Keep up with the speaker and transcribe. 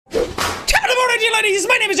laddies,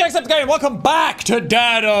 my name is Jacksepticeye and welcome back to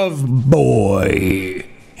Dad of Boy.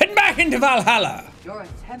 Heading back into Valhalla. Your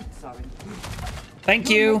attempts are improved. Thank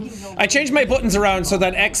you. I changed my buttons around so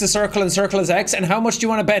that X is circle and circle is X, and how much do you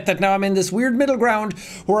want to bet that now I'm in this weird middle ground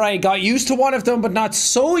where I got used to one of them but not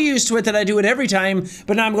so used to it that I do it every time,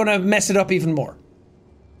 but now I'm gonna mess it up even more.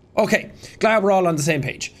 Okay, glad we're all on the same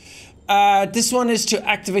page. This one is to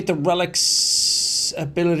activate the relic's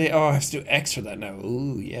ability. Oh, I have to do X for that now.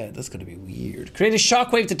 Ooh, yeah, that's gonna be weird. Create a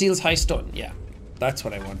shockwave that deals high stun. Yeah, that's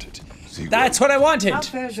what I wanted. That's what I wanted. How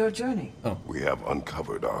fares your journey? Oh. We have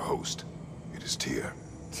uncovered our host. It is Tyr.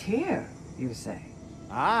 Tyr, you say?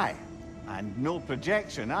 Aye, and no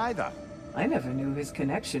projection either. I never knew his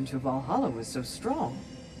connection to Valhalla was so strong.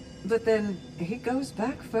 But then, he goes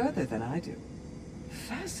back further than I do.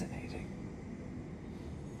 Fascinating.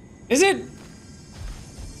 Is it?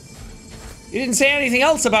 You didn't say anything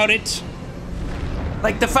else about it.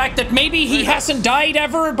 Like the fact that maybe he hasn't died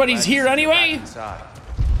ever, but he's here anyway? It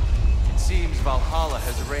seems Valhalla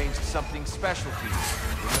has arranged something special for you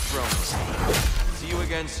in the throne room. See you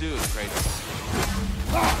again soon,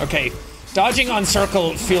 Kratos. Okay, dodging on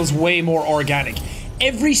circle feels way more organic.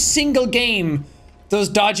 Every single game does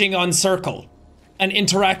dodging on circle and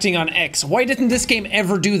interacting on X. Why didn't this game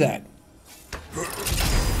ever do that?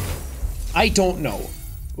 I don't know.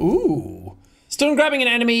 Ooh. Stone grabbing an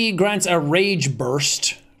enemy grants a rage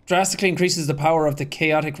burst. Drastically increases the power of the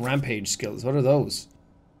chaotic rampage skills. What are those?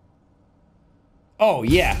 Oh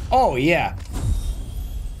yeah, oh yeah.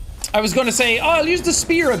 I was gonna say, oh, I'll use the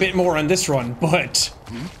spear a bit more on this run, but...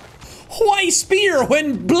 Why spear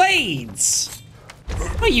when blades?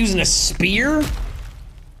 Am I using a spear?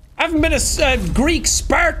 I haven't been a Greek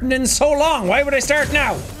Spartan in so long. Why would I start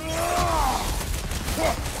now?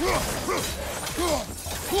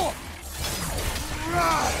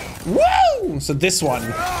 Woo! So this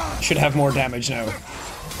one should have more damage now.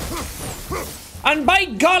 And by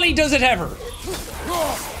golly does it ever!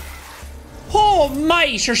 Oh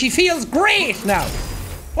my, sure she feels great now!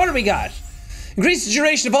 What do we got? Increases the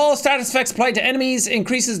duration of all status effects applied to enemies,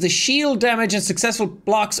 increases the shield damage and successful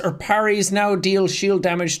blocks or parries now deal shield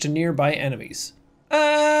damage to nearby enemies.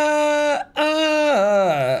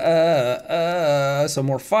 So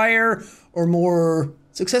more fire or more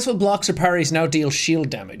successful blocks or parries now deal shield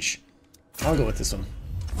damage. I'll go with this one.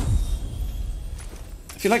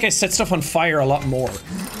 I feel like I set stuff on fire a lot more.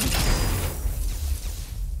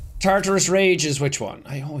 Tartarus Rage is which one?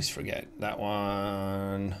 I always forget. That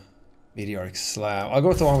one. Meteoric Slab. I'll go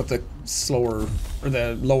with the one with the slower, or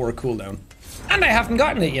the lower cooldown. And I haven't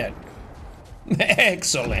gotten it yet.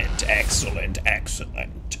 Excellent, excellent,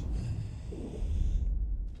 excellent.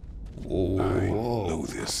 Whoa. I know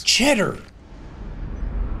this. Cheddar!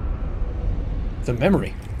 The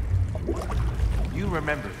memory. You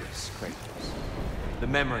remember this, Kratos. The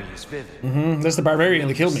memory is vivid. Mm-hmm. That's the barbarian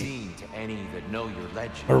that killed me. Seen to any that know your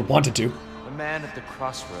legend. Or wanted to. The man at the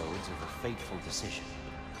crossroads of a fateful decision.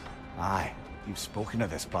 Aye, you've spoken of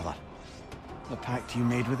this, brother. The pact you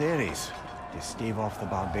made with Ares to stave off the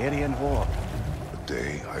barbarian horde. The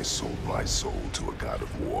day I sold my soul to a god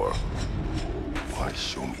of war. Why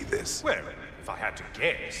show me this? Well, if I had to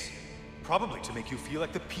guess, probably to make you feel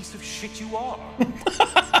like the piece of shit you are.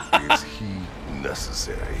 Is he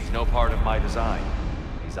necessary? He's no part of my design.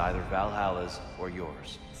 He's either Valhalla's or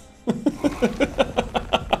yours.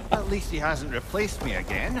 At least he hasn't replaced me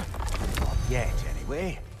again. Not yet,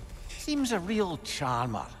 anyway. Seems a real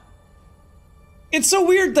charmer. It's so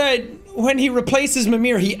weird that when he replaces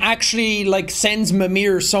Mimir, he actually, like, sends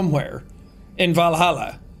Mimir somewhere in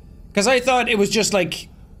Valhalla. Because I thought it was just, like,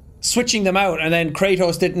 switching them out, and then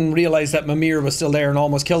Kratos didn't realize that Mimir was still there and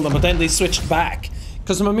almost killed him, but then they switched back.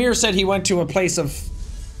 Because Mimir said he went to a place of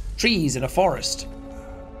trees in a forest.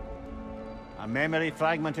 A memory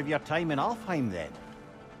fragment of your time in Alfheim, then?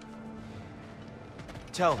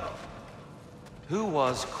 Tell me, who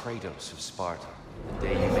was Kratos of Sparta the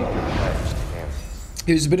day you made your pledge to Ares?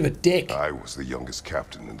 He was a bit of a dick. I was the youngest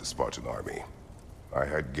captain in the Spartan army. I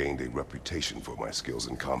had gained a reputation for my skills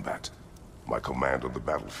in combat, my command on the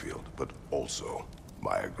battlefield, but also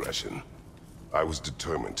my aggression. I was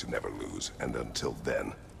determined to never lose, and until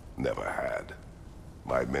then, never had.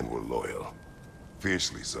 My men were loyal,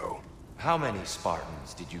 fiercely so. How many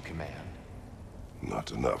Spartans did you command?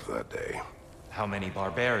 Not enough that day. How many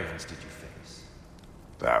barbarians did you face?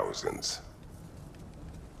 Thousands.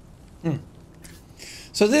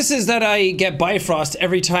 So this is that I get Bifrost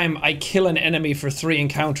every time I kill an enemy for 3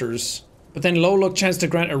 encounters. But then low luck chance to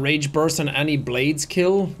grant a rage burst on any blades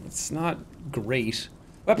kill. It's not great.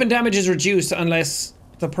 Weapon damage is reduced unless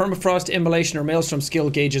the permafrost, immolation, or maelstrom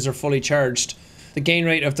skill gauges are fully charged. The gain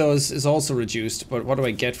rate of those is also reduced, but what do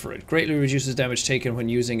I get for it? Greatly reduces damage taken when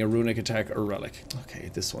using a runic attack or relic. Okay,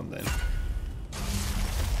 this one then.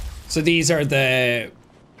 So these are the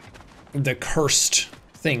cursed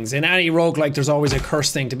things. In any roguelike, there's always a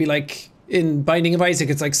cursed thing. To be like in Binding of Isaac,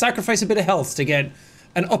 it's like sacrifice a bit of health to get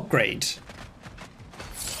an upgrade.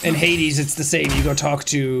 In Hades, it's the same. You go talk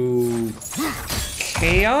to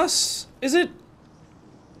Chaos, is it?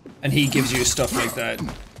 And he gives you stuff like that.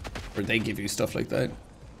 Or they give you stuff like that.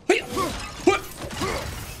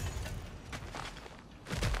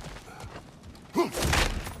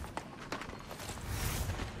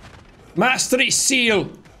 Mastery seal,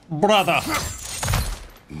 brother.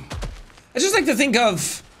 I just like to think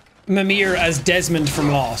of Mimir as Desmond from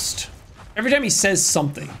Lost. Every time he says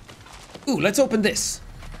something. Ooh, let's open this.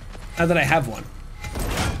 Now that I have one.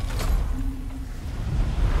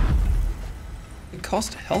 It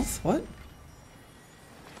cost health? What?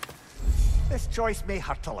 This choice may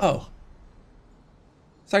hurt a little. Oh.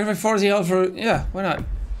 Sacrifice 40 health for... Yeah, why not?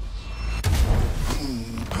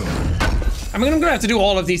 I mean, I'm gonna have to do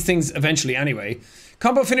all of these things eventually anyway.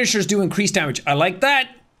 Combo finishers do increased damage. I like that.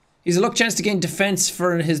 He's a luck chance to gain defense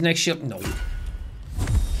for his next shield. No.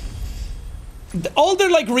 All the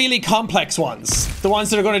like really complex ones. The ones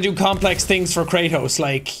that are gonna do complex things for Kratos.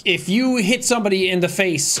 Like, if you hit somebody in the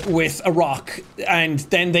face with a rock and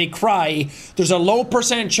then they cry, there's a low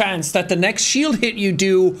 % chance that the next shield hit you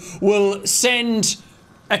do will send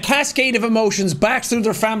a cascade of emotions back through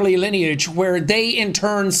their family lineage where they in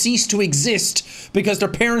turn cease to exist because their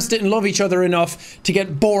parents didn't love each other enough to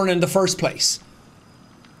get born in the first place.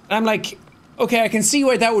 And I'm like, okay, I can see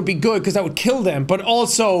why that would be good because that would kill them, but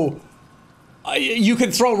also you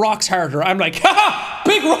can throw rocks harder. I'm like, haha,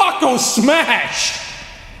 big rock goes smash!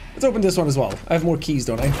 Let's open this one as well. I have more keys,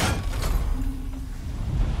 don't I?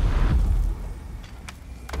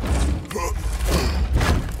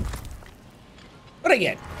 What'd I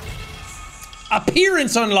get?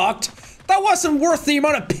 Appearance unlocked? That wasn't worth the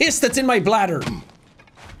amount of piss that's in my bladder.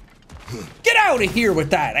 Get out of here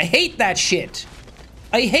with that. I hate that shit.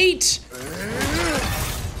 I hate...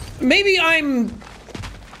 Maybe I'm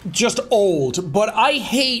just old, but I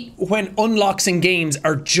hate when unlocks in games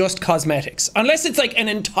are just cosmetics. Unless it's like an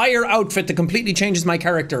entire outfit that completely changes my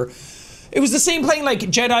character. It was the same playing like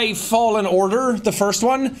Jedi Fallen Order, the first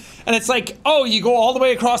one, and it's like, oh, you go all the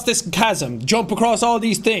way across this chasm, jump across all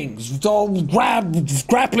these things, all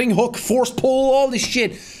grappling hook, force pull, all this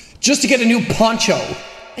shit, just to get a new poncho.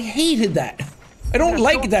 I hated that. I don't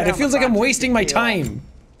like that. It feels like I'm wasting my time.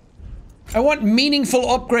 I want meaningful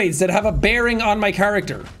upgrades that have a bearing on my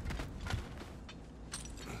character.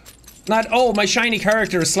 Not, oh, my shiny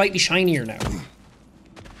character is slightly shinier now.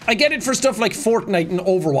 I get it for stuff like Fortnite and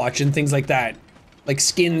Overwatch and things like that. Like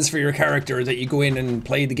skins for your character that you go in and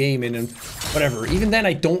play the game in and whatever. Even then,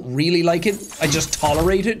 I don't really like it. I just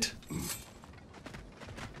tolerate it.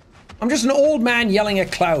 I'm just an old man yelling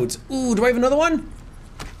at clouds. Ooh, do I have another one?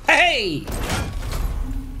 Hey!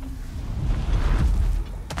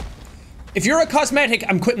 If you're a cosmetic,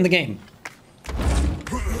 I'm quitting the game.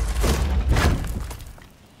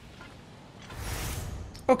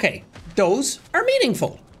 Okay, those are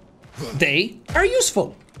meaningful. They are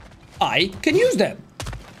useful. I can use them.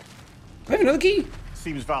 I have another key.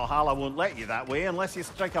 Seems Valhalla won't let you that way unless you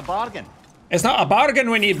strike a bargain. It's not a bargain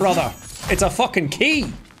we need, brother. It's a fucking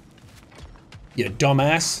key. You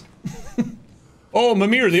dumbass. Oh,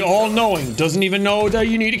 Mimir, the all-knowing, doesn't even know that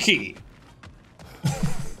you need a key.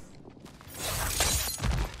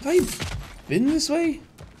 Have I been this way?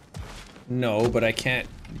 No, but I can't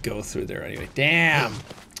go through there anyway. Damn.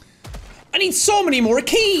 I need so many more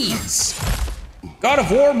keys. God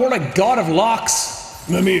of War, more like God of Locks.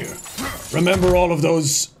 Mimir, remember all of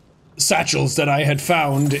those satchels that I had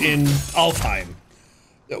found in Alfheim?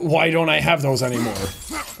 Why don't I have those anymore?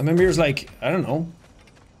 And Mimir's like, I don't know.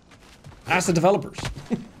 Ask the developers.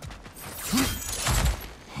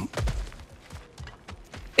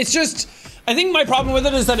 It's just, I think my problem with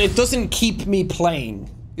it is that it doesn't keep me playing.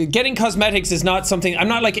 Getting cosmetics is not something, I'm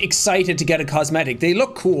not like excited to get a cosmetic. They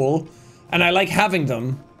look cool, and I like having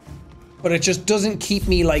them, but it just doesn't keep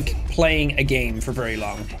me like playing a game for very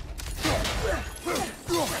long.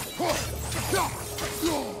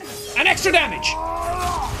 And extra damage!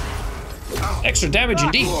 Extra damage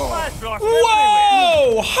indeed.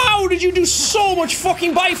 Whoa! How did you do so much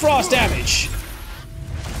fucking Bifrost damage?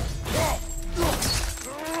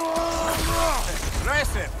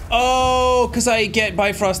 Oh, because I get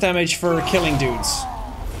Bifrost damage for killing dudes.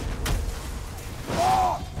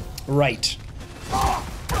 Right.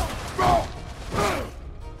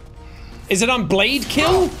 Is it on blade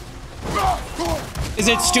kill? Is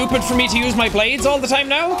it stupid for me to use my blades all the time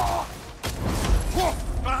now?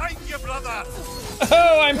 Behind you, brother!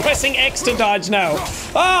 Oh, I'm pressing X to dodge now.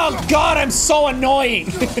 Oh god, I'm so annoying.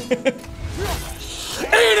 Eat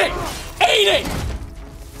it! Eat it!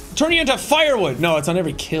 Turn you into firewood. No, it's on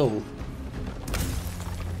every kill.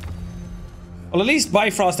 Well, at least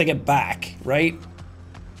Bifrost I get back, right?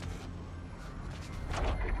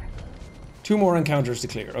 2 more encounters to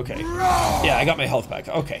clear. Okay. Yeah, I got my health back.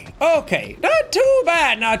 Okay. Okay. Not too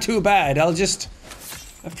bad. Not too bad. I'll just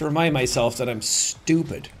have to remind myself that I'm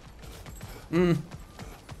stupid. I'm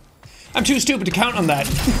too stupid to count on that.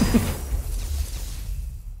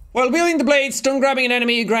 While wielding the blade, stun grabbing an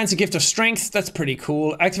enemy grants a gift of strength. That's pretty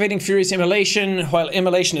cool. Activating Furious Immolation while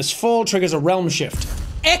Immolation is full triggers a realm shift.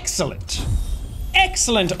 Excellent.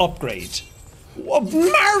 Excellent upgrade.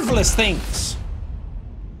 Marvelous things.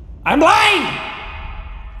 I'm blind!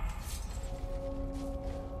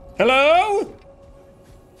 Hello?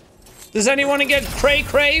 Does anyone get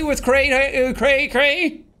cray with cray?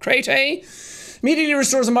 Immediately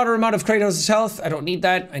restores a moderate amount of Kratos' health. I don't need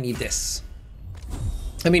that. I need this.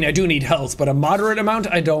 I mean, I do need health, but a moderate amount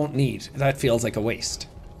I don't need. That feels like a waste.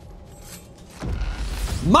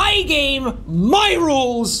 My game, my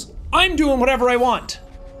rules. I'm doing whatever I want.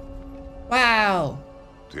 Wow.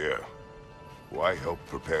 Dear, why help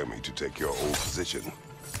prepare me to take your old position?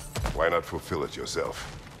 Why not fulfill it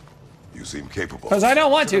yourself? You seem capable. Because I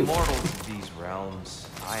don't want To to. the mortals of these realms,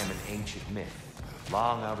 I am an ancient myth,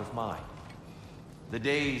 long out of mind. The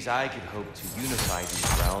days I could hope to unify these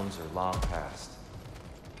realms are long past.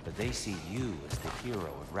 But they see you as the hero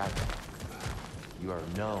of Ragnarok. You are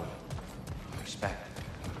known, respected.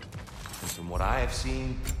 And from what I have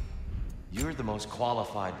seen, you're the most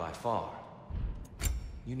qualified by far.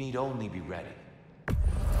 You need only be ready.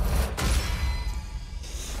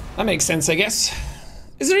 That makes sense, I guess.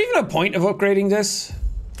 Is there even a point of upgrading this?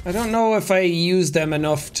 I don't know if I use them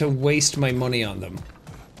enough to waste my money on them.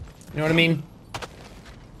 You know what I mean? I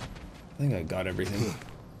think I got everything.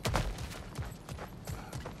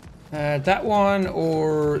 That one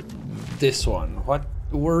or this one? What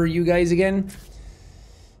were you guys again?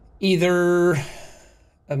 Either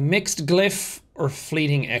a mixed glyph or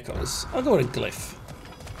fleeting echoes. I'll go with a glyph.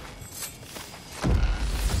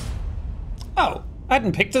 Oh, I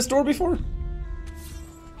hadn't picked this door before?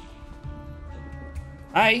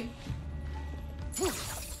 Hi.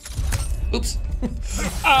 Oops.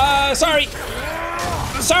 Sorry.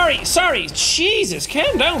 Sorry. Jesus,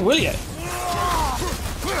 calm down, will ya?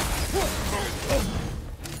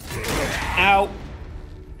 Ow.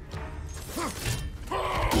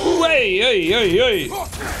 Ooh, hey.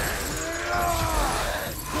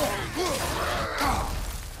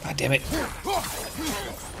 God damn it.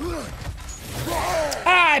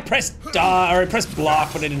 I pressed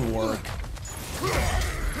block, but it didn't work.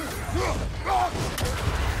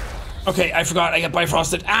 Okay, I forgot I got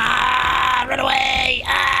bifrosted. Ah, run away!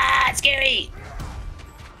 Ah, it's scary!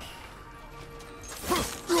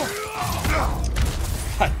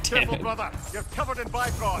 God damn Careful, it. brother. You're covered in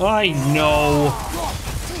Bifrost. I know.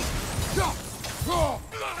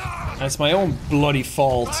 That's my own bloody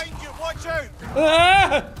fault. Behind you, watch out.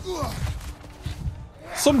 Ah!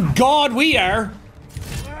 Some god we are.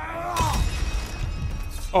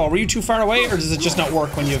 Oh, were you too far away, or does it just not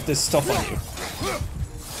work when you have this stuff on you?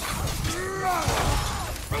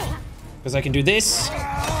 Because I can do this,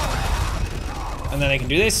 and then I can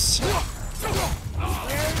do this, and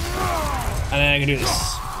then I can do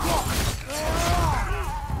this.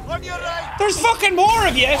 On your right. There's fucking more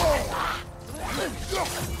of you!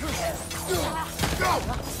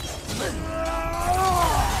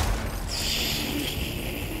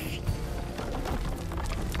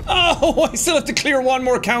 Oh, I still have to clear one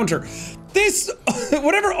more counter. This,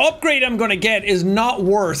 whatever upgrade I'm gonna get is not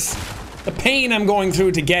worth the pain I'm going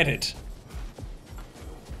through to get it.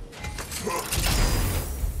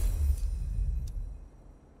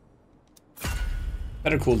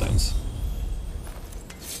 Better cooldowns.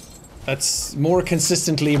 That's more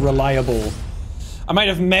consistently reliable. I might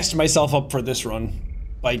have messed myself up for this run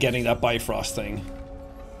by getting that Bifrost thing.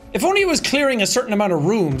 If only it was clearing a certain amount of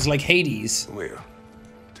rooms like Hades. Leah,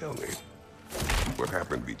 tell me, what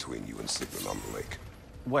happened between you and Sigmund on the lake?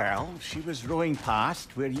 Well, she was rowing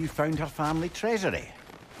past where you found her family treasury.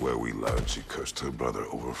 Where we learned she cursed her brother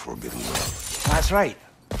over forbidden love. That's right.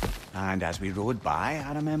 And as we rowed by,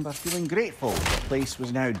 I remember feeling grateful the place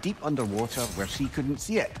was now deep underwater where she couldn't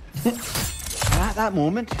see it. And at that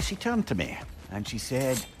moment, she turned to me and she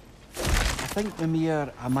said, I think,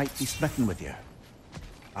 Mimir, I might be smitten with you.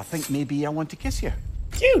 I think maybe I want to kiss you.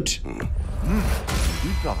 Cute.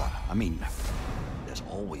 Indeed, brother. I mean, there's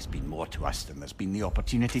always been more to us than there's been the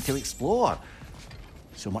opportunity to explore.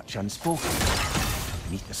 So much unspoken,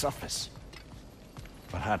 beneath the surface.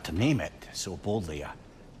 But hard to name it so boldly,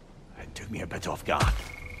 it took me a bit off guard.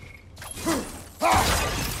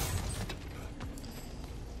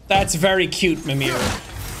 That's very cute, Mimir.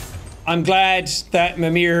 I'm glad that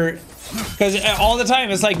Mimir, because all the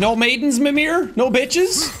time it's like, no maidens, Mimir? No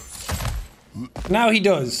bitches? Now he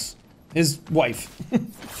does. His wife.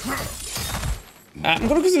 I'm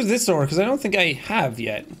gonna go through this door, because I don't think I have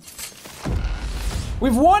yet.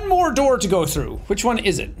 We've one more door to go through. Which one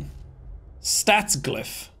is it? Stats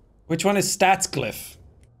glyph. Which one is stats glyph?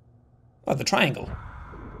 Oh, the triangle.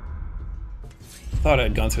 Thought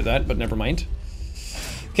I'd gone through that, but never mind.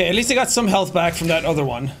 Okay, at least I got some health back from that other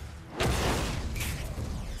one.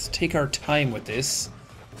 Let's take our time with this.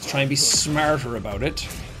 Let's try and be smarter about it.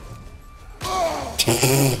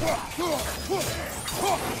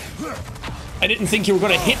 I didn't think you were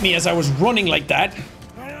gonna hit me as I was running like that.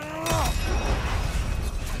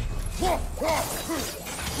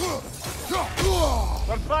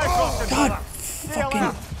 God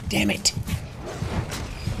fucking damn it.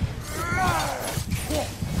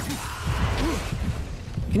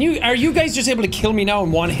 Are you guys just able to kill me now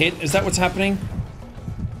in one hit? Is that what's happening?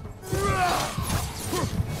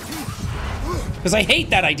 Because I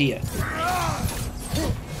hate that idea.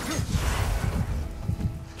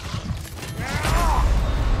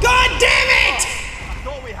 God damn it! I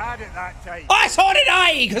thought we had it that time. Oh, so did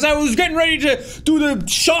I! Because I was getting ready to do the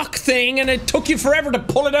shock thing and it took you forever to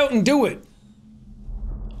pull it out and do it.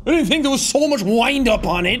 I didn't think there was so much wind up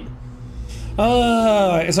on it.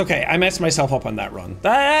 It's okay. I messed myself up on that run.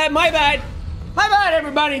 My bad. My bad,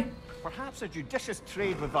 everybody. Perhaps a judicious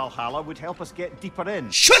trade with Valhalla would help us get deeper in.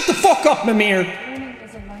 Shut the fuck up, Mimir. Journey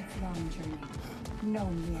is a lifelong journey, no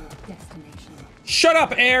mere destination. Shut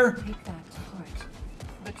up, Air. Take that to heart.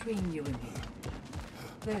 Between you and me,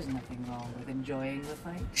 there's nothing wrong with enjoying the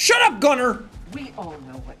fight. Shut up, Gunner. We all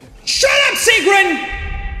know what you're thinking. Shut up, Sigrun.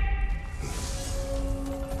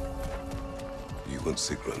 You and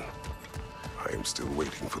Sigrun. I am still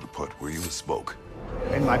waiting for the part where you spoke.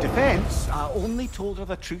 In my defense, I only told her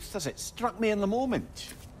the truth as it struck me in the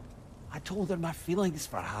moment. I told her my feelings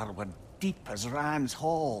for her were deep as Rand's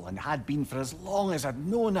Hall and had been for as long as I'd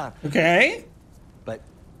known her. Okay. But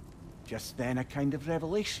just then a kind of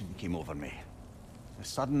revelation came over me. A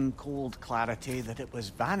sudden cold clarity that it was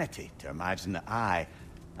vanity to imagine that I,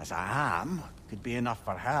 as I am, could be enough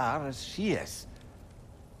for her as she is.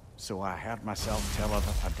 So I heard myself tell her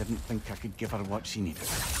that I didn't think I could give her what she needed.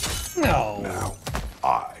 No. Now,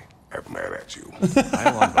 I am mad at you.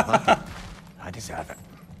 I won, brother. I deserve it.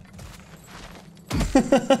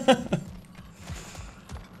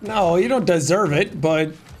 No, you don't deserve it,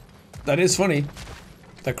 but that is funny.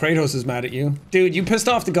 That Kratos is mad at you. Dude, you pissed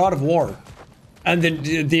off the God of War. And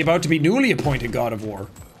the about to be newly appointed God of War.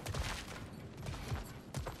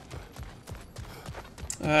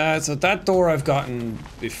 So that door I've gotten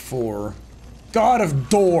before. God of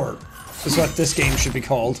Door is what this game should be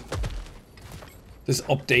called. This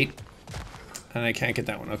update. And I can't get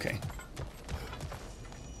that one, okay.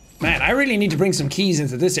 Man, I really need to bring some keys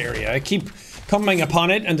into this area. I keep coming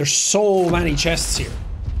upon it and there's so many chests here.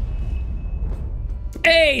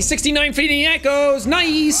 Hey, 69 fleeting echoes,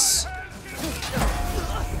 nice!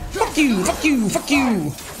 Fuck you, fuck you, fuck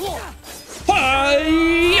you!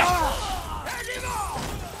 Hi-ya!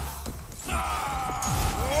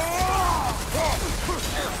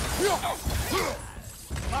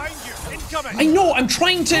 I know, I'm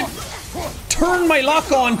trying to turn my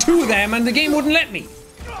lock on to them and the game wouldn't let me.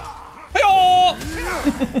 Hi-yo!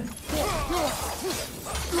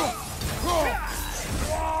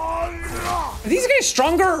 Are these guys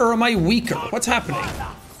stronger or am I weaker? What's happening?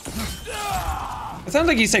 It sounds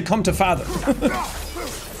like he said come to father.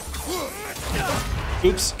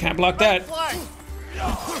 Oops, can't block that.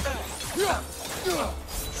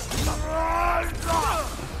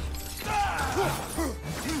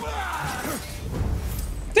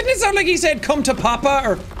 Didn't it sound like he said come to papa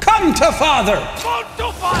or come to father? Come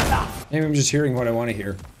to father! Maybe I'm just hearing what I want to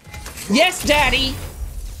hear. Yes, daddy!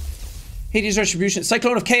 Hades Retribution,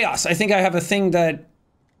 Cyclone of Chaos. I think I have a thing that...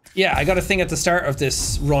 Yeah, I got a thing at the start of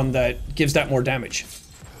this run that gives that more damage.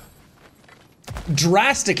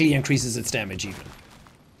 Drastically increases its damage even.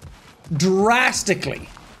 Drastically.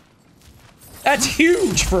 That's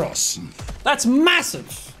huge for us. That's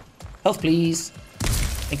massive. Health, please.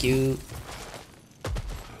 Thank you.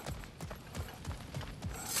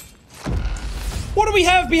 What do we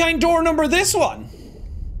have behind door number this one?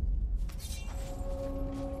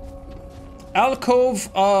 Alcove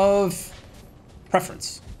of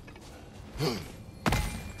Preference.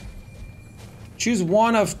 Choose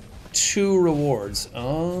one of 2 rewards.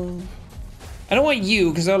 Oh. I don't want you,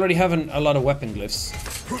 because I already have a lot of weapon glyphs.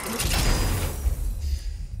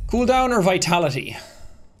 Cooldown or vitality?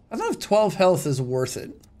 I don't know if 12 health is worth it.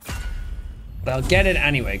 But I'll get it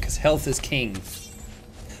anyway, because health is king.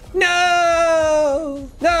 No!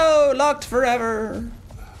 No! Locked forever!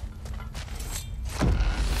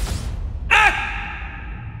 Ah!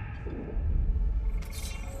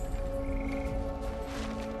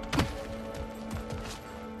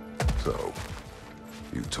 So,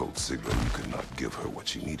 you told Sigrun you could not give her what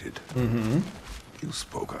she needed. You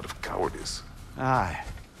spoke out of cowardice. Aye,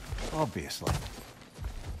 obviously.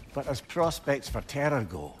 But as prospects for terror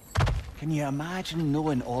go, can you imagine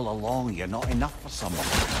knowing all along you're not enough for someone,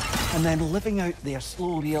 and then living out their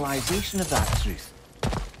slow realization of that truth?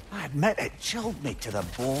 I admit it chilled me to the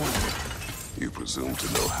bone. You presume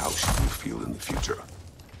to know how she will feel in the future.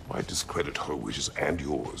 Why discredit her wishes and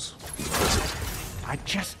yours in the present? I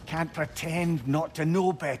just can't pretend not to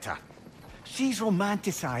know better. She's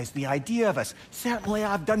romanticized the idea of us. Certainly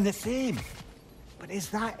I've done the same. But is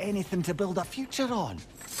that anything to build a future on?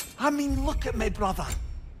 I mean, look at me, brother.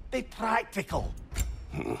 Be practical.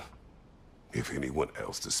 If anyone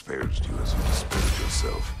else disparaged you as you disparaged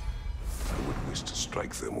yourself, I would wish to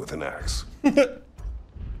strike them with an axe. Look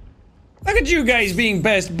at you guys being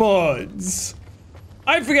best buds.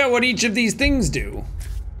 I forget what each of these things do.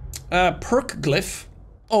 Perk glyph.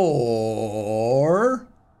 Or...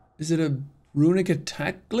 is it a runic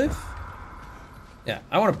attack glyph? Yeah,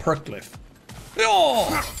 I want a perk glyph.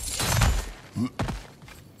 Oh!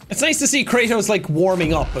 It's nice to see Kratos like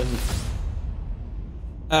warming up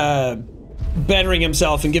and bettering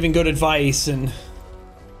himself and giving good advice and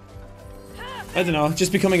I don't know,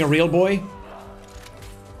 just becoming a real boy.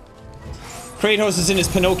 Kratos is in his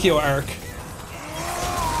Pinocchio arc.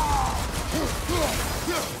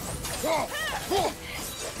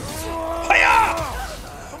 Hiya!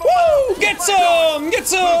 Woo! Get some! Get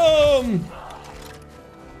some!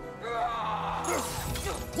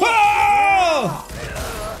 Whoa!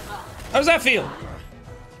 How does that feel?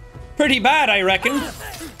 Pretty bad, I reckon. Oh,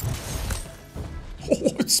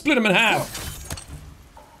 it split him in half.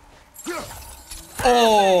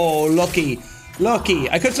 Oh, lucky. Lucky.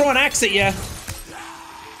 I could throw an axe at you.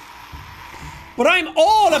 But I'm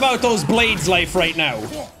all about those blades life right now.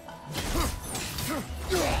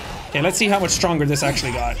 Okay, let's see how much stronger this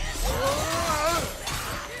actually got.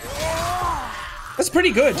 That's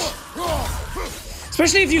pretty good.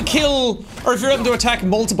 Especially if you kill, or if you're able to attack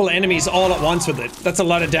multiple enemies all at once with it. That's a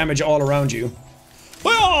lot of damage all around you.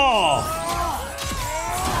 Oh!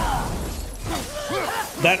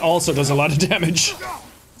 That also does a lot of damage.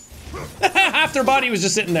 Half their body was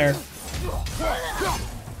just sitting there.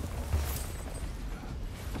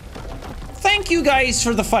 Thank you guys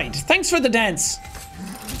for the fight. Thanks for the dance.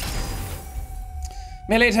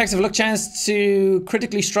 Melee attacks have a luck chance to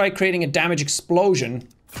critically strike, creating a damage explosion.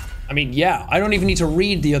 I mean, yeah, I don't even need to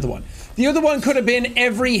read the other one. The other one could have been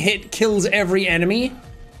every hit kills every enemy.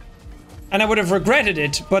 And I would have regretted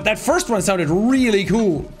it, but that first one sounded really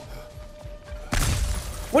cool.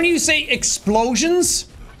 When you say explosions,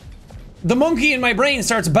 the monkey in my brain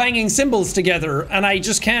starts banging cymbals together and I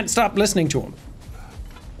just can't stop listening to him.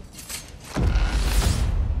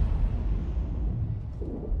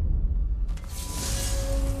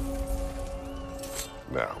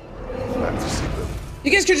 Now, back to Sigrun.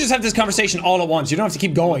 You guys could just have this conversation all at once. You don't have to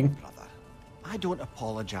keep going. Brother, I don't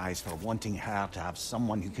apologize for wanting her to have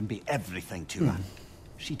someone who can be everything to her.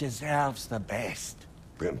 She deserves the best.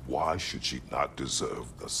 Then why should she not deserve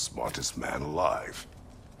the smartest man alive?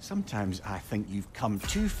 Sometimes I think you've come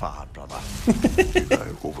too far, brother. Did I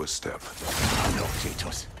overstep? No,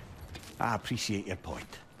 Kratos. I appreciate your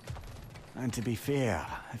point. And to be fair,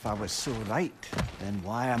 if I was so right, then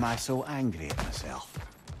why am I so angry at myself?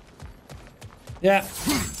 Yeah.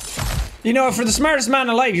 You know, for the smartest man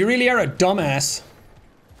alive, you really are a dumbass.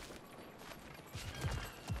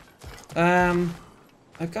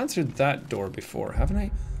 I've gone through that door before, haven't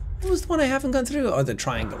I? What was the one I haven't gone through? Oh, the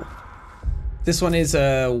triangle. This one is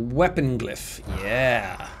a weapon glyph.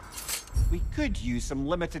 Yeah. We could use some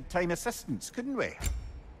limited time assistance, couldn't we?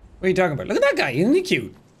 What are you talking about? Look at that guy, isn't he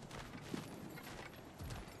cute?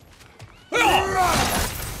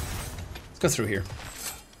 Let's go through here.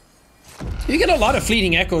 You get a lot of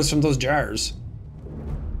fleeting echoes from those jars.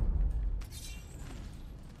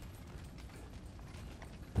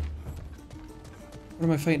 What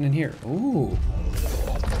am I fighting in here? Ooh.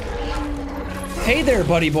 Hey there,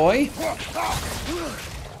 buddy boy.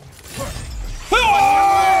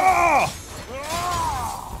 Ah!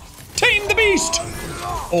 Tame the beast!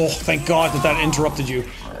 Oh, thank God that interrupted you.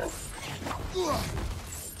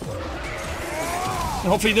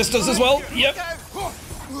 Hopefully this does as well. Yep.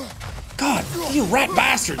 God, you rat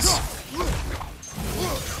bastards.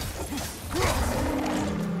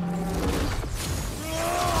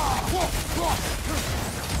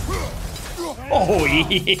 Oh,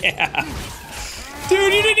 yeah.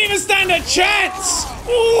 Dude, you didn't even stand a chance.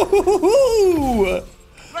 Ooh.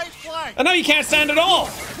 And now you can't stand at all.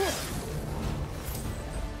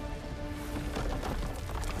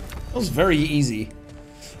 That was very easy.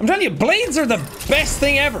 I'm telling you, blades are the best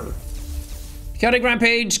thing ever. Chaotic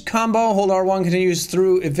Rampage combo, hold R1 continues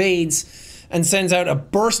through, evades, and sends out a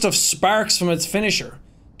burst of sparks from its finisher.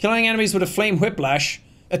 Killing enemies with a flame whiplash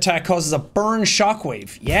attack causes a burn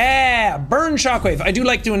shockwave. Yeah, burn shockwave. I do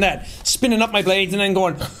like doing that. Spinning up my blades and then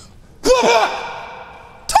going, top of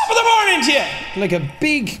the morning to you! Like a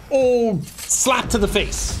big old slap to the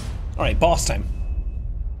face. Alright, boss time.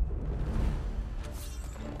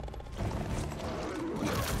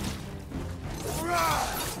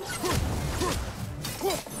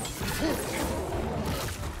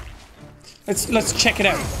 Let's check it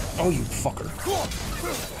out. Oh, you fucker.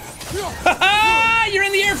 Ha-ha! You're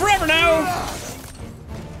in the air forever now!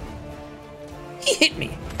 He hit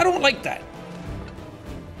me. I don't like that.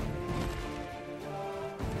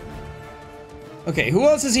 Okay, who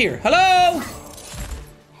else is here? Hello?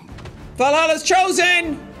 Valhalla's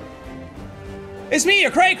chosen! It's me,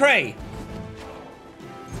 your Cray Cray.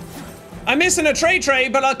 I'm missing a Tray,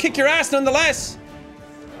 but I'll kick your ass nonetheless.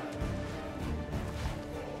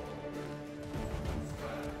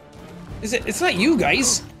 Is it? It's not you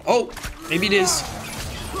guys. Oh, maybe it is.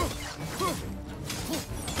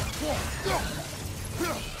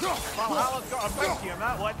 Valhalla's got a bounty on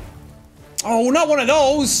that one. Oh, not one of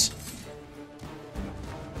those.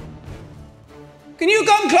 Can you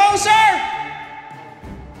come closer?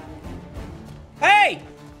 Hey!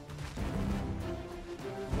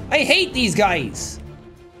 I hate these guys.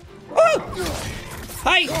 Woo!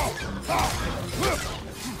 Hi!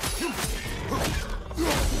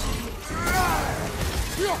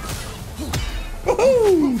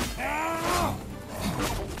 Woohoo!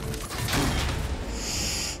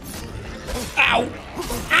 Ow!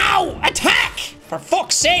 Ow! Attack! For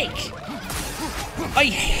fuck's sake! I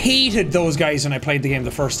hated those guys when I played the game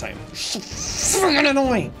the first time. So friggin'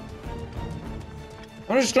 annoying.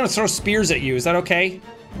 I'm just gonna throw spears at you, is that okay?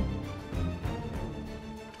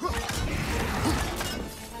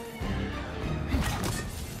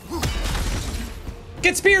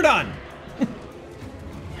 Get speared on!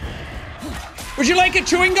 Would you like a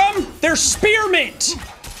chewing gum? They're spearmint!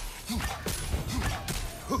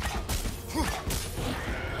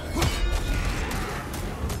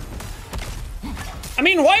 I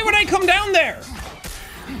mean, why would I come down there?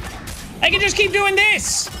 I can just keep doing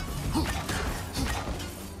this!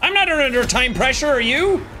 I'm not under time pressure, are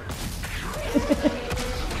you?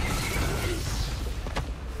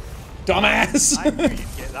 Dumbass! I knew you'd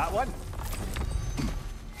get that one.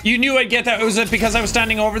 You knew I'd get that. Was it because I was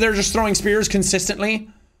standing over there just throwing spears consistently?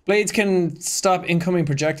 Blades can stop incoming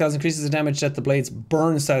projectiles, increases the damage that the blades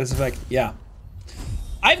burn status effect. Yeah.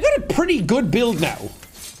 I've got a pretty good build now.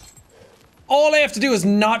 All I have to do is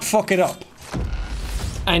not fuck it up.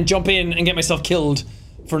 And jump in and get myself killed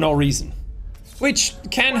for no reason. Which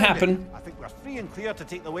can happen. I think we're free and clear to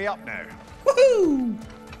take the way up now. Woohoo!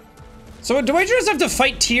 So do I just have to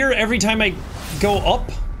fight Tyr every time I go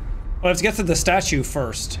up? Well, I have to get to the statue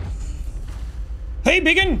first. Hey,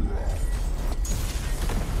 biggin!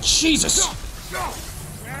 Jesus!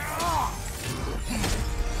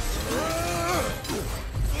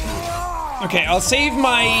 Okay, I'll save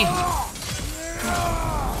my...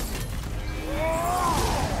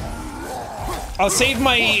 I'll save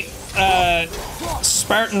my,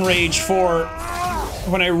 Spartan Rage for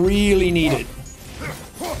when I really need it.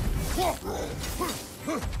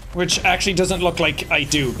 Which actually doesn't look like I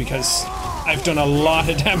do, because I've done a lot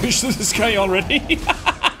of damage to this guy already.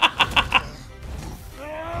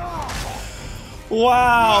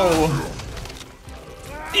 Wow!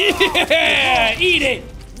 Yeah! Eat it!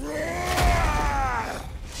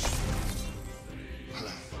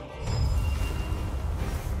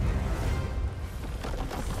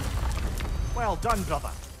 Well done,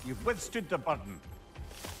 brother. You've withstood the burden.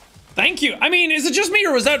 Thank you. I mean, is it just me,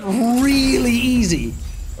 or was that really easy?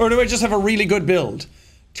 Or do I just have a really good build?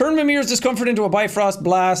 Turn Mimir's discomfort into a Bifrost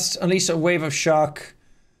blast, unleash a wave of shock.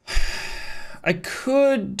 I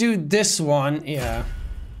could do this one, yeah.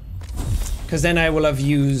 Because then I will have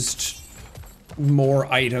used more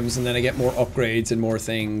items, and then I get more upgrades and more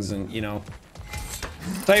things, and you know.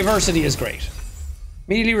 Diversity is great.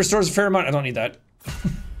 Immediately restores a fair amount. I don't need that.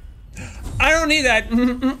 I don't need that.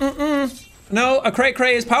 No, a cray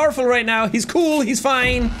cray is powerful right now. He's cool, he's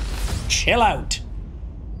fine. Chill out.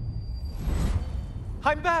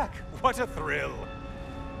 I'm back! What a thrill!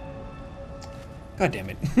 God damn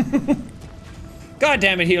it. God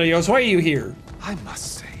damn it, Helios, why are you here? I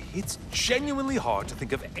must say, it's genuinely hard to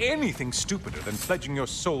think of anything stupider than pledging your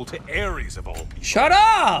soul to Ares of all people. Shut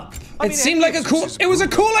up! I It mean, seemed like a cool. It was a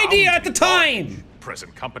cool idea at the time!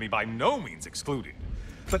 Present company by no means excluded.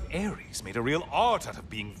 But Ares made a real art out of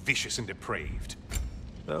being vicious and depraved.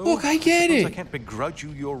 Though, Look, I get suppose it. I can't begrudge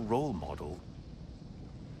you your role model.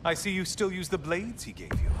 I see you still use the blades he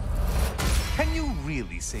gave you. Can you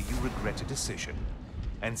really say you regret a decision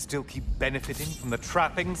and still keep benefiting from the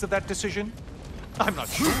trappings of that decision? I'm not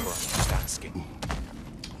sure, I'm just asking.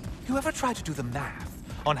 You ever try to do the math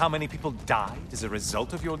on how many people died as a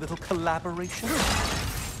result of your little collaboration?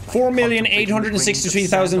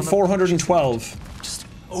 4,863,412. Just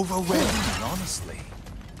overwhelming, honestly.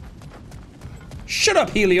 Shut up,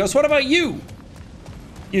 Helios. What about you?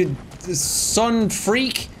 You sun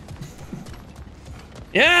freak?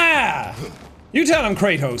 Yeah! You tell him,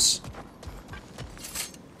 Kratos.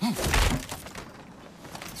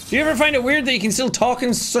 Do you ever find it weird that you can still talk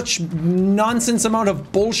in such nonsense amount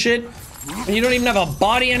of bullshit when you don't even have a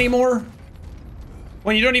body anymore?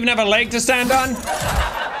 When you don't even have a leg to stand on?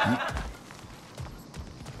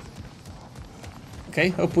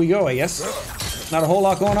 Okay, up we go, I guess. Not a whole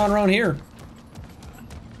lot going on around here.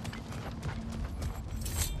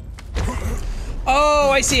 Oh,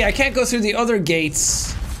 I see. I can't go through the other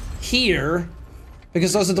gates here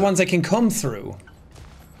because those are the ones I can come through.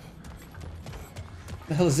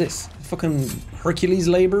 The hell is this? Fucking Hercules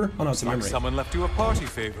labor? Oh no, it's a memory. Someone left you a party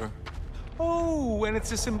favor. Oh, and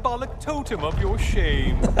it's a symbolic totem of your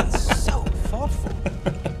shame. That's so thoughtful.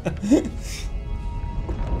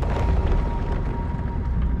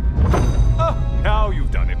 Oh, now you've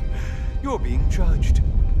done it. You're being judged.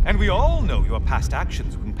 And we all know your past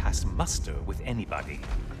actions wouldn't pass muster with anybody.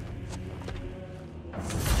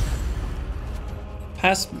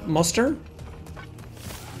 Pass muster?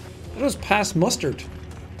 What was pass mustard?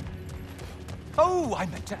 Oh, I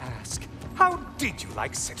meant to ask. How did you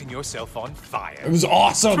like setting yourself on fire? It was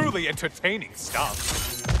awesome! Truly entertaining stuff.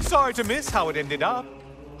 Sorry to miss how it ended up.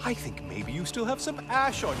 I think maybe you still have some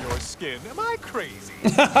ash on your skin. Am I crazy?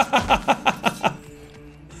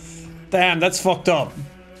 Damn, that's fucked up.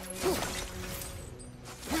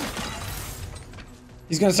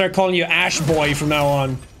 He's gonna start calling you Ash Boy from now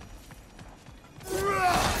on.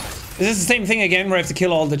 Is this the same thing again where I have to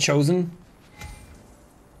kill all the chosen?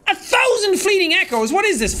 1,000 fleeting echoes? What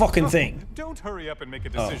is this fucking thing? Don't hurry up and make a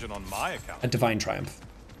decision on my account. A divine triumph.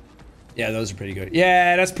 Yeah, those are pretty good.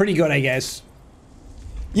 Yeah, that's pretty good, I guess.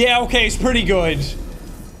 Yeah, okay, it's pretty good.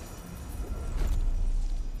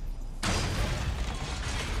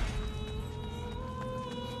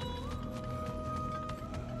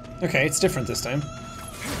 Okay, it's different this time.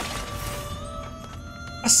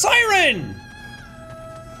 A siren!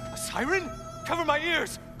 A siren? Cover my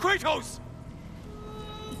ears! Kratos!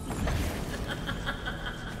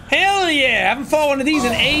 Hell yeah! I haven't fought one of these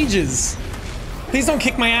in ages. Please don't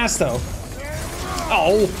kick my ass, though.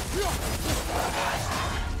 Oh.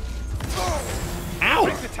 Ow!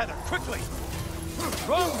 Break the tether, quickly!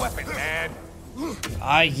 Wrong weapon, man!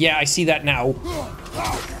 Yeah, I see that now.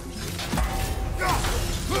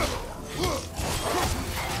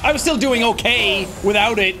 I was still doing okay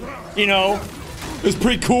without it, you know. It was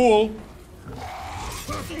pretty cool.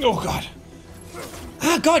 Oh god.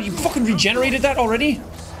 Ah god, you fucking regenerated that already?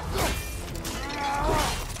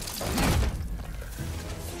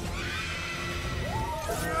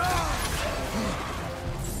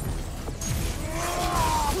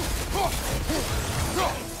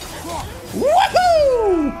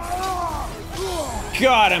 Woohoo!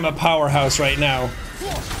 God, I'm a powerhouse right now.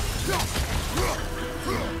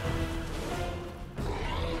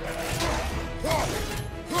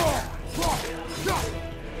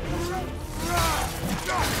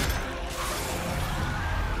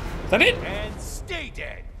 Is that it? And stay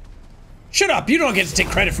dead! Shut up, you don't get to take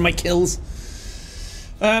credit for my kills.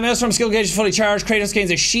 Maelstrom skill gauge is fully charged. Kratos gains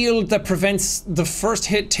a shield that prevents the first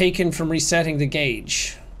hit taken from resetting the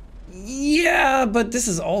gauge. Yeah, but this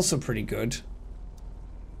is also pretty good.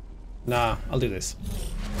 Nah, I'll do this.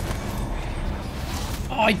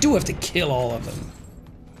 Oh, I do have to kill all of them.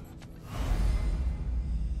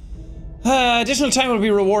 Additional time will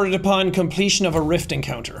be rewarded upon completion of a rift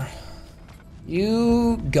encounter.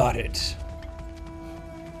 You got it.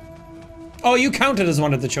 Oh, you counted as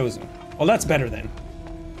one of the chosen. Well, that's better then.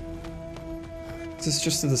 Is this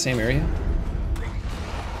just to the same area?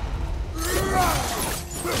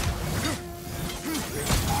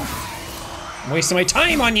 wasting my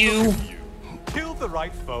time on you. Kill the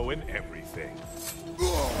right foe in everything.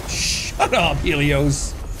 Shut up,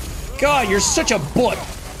 Helios. God, you're such a butt.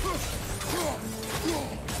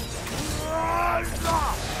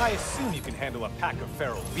 I assume you can handle a pack of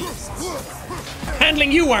feral beasts.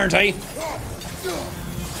 Handling you, aren't I?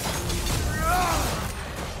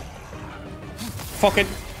 Fuck it.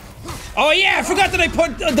 Oh yeah, I forgot that I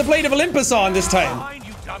put the Blade of Olympus on this time. Behind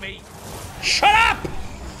you, dummy. Shut up!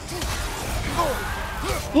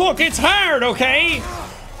 Look, it's hard, okay?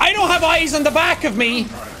 I don't have eyes on the back of me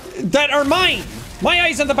that are mine. My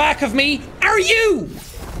eyes on the back of me are you!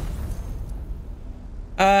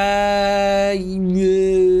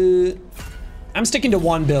 I'm sticking to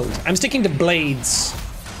one build. I'm sticking to blades.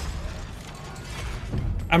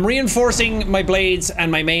 I'm reinforcing my blades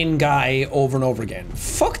and my main guy over and over again.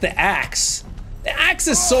 Fuck the axe. The axe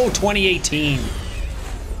is so 2018.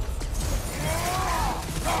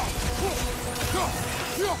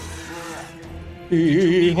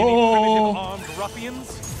 Any primitive armed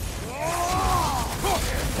ruffians?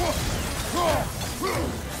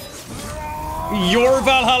 Your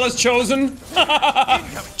Valhalla's chosen?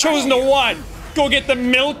 Chosen to what? Go get the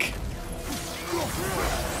milk?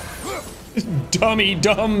 Dummy,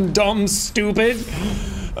 dumb, stupid.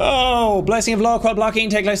 Oh, Blessing of Luck while blocking,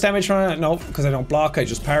 take less damage from it. No, because I don't block, I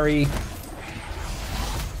just parry.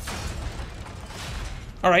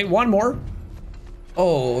 Alright, one more.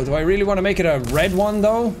 Oh, do I really want to make it a red one,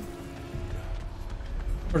 though?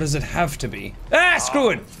 Or does it have to be? Ah,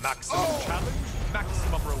 screw it! Maximum challenge,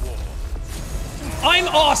 maximum reward. I'm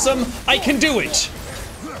awesome, I can do it!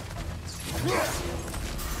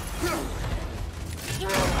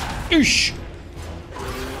 Oosh!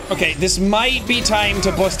 Okay, this might be time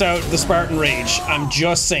to bust out the Spartan Rage. I'm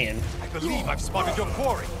just saying. I believe I've spotted your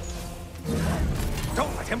quarry.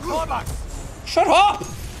 Don't let him climb us. Shut up!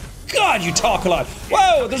 God, you talk a lot.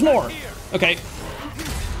 Whoa, there's more. Okay.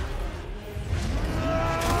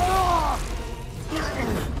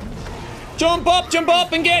 Jump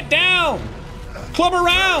up, and get down. Club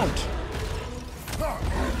around.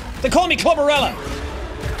 They call me Clubberella.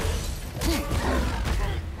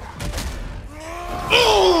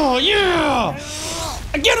 Oh, yeah!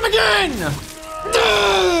 I get him again!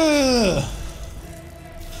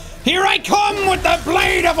 Here I come with the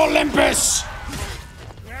Blade of Olympus!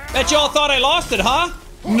 Bet y'all thought I lost it, huh?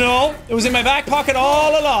 No, it was in my back pocket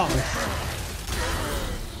all along.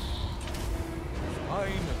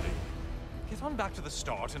 Finally. Get on back to the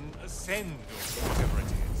start and ascend or whatever it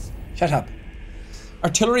is. Shut up.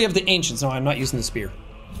 Artillery of the Ancients. No, I'm not using the spear.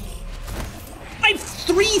 I have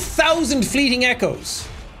 3,000 fleeting echoes.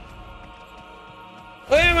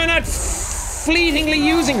 Why am I not fleetingly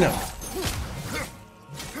using them?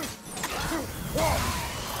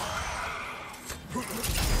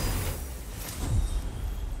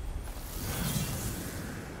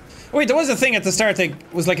 Wait, there was a thing at the start that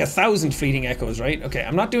was like 1,000 fleeting echoes, right? Okay,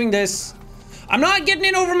 I'm not doing this. I'm not getting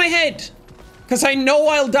in over my head. Because I know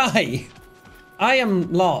I'll die. I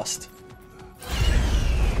am lost.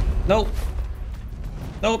 Nope.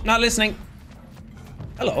 Nope, not listening.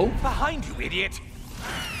 Hello. Behind you, idiot.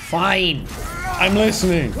 Fine. I'm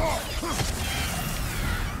listening.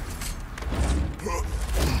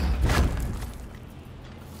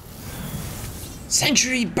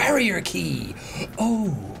 Century barrier key.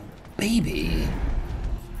 Oh, baby.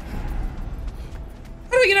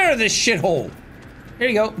 How do we get out of this shithole? Here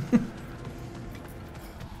you go.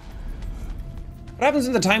 What happens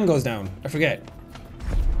when the time goes down? I forget.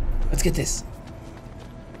 Let's get this.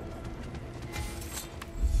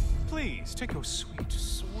 Please, take your sweet,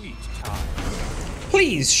 sweet time.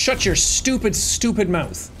 Please shut your stupid, stupid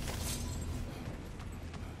mouth.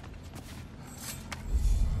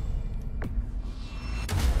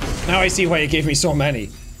 Now I see why it gave me so many.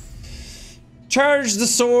 Charge the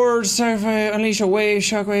sword, unleash a wave,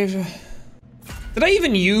 shockwave. Did I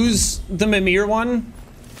even use the Mimir one?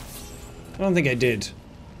 I don't think I did.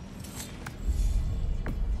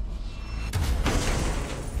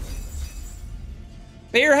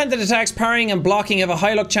 Barehanded attacks, parrying and blocking have a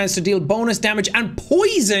high luck chance to deal bonus damage and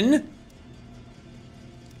poison.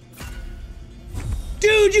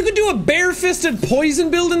 Dude, you could do a bare-fisted poison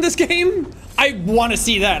build in this game? I want to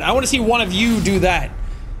see that. I want to see one of you do that.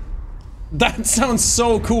 That sounds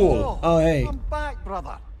so cool. Oh, hey. I'm back,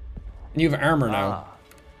 brother. And you have armor now.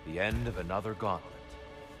 The end of another gauntlet.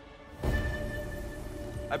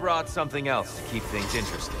 I brought something else to keep things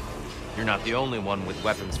interesting. You're not the only one with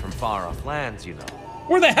weapons from far off lands, you know.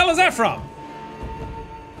 Where the hell is that from?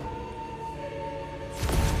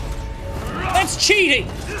 That's cheating!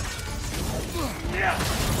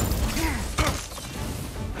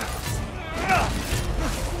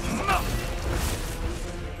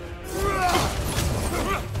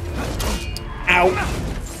 Ow.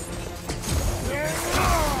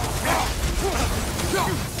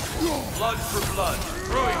 Blood for blood.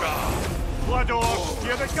 Blood orbs,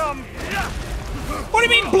 here they come. What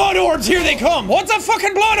do you mean blood orbs? Here they come. What's a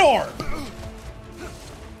fucking blood orb?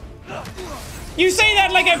 You say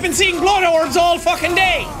that like I've been seeing blood orbs all fucking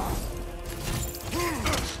day.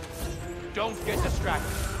 Don't get distracted.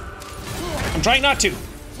 I'm trying not to.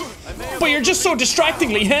 But you're just so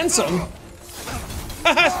distractingly handsome.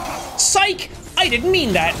 Psych! I didn't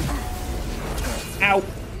mean that. Ow.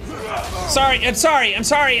 Sorry, I'm sorry, I'm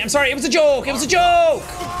sorry, I'm sorry. It was a joke, it was a joke!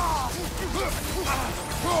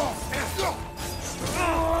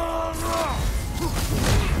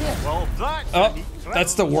 Well, Oh,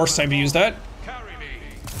 that's the worst time to use that. Carry me.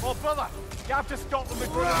 Oh, brother, you have to stop them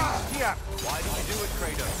before they reach here. Why did you do it,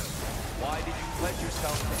 Kratos? Why did you pledge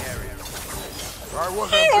yourself to area? I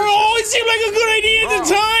was I don't know, it seemed like a good idea at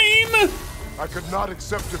the time! I could not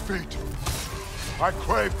accept defeat. I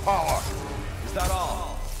crave power. Is that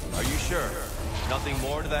all? Are you sure? Nothing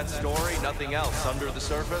more to that story? Nothing else under the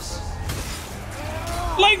surface?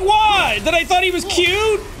 Like what? That I thought he was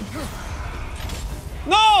cute?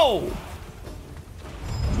 No!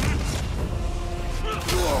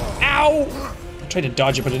 Ow! I tried to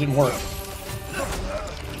dodge it, but it didn't work.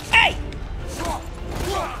 Hey!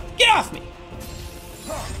 Get off me!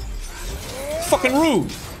 Fucking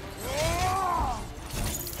rude.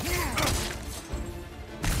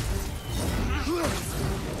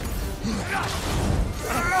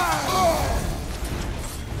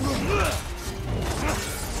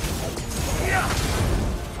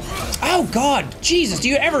 Oh God, Jesus, do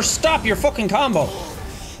you ever stop your fucking combo?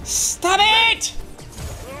 Stop it!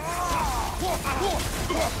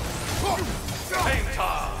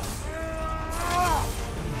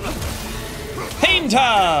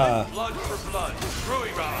 Painta! Blood for blood.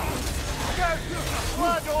 Screwy round.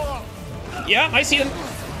 Yeah, I see them.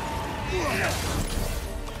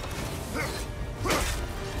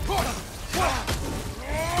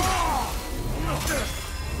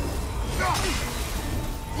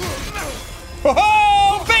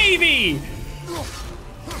 Oh, baby!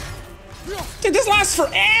 Dude, this lasts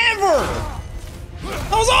forever!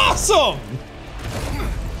 That was awesome!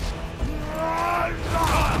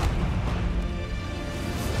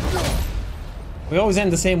 We always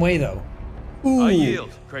end the same way, though. Ooh, I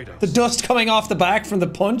yield, Kratos. the dust coming off the back from the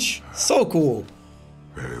punch. So cool.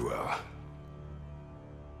 Very well.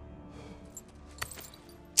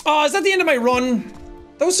 Oh, is that the end of my run?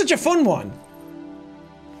 That was such a fun one.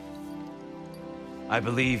 I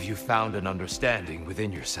believe you found an understanding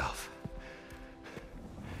within yourself.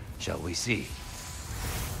 Shall we see?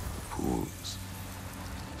 Fools.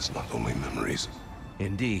 It's not only memories.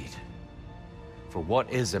 Indeed. For what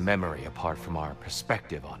is a memory apart from our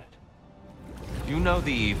perspective on it? You know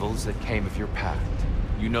the evils that came of your pact.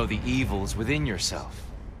 You know the evils within yourself.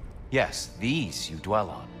 Yes, these you dwell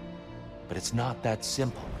on. But it's not that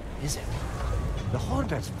simple, is it? The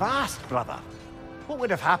Horde is vast, brother. What would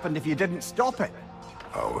have happened if you didn't stop it?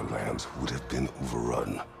 Our lands would have been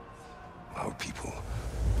overrun. Our people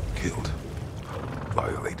killed,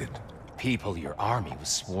 violated. People your army was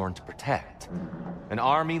sworn to protect. An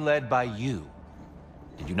army led by you.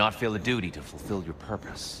 Did you not feel a duty to fulfill your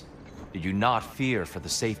purpose? Did you not fear for the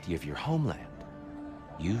safety of your homeland?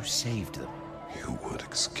 You saved them. You would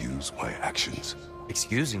excuse my actions.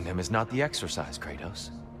 Excusing them is not the exercise,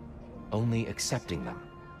 Kratos. Only accepting them.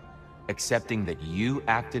 Accepting that you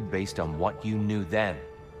acted based on what you knew then,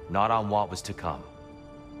 not on what was to come.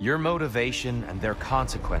 Your motivation and their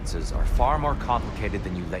consequences are far more complicated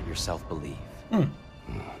than you let yourself believe.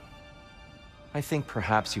 I think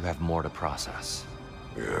perhaps you have more to process.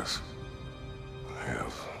 Yes. I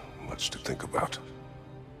have much to think about.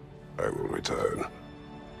 I will return.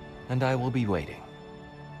 And I will be waiting.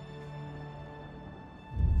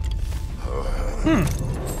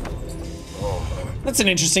 That's an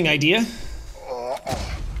interesting idea.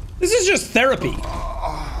 This is just therapy.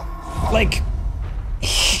 Like...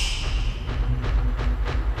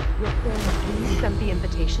 Your friend sent the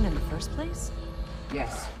invitation in the first place?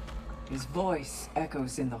 Yes. His voice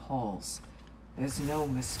echoes in the halls. There's no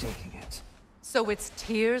mistaking it. So it's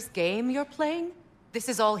Tyr's game you're playing? This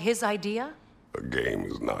is all his idea? A game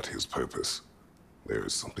is not his purpose. There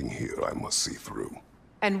is something here I must see through.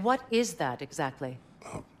 And what is that exactly?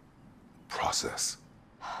 Process.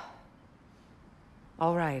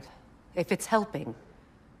 All right. If it's helping,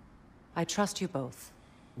 I trust you both.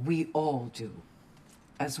 We all do.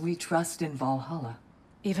 As we trust in Valhalla.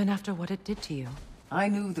 Even after what it did to you. I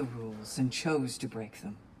knew the rules and chose to break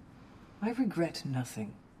them. I regret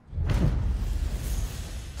nothing.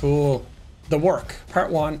 Cool. The work.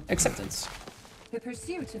 Part 1, acceptance. The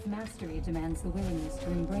pursuit of mastery demands the willingness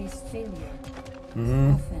to embrace failure.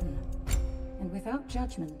 Often. And without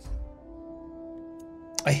judgment.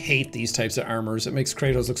 I hate these types of armors. It makes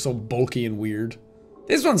Kratos look so bulky and weird.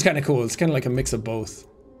 This one's kind of cool. It's kind of like a mix of both.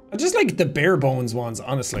 I just like the bare bones ones,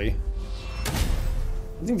 honestly.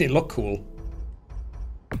 I think they look cool.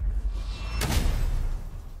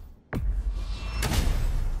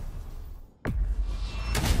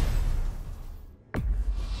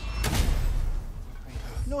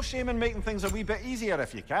 No shame in making things a wee bit easier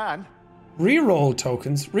if you can. Reroll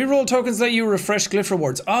tokens. Reroll tokens let you refresh glyph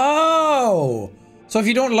rewards. Oh! So if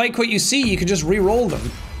you don't like what you see, you can just reroll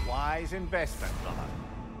them. Wise investment, brother.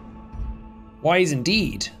 Wise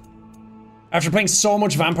indeed. After playing so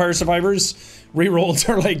much Vampire Survivors, rerolls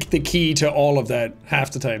are like the key to all of that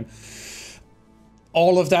half the time.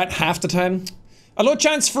 All of that half the time. A low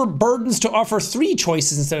chance for burdens to offer 3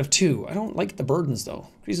 choices instead of 2. I don't like the burdens though.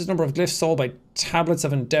 Increases number of glyphs sold by tablets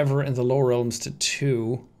of endeavor in the low realms to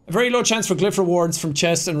 2. A very low chance for glyph rewards from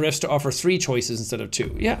chests and rifts to offer 3 choices instead of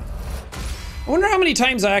 2. Yeah. I wonder how many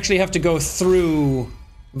times I actually have to go through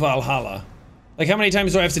Valhalla. Like how many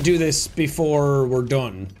times do I have to do this before we're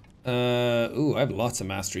done? Ooh, I have lots of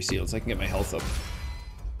mastery seals. I can get my health up.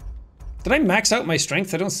 Did I max out my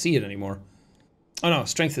strength? I don't see it anymore. Oh no,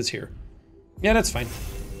 strength is here. Yeah, that's fine.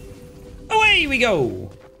 Away we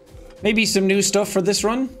go! Maybe some new stuff for this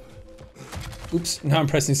run? Oops, now I'm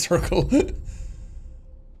pressing circle. How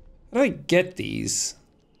do I get these?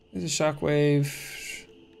 There's a shockwave.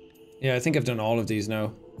 Yeah, I think I've done all of these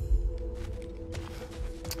now.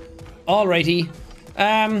 Alrighty.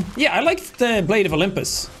 Yeah, I liked the Blade of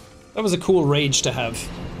Olympus. That was a cool rage to have.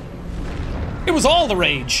 It was all the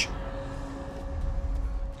rage!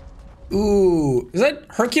 Ooh, is that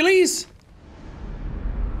Hercules?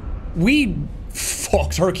 We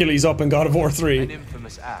fucked Hercules up in God of War 3. An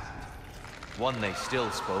infamous act. One they still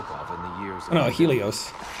spoke of in the years of... No,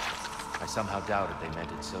 Helios. I somehow doubted they meant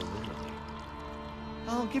it so literally.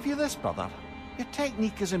 I'll give you this, brother. Your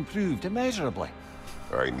technique has improved immeasurably.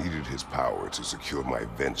 I needed his power to secure my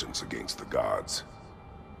vengeance against the gods.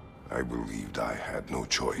 I believed I had no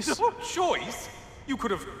choice. No choice? You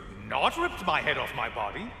could have not ripped my head off my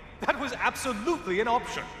body. That was absolutely an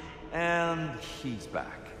option. And he's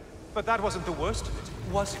back. But that wasn't the worst of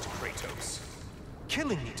it, was it, Kratos?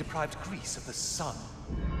 Killing me deprived Greece of the sun.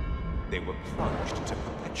 They were plunged into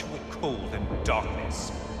perpetual cold and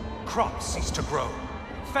darkness. Crops ceased to grow.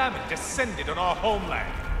 Famine descended on our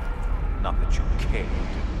homeland. Not that you cared.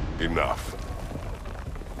 Enough.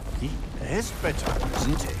 He is bitter,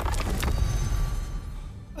 isn't he?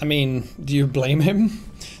 I mean, do you blame him?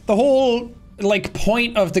 The whole, like,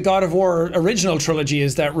 point of the God of War original trilogy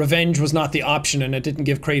is that revenge was not the option and it didn't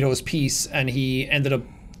give Kratos peace, and he ended up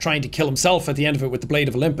trying to kill himself at the end of it with the Blade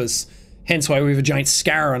of Olympus. Hence why we have a giant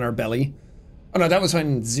scar on our belly. Oh no, that was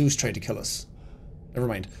when Zeus tried to kill us. Never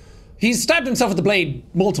mind. He's stabbed himself with the blade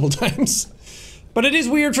multiple times. But it is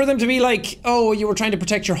weird for them to be like, oh, you were trying to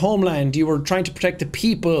protect your homeland, you were trying to protect the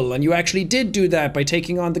people, and you actually did do that by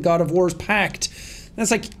taking on the God of War's pact. And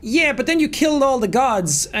it's like, yeah, but then you killed all the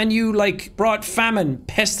gods, and you, like, brought famine,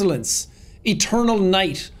 pestilence, eternal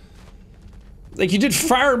night. Like, you did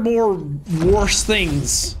far more worse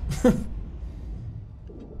things.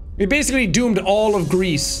 You basically doomed all of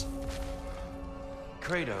Greece.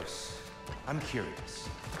 Kratos, I'm curious.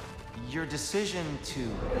 Your decision to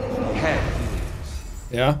head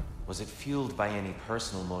Helios, Yeah? was it fueled by any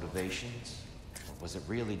personal motivations? Or was it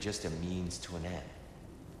really just a means to an end?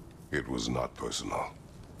 It was not personal.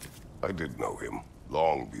 I did know him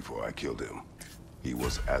long before I killed him. He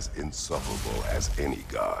was as insufferable as any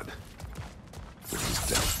god. But his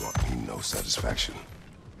death brought me no satisfaction.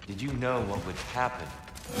 Did you know what would happen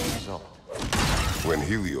as a result? When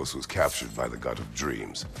Helios was captured by the god of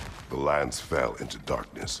dreams, the lands fell into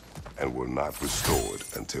darkness and were not restored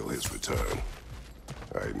until his return.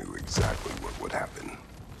 I knew exactly what would happen.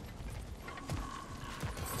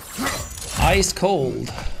 Ice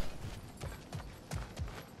cold.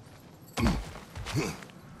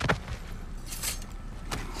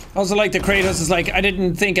 Also, like, the Kratos is like, I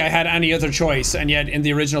didn't think I had any other choice, and yet in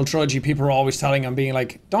the original trilogy people were always telling him, being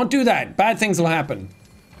like, don't do that, bad things will happen.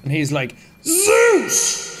 And he's like,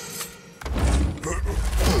 Zeus!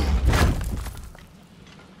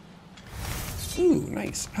 Ooh,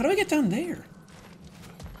 nice. How do I get down there?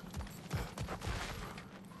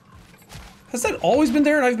 Has that always been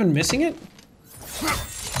there and I've been missing it?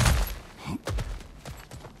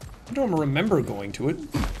 I don't remember going to it.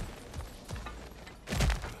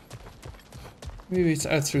 Maybe it's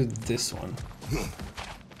out through this one.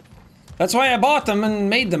 That's why I bought them and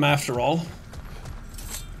made them after all.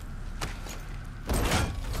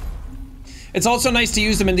 It's also nice to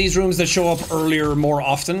use them in these rooms that show up earlier more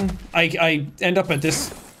often. I end up at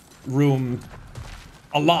this room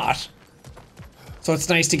a lot. So it's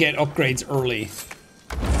nice to get upgrades early.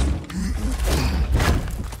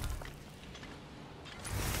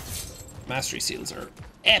 Mastery seals are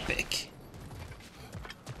epic.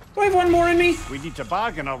 Do I have one more in me? We need to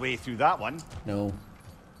bargain our way through that one. No.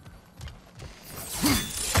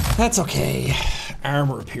 That's okay.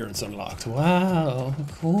 Armor appearance unlocked. Wow,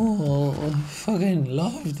 cool. Fucking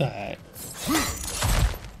love that.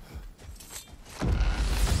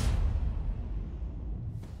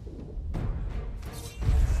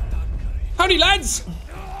 Howdy, lads!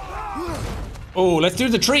 Oh, let's do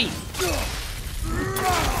the tree.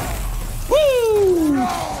 Woo!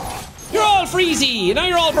 You're all freezy, and now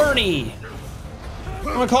you're all Bernie. I'm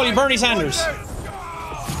gonna call you Bernie Sanders.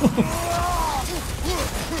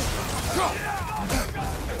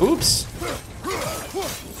 Oops.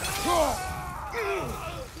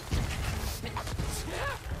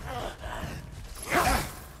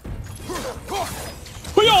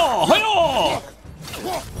 Hi-yah! Hi-yah!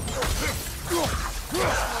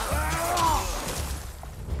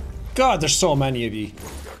 God, there's so many of you.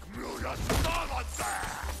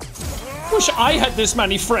 Wish I had this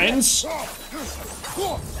many friends.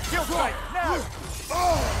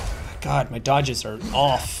 God, my dodges are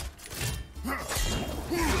off.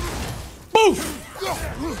 Boof!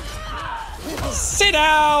 Sit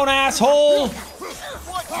down, asshole!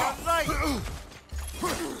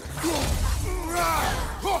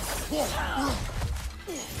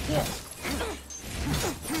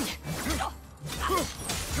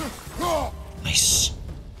 Nice.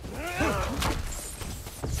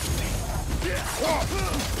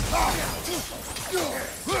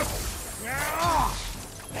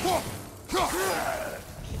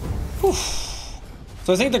 Whew.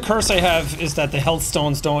 So I think the curse I have is that the health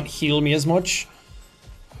stones don't heal me as much.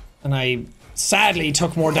 And I sadly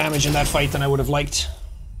took more damage in that fight than I would have liked.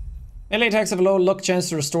 Melee attacks have a low luck chance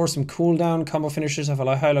to restore some cooldown. Combo finishers have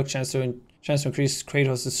a high luck chance to increase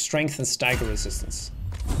Kratos' strength and stagger resistance.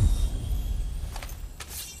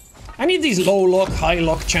 I need these low luck, high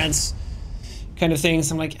luck chance kind of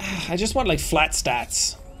things. I'm like, I just want like flat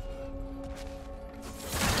stats.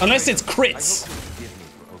 Unless it's crits. I hope you'll forgive me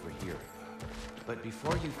for overhearing. But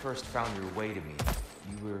before you first found your way to me,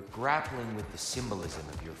 you were grappling with the symbolism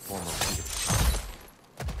of your former leadership.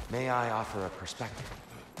 May I offer a perspective?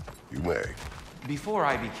 You may. Before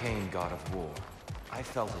I became God of War, I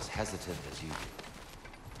felt as hesitant as you did.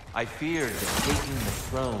 I feared that taking the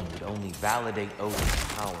throne would only validate Odin's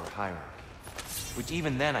power hierarchy, which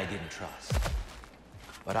even then I didn't trust.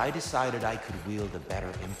 But I decided I could wield a better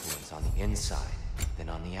influence on the inside than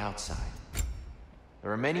on the outside.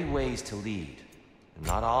 There are many ways to lead, and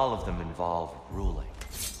not all of them involve ruling.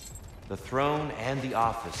 The throne and the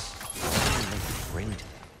office only make you bring to them.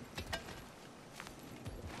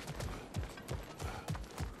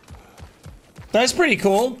 That's pretty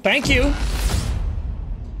cool. Thank you.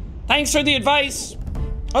 Thanks for the advice.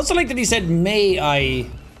 I also like that he said, may I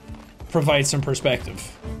provide some perspective.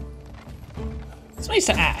 It's nice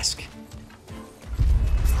to ask.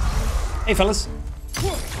 Hey, fellas.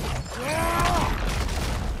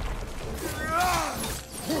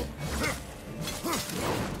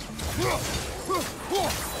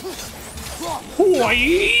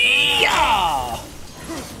 Hoo-yah!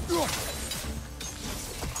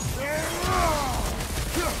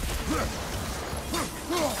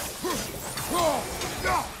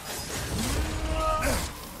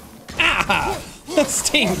 Ah! That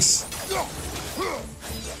stings.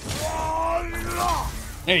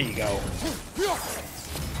 There you go.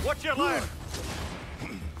 What's your line?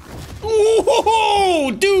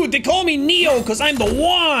 Ooh, dude, they call me Neo because I'm the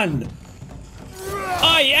one.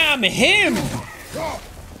 I am him.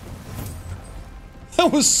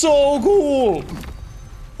 That was so cool.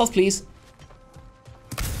 Health, please.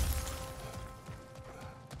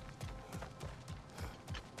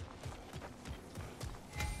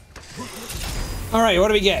 All right, what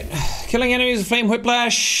do we get? Killing enemies with flame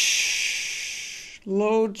whiplash.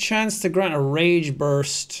 Low chance to grant a rage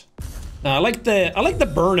burst. Now, I like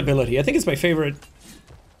the burn ability. I think it's my favorite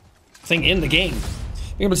thing in the game.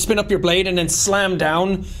 Being able to spin up your blade and then slam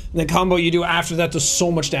down, and the combo you do after that does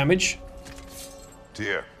so much damage.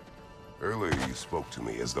 Tyr, earlier you spoke to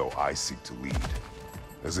me as though I seek to lead,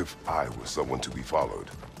 as if I were someone to be followed.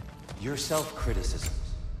 Your self-criticisms,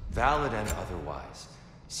 valid and otherwise,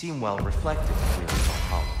 seem well reflected here in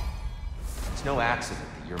Valhalla. It's no accident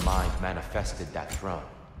that your mind manifested that throne.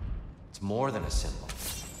 It's more than a symbol.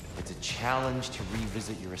 It's a challenge to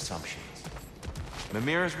revisit your assumptions.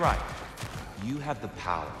 Mimir is right. You have the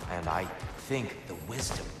power, and I think the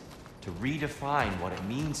wisdom, to redefine what it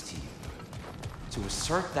means to you. To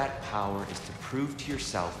assert that power is to prove to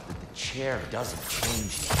yourself that the chair doesn't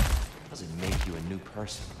change you, doesn't make you a new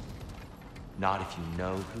person. Not if you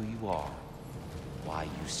know who you are, why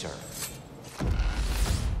you serve.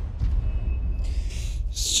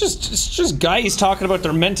 It's just guys talking about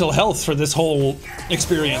their mental health for this whole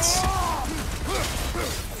experience.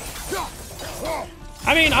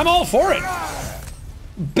 I mean, I'm all for it.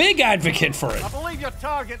 Big advocate for it. I believe your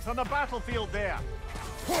target's on the battlefield there.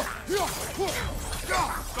 Behind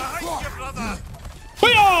you, brother.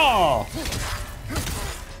 Booyah!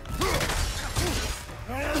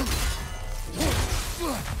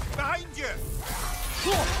 Behind you.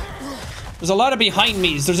 There's a lot of behind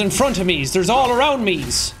me's, there's in front of me's, there's all around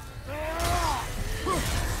me's.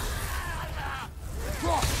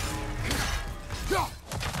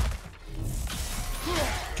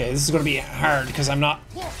 Okay, this is gonna be hard because I'm not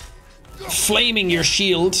flaming your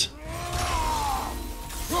shield.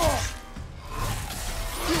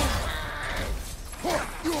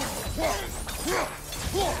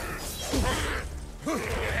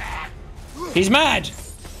 He's mad.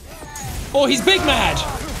 Oh, he's big mad.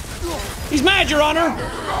 He's mad, Your Honor.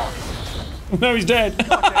 No, he's dead.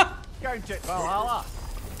 Count it, Valhalla.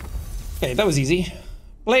 Okay, that was easy.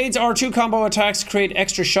 Blades R2 combo attacks create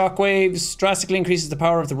extra shockwaves. Drastically increases the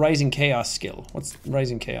power of the Rising Chaos skill. What's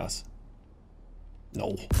Rising Chaos?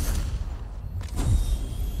 No.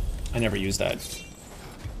 I never used that.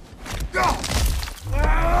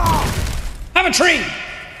 Have a tree!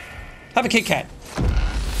 Have a Kit Kat.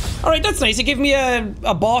 Alright, that's nice. It gave me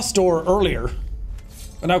a boss door earlier.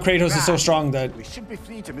 But now Kratos is so strong that... We should be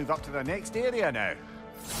free to move up to the next area now.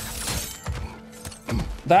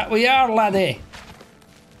 That we are, laddie.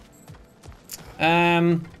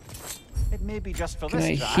 It may be just for Can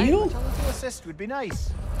this I try, heal? but a little assist would be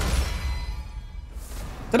nice.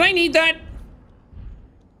 Did I need that?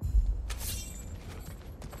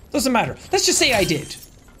 Doesn't matter. Let's just say I did.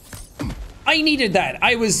 I needed that.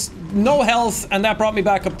 I was no health, and that brought me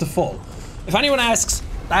back up to full. If anyone asks,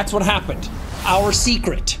 that's what happened. Our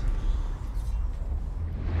secret.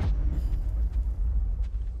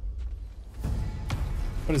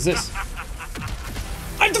 What is this?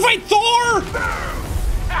 I have to fight Thor!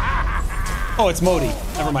 Oh, it's Modi.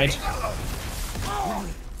 Never mind.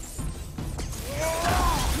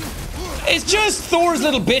 It's just Thor's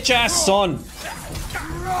little bitch-ass son.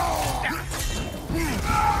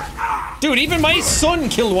 Dude, even my son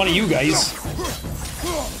killed one of you guys.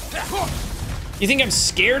 You think I'm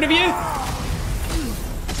scared of you?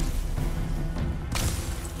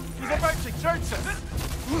 He's about to jinx us.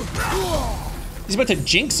 He's about to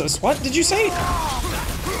jinx us. What did you say?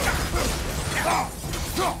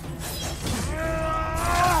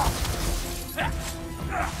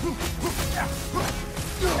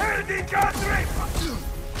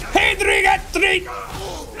 Henry!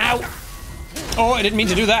 Ow! Oh, I didn't mean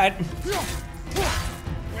to do that.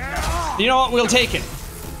 You know what? We'll take it.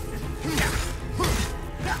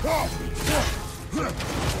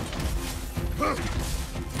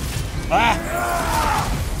 Ah!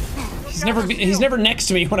 He's never next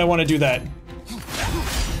to me when I want to do that.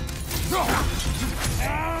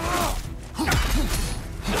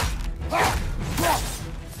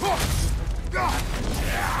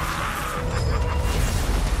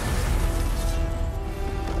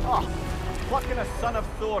 Oh, plucking a son of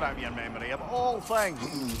Thor out of your memory, of all things.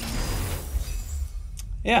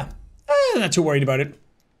 Yeah. Not too worried about it.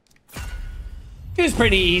 He was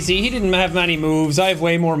pretty easy. He didn't have many moves. I have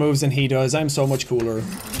way more moves than he does. I'm so much cooler.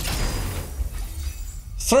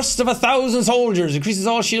 Thrust of 1,000 soldiers. Increases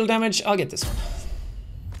all shield damage. I'll get this one.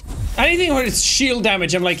 Anything where it's shield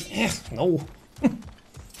damage, I'm like, no. I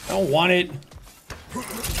don't want it.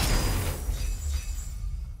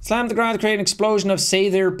 Slam the ground to create an explosion of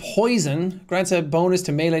Seither poison. Grants a bonus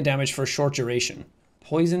to melee damage for a short duration.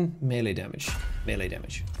 Poison, melee damage. Melee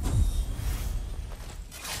damage.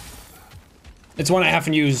 It's one I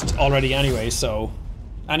haven't used already anyway, so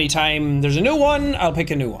anytime there's a new one, I'll pick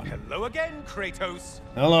a new one. Hello again, Kratos.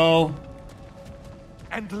 Hello.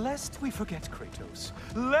 And lest we forget, Kratos,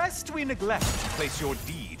 lest we neglect to place your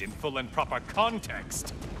deed in full and proper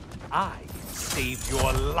context, I saved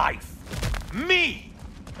your life. Me!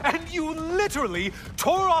 And you literally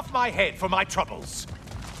tore off my head for my troubles.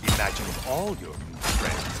 Imagine if all your new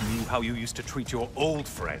friends knew how you used to treat your old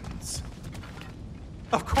friends.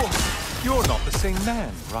 Of course, you're not the same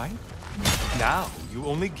man, right? Now, you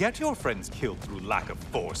only get your friends killed through lack of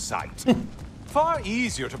foresight. Far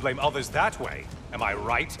easier to blame others that way, am I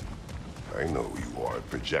right? I know you are a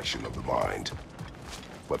projection of the mind.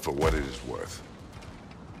 But for what it is worth,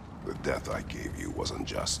 the death I gave you was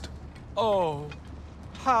unjust. Oh,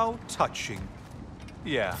 how touching.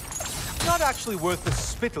 Yeah, not actually worth the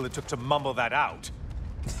spittle it took to mumble that out.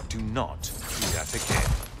 Do not do that again.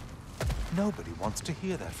 Nobody wants to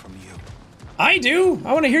hear that from you. I do!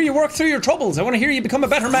 I want to hear you work through your troubles. I want to hear you become a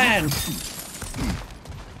better man.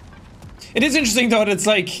 It is interesting though that it's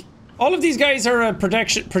like, all of these guys are a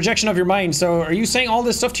projection of your mind, so are you saying all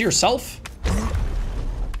this stuff to yourself?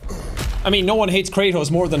 I mean, no one hates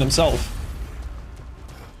Kratos more than himself.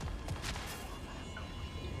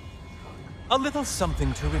 A little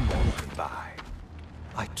something to remember by.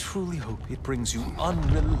 I truly hope it brings you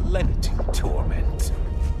unrelenting torment.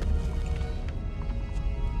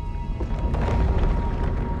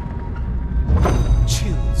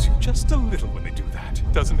 Chills you just a little when they do that,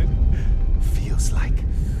 doesn't it? Feels like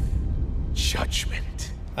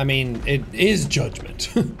judgment. I mean, it is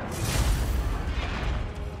judgment.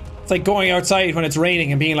 It's like going outside when it's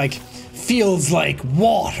raining and being like, feels like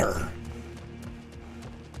water.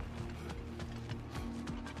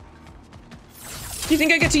 Do you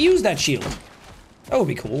think I get to use that shield? That would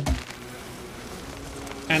be cool.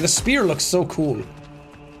 And the spear looks so cool.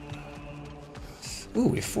 Ooh,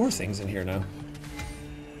 we have 4 things in here now.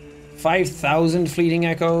 5,000 fleeting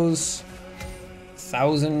echoes.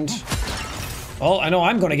 1,000. Well, I know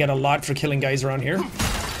I'm gonna get a lot for killing guys around here.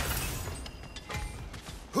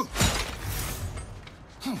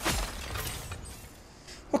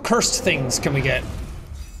 What cursed things can we get?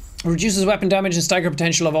 Reduces weapon damage and stagger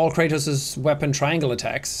potential of all Kratos' weapon triangle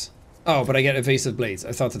attacks. Oh, but I get evasive blades.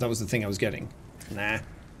 I thought that was the thing I was getting. Nah.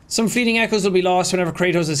 Some fleeting echoes will be lost whenever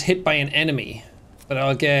Kratos is hit by an enemy. But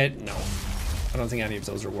I'll get... no. I don't think any of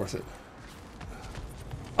those are worth it.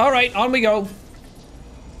 Alright, on we go.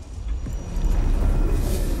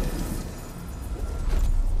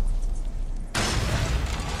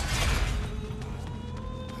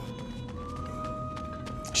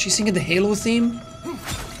 She's singing the Halo theme?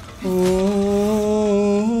 Oh.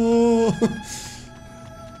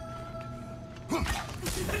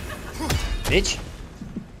 Bitch.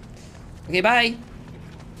 Okay, bye.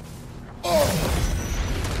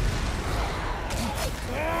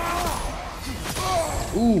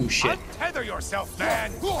 Ooh, shit. Untether yourself,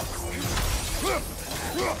 man!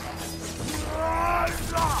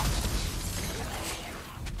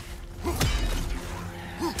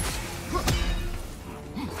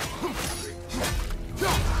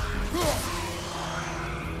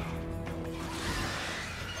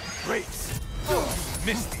 Great.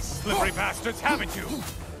 Missed these slippery bastards, haven't you?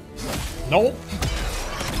 Nope.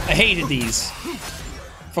 I hated these.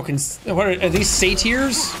 Fucking... what are these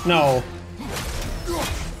satyrs? No.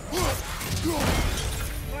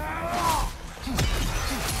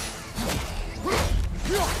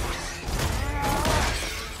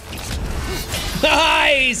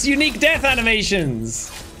 Nice! Unique death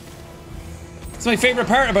animations! It's my favorite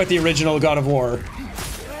part about the original God of War.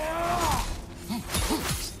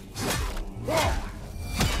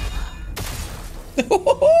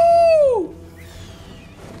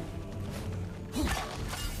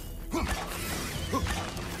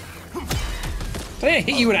 Did I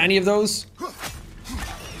hit you with any of those?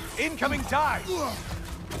 Incoming dive!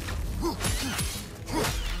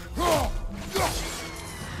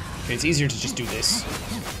 Okay, it's easier to just do this.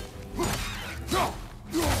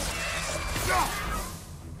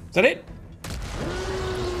 Is that it?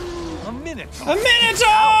 A minute! A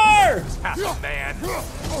Minotaur! Half a man!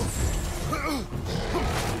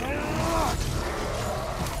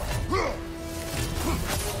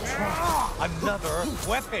 Another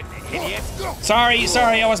weapon, idiot! Sorry,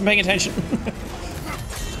 I wasn't paying attention.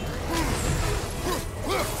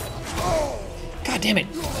 God damn it.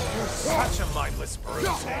 You're such a mindless brute.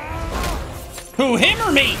 Who, him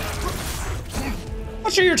or me?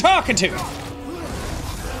 Not sure you're talking to.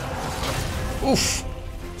 Oof.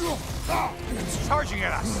 It's charging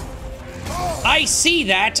at us. I see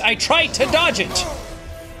that. I tried to dodge it.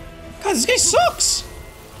 God, this guy sucks.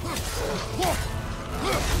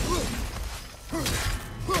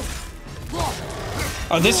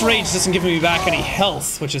 Oh, this rage doesn't give me back any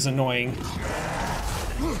health, which is annoying.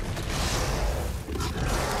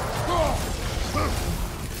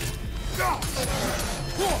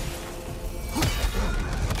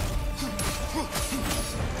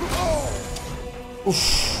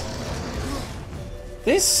 Oof.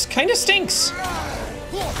 This kind of stinks.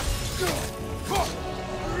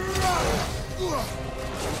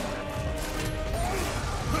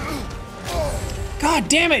 God, God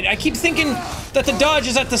damn it! I keep thinking that the dodge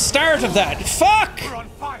is at the start of that. Fuck! We're on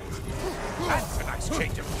fire. That's a nice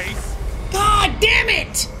change of pace. God damn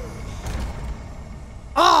it!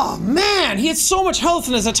 Oh man, he had so much health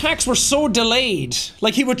and his attacks were so delayed.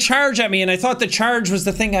 Like he would charge at me and I thought the charge was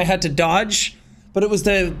the thing I had to dodge, but it was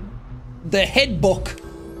the head book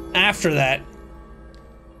after that.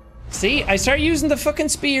 See, I start using the fucking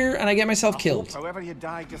spear and I get myself killed. However you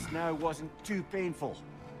died just now wasn't too painful.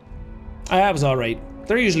 That was alright.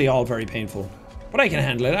 They're usually all very painful. But I can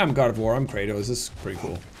handle it. I'm God of War, I'm Kratos, this is pretty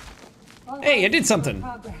cool. Hey, I did something.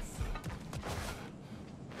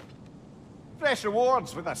 Fresh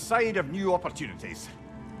rewards with a side of new opportunities.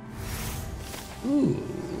 Ooh,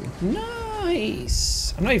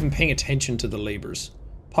 nice. I'm not even paying attention to the labors.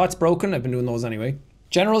 Pot's broken, I've been doing those anyway.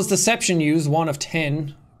 General's Deception used, 1 of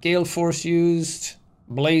 10. Gale Force used.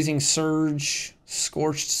 Blazing Surge.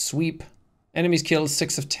 Scorched Sweep. Enemies killed,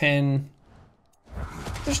 6 of 10.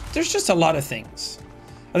 There's just a lot of things.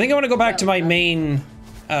 I think I want to go back to my main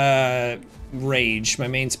rage, my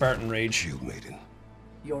main Spartan rage. Shield Maiden.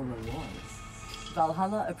 Your rewards.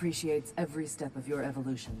 Valhalla appreciates every step of your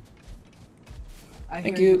evolution. I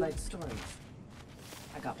Thank hear you. you like stories.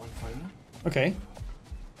 I got one for you. Okay.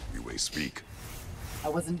 You may speak. I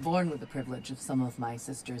wasn't born with the privilege of some of my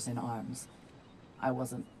sisters in arms. I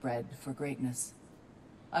wasn't bred for greatness.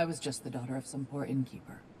 I was just the daughter of some poor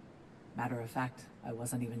innkeeper. Matter of fact, I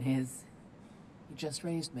wasn't even his. He just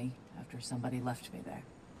raised me after somebody left me there.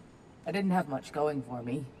 I didn't have much going for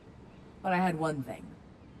me, but I had one thing.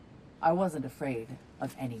 I wasn't afraid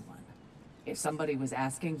of anyone. If somebody was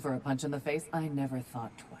asking for a punch in the face, I never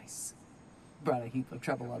thought twice. Brought a heap of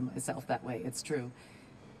trouble on myself that way, it's true.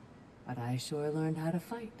 But I sure learned how to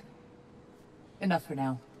fight. Enough for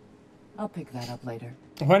now. I'll pick that up later.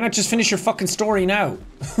 Why not just finish your fucking story now?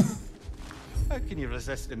 How can you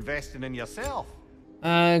resist investing in yourself?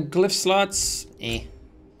 Glyph slots, eh.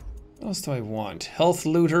 What else do I want? Health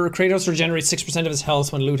looter. Kratos regenerates 6% of his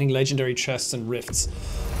health when looting legendary chests and rifts.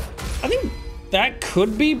 I think that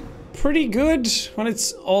could be pretty good when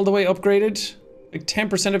it's all the way upgraded. Like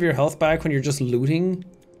 10% of your health back when you're just looting.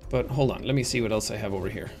 But hold on, let me see what else I have over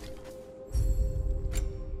here.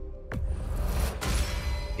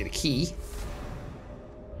 Get a key.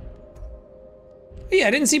 Yeah,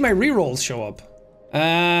 I didn't see my rerolls show up.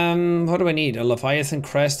 What do I need? A Leviathan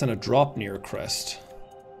crest and a drop near crest.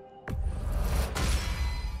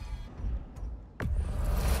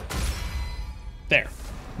 There.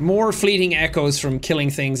 More fleeting echoes from killing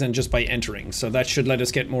things and just by entering, so that should let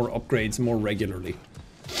us get more upgrades more regularly.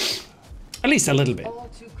 At least a little bit. All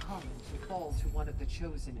too common to fall to one of the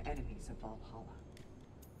chosen enemies of Valhalla.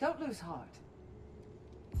 Don't lose heart.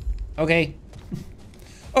 Okay.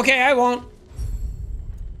 Okay, I won't.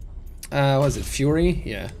 Was it Fury?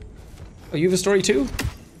 Yeah. Oh, you have a story too?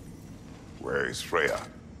 Where is Freya?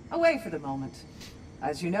 Away for the moment.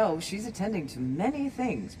 As you know, she's attending to many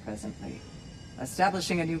things presently.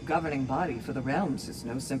 Establishing a new governing body for the realms is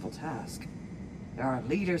no simple task. There are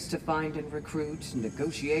leaders to find and recruit,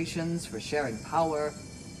 negotiations for sharing power.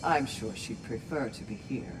 I'm sure she'd prefer to be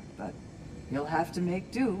here, but you'll have to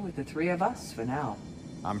make do with the three of us for now.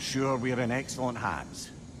 I'm sure we're in excellent hands.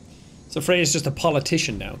 So Freya's just a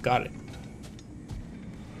politician now. Got it.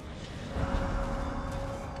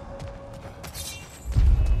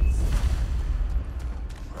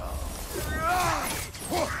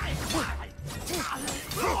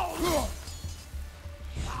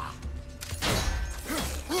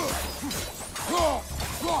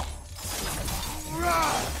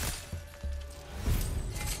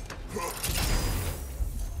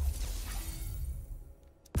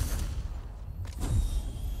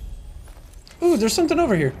 Ooh, there's something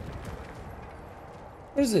over here.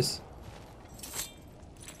 What is this?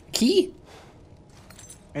 Key?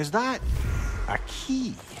 Is that a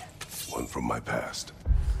key? One from my past.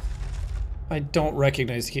 I don't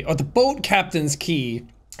recognize the key. Oh, the boat captain's key.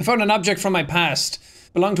 I found an object from my past.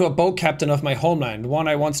 Belonged to a boat captain of my homeland, one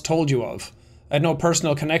I once told you of. I had no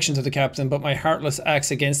personal connection to the captain, but my heartless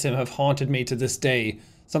acts against him have haunted me to this day.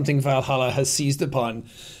 Something Valhalla has seized upon.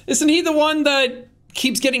 Isn't he the one that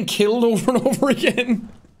keeps getting killed over and over again?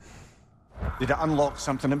 Did it unlock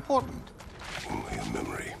something important? Only a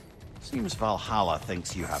memory. Seems Valhalla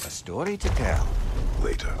thinks you have a story to tell.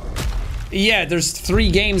 Later. Yeah, there's 3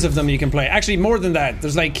 games of them you can play. Actually, more than that.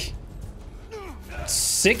 There's like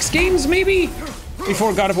 6 games, maybe?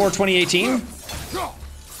 Before God of War 2018.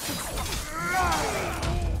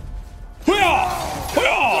 Hoo-yah!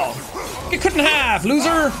 Hoo-yah! Get cut in half,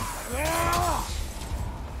 loser!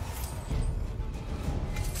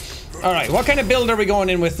 Alright, what kind of build are we going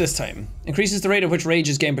in with this time? Increases the rate at which rage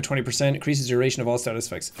is gained by 20%, increases duration of all status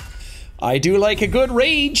effects. I do like a good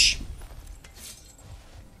rage.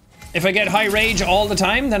 If I get high rage all the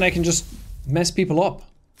time, then I can just mess people up.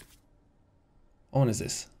 What one is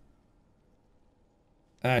this?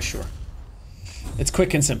 Sure. It's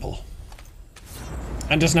quick and simple.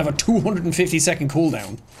 And doesn't have a 250-second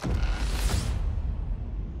cooldown.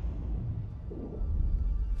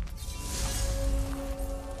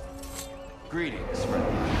 Greetings, friend.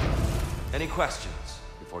 Any questions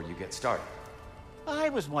before you get started? I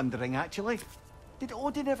was wondering, actually. Did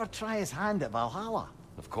Odin ever try his hand at Valhalla?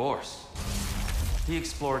 Of course. He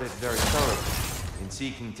explored it very thoroughly in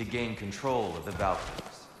seeking to gain control of the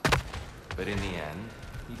Valkyries. But in the end,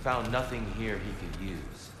 he found nothing here he could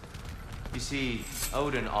use. You see,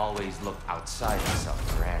 Odin always looked outside himself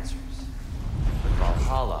for answers. But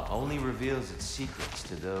Valhalla only reveals its secrets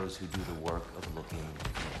to those who do the work of looking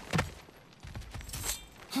within.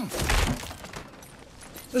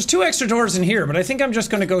 There's 2 extra doors in here, but I think I'm just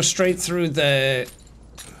gonna go straight through the...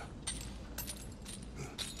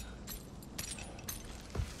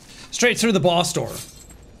 Straight through the boss door.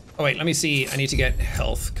 Oh wait, let me see. I need to get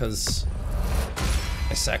health, because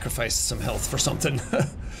I sacrificed some health for something.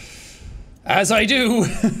 As I do!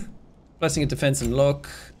 Blessing of defense and luck.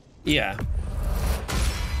 Yeah.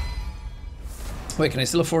 Wait, can I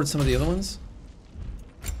still afford some of the other ones?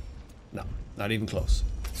 No, not even close.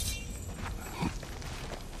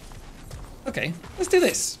 Okay, let's do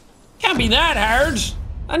this. Can't be that hard.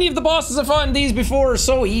 Any of the bosses I've fought in these before are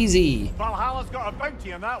so easy. Valhalla's got a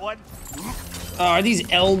bounty on that one. Oh, are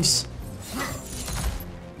these elves?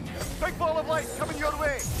 Big ball of light coming your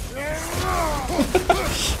way.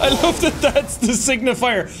 I love that that's the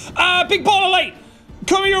signifier. Ah, big ball of light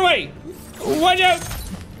coming your way. Watch out.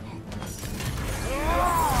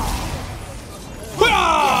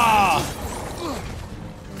 Ah!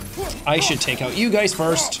 I should take out you guys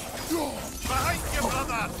first.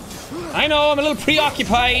 I know, I'm a little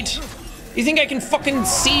preoccupied. You think I can fucking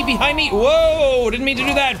see behind me? Whoa, didn't mean to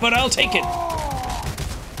do that, but I'll take it.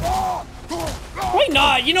 Why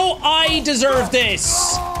not? You know, I deserve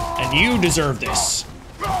this. And you deserve this.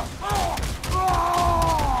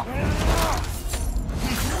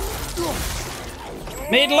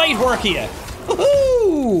 Made light work of you.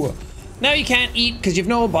 Woohoo! Now you can't eat because you've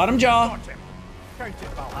no bottom jaw.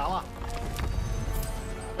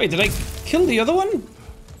 Wait, did I kill the other one?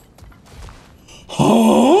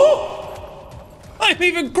 Huh? I'm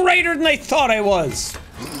even greater than I thought I was.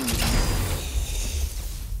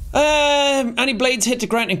 Any blades hit to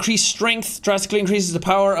grant increased strength drastically increases the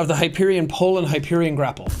power of the Hyperion pull and Hyperion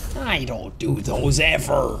grapple. I don't do those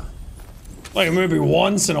ever. Like maybe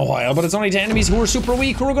once in a while, but it's only to enemies who are super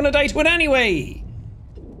weak who are gonna die to it anyway.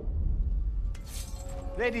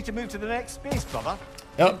 Ready to move to the next space, brother?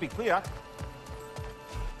 Yep. Be clear.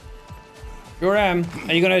 Sure am.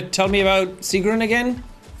 Are you gonna tell me about Sigrun again?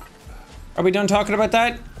 Are we done talking about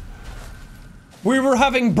that? We were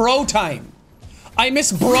having bro time. I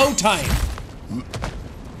miss bro time.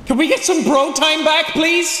 Can we get some bro time back,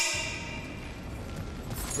 please?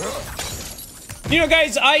 You know,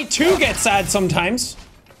 guys, I too get sad sometimes.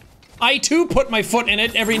 I too put my foot in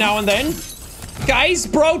it every now and then. Guys,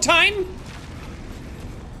 bro time?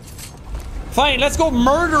 Fine, let's go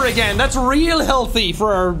murder again. That's real healthy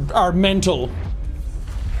for our mental.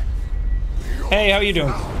 Hey, how you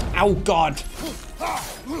doing? Ow, God.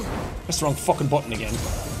 Press the wrong fucking button again.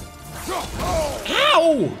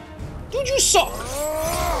 Ow! Dude, you suck.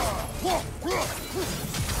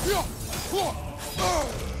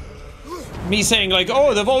 Me saying like,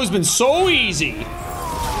 oh, they've always been so easy.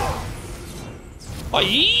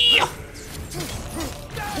 Aye.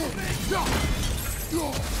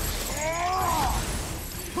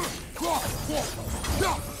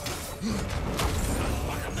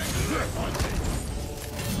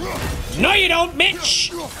 No, you don't,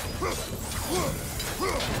 Mitch!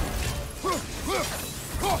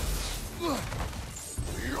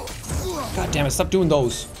 God damn it, stop doing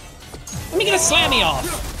those. Let me get a slammy off.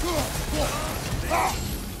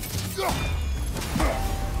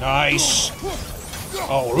 Nice.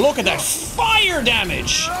 Oh, look at that fire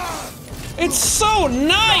damage. It's so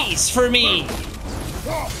nice for me.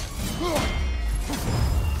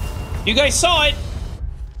 You guys saw it.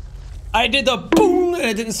 I did the boom and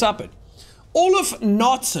it didn't stop it. Olaf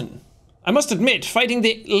Knotson. I must admit, fighting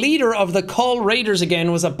the leader of the Call Raiders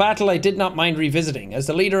again was a battle I did not mind revisiting. As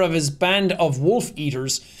the leader of his band of wolf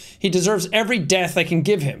eaters, he deserves every death I can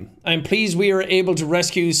give him. I am pleased we were able to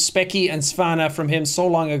rescue Specky and Svanna from him so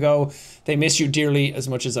long ago. They miss you dearly as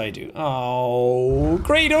much as I do. Oh,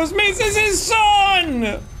 Kratos misses his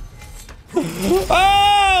son!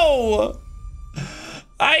 Oh!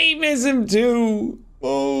 I miss him too.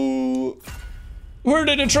 Oh. Where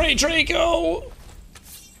did the tray go?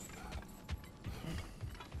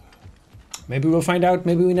 Maybe we'll find out.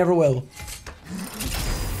 Maybe we never will.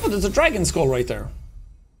 Oh, there's a dragon skull right there.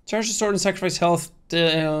 Charge the sword and sacrifice health.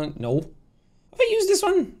 No. Have I used this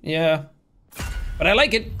one? Yeah. But I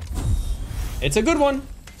like it. It's a good one.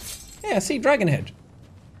 Yeah, see, dragon head.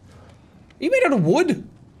 Are you made out of wood?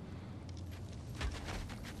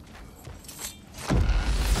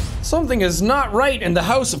 Something is not right in the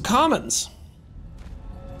House of Commons.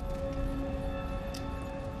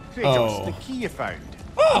 Kratos, the key you found.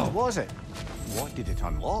 Oh. What was it? What did it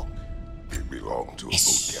unlock? It belonged to a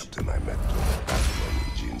boat captain I met during a battle on the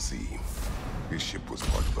Aegean Sea. His ship was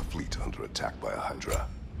part of a fleet under attack by a Hydra.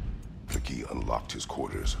 The key unlocked his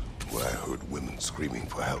quarters, where I heard women screaming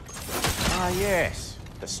for help. Ah, yes.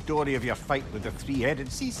 The story of your fight with the three-headed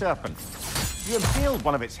sea serpent. You impaled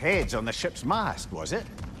one of its heads on the ship's mast, was it?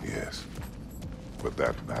 Yes. But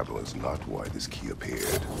that battle is not why this key appeared.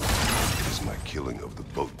 It is my killing of the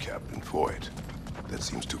boat captain for it that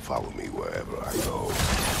seems to follow me wherever I go.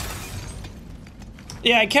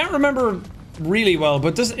 Yeah, I can't remember really well,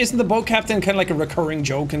 but isn't the boat captain kind of like a recurring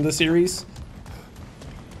joke in the series?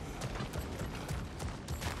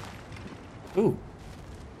 Ooh.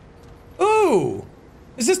 Ooh!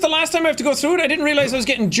 Is this the last time I have to go through it? I didn't realize I was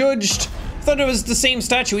getting judged. I thought it was the same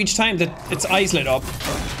statue each time that its eyes lit up.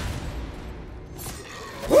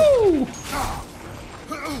 Woo!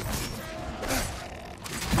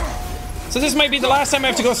 So this might be the last time I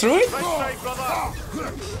have to go through it?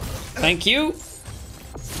 Thank you.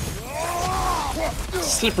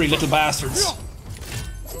 Slippery little bastards.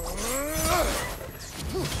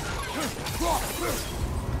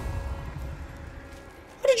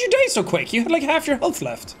 How did you die so quick? You had like half your health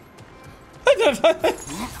left.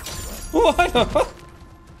 What?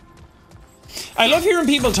 I love hearing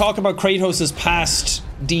people talk about Kratos' past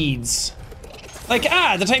deeds. Like,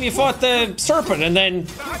 the time you fought the serpent and then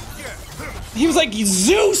he was like,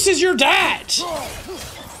 Zeus is your dad.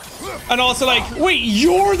 And also like, wait,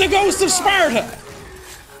 you're the ghost of Sparta.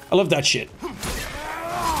 I love that shit.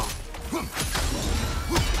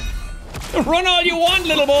 Run all you want,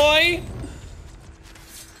 little boy.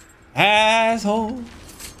 Asshole.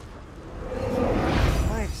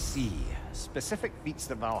 Let's see. Specific feats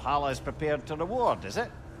that Valhalla is prepared to reward, is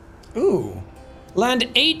it? Ooh. Land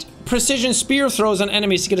 8 precision spear throws on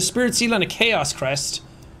enemies to get a spirit seal and a chaos crest.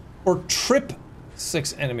 Or trip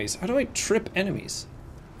 6 enemies. How do I trip enemies?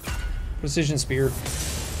 Precision spear.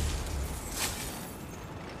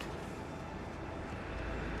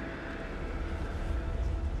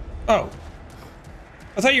 Oh.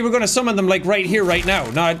 I thought you were going to summon them like right here, right now.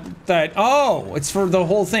 Not that. Oh, it's for the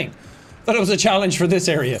whole thing. Thought it was a challenge for this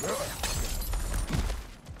area.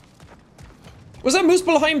 Was that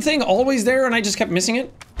Muspelheim thing always there and I just kept missing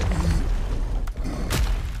it?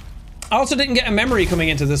 I also didn't get a memory coming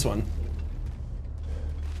into this one.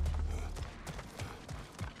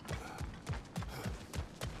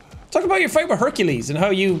 Talk about your fight with Hercules and how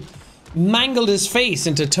you mangled his face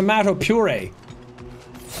into tomato puree.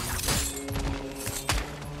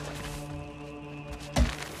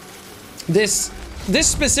 This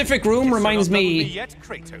specific room reminds me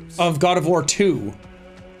of God of War 2.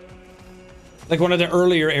 Like one of the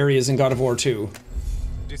earlier areas in God of War 2.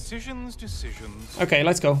 Decisions. Okay,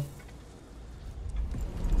 let's go.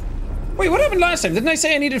 Wait, what happened last time? Didn't I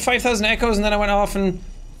say I needed 5,000 echoes and then I went off and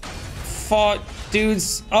fought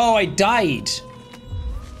dudes? Oh, I died.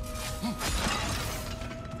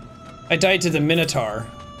 I died to the Minotaur.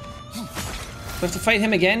 Do I have to fight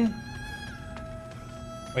him again?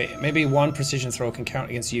 Wait, maybe one precision throw can count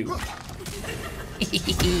against you.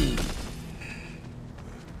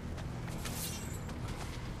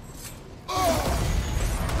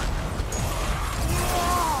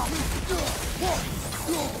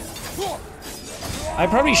 I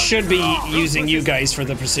probably should be using you guys for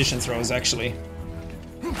the precision throws, actually.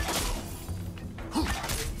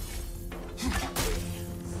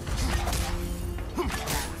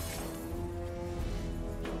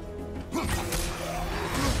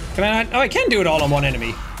 Can I not? Oh, I can do it all on one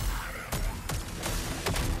enemy.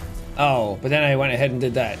 Oh, but then I went ahead and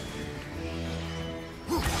did that.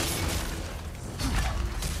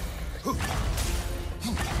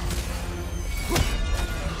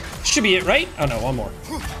 Should be it, right? Oh no, one more.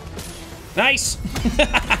 Nice!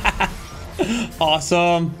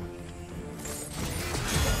 Awesome.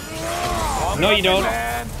 No, you don't.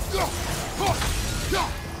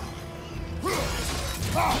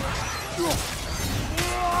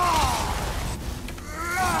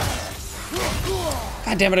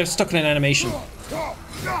 God damn it, I was stuck in an animation. I'm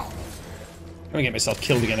gonna get myself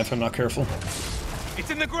killed again if I'm not careful. It's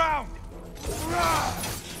in the ground!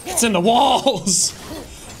 It's in the walls!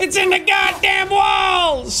 It's in the goddamn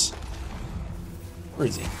walls! Where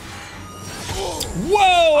is he?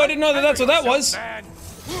 Whoa! I didn't know that that's what that was.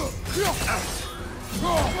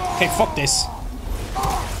 Okay, fuck this.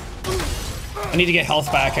 I need to get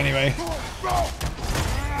health back anyway.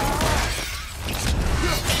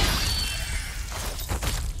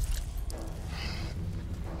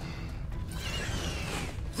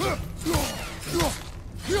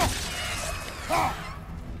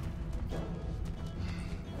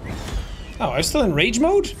 Oh, I was still in rage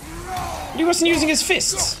mode? He wasn't using his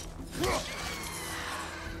fists.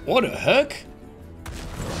 What a heck?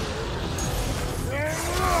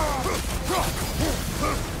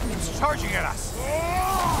 It's charging at us.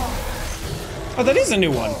 Oh, that is a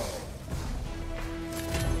new one.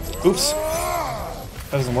 Oops.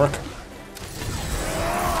 That doesn't work.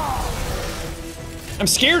 I'm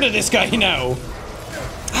scared of this guy now.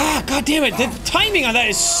 Ah, god damn it. The timing on that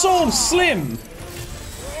is so slim.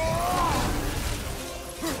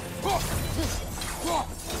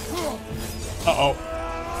 Uh-oh.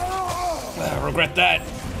 I regret that.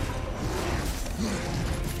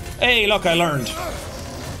 Hey, look, I learned.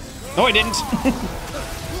 No, I didn't.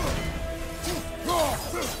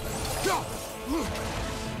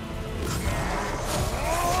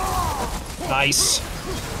 Nice.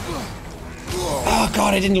 Oh,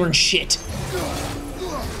 God, I didn't learn shit.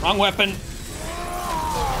 Wrong weapon.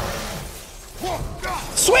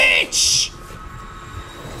 Switch!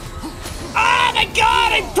 Oh my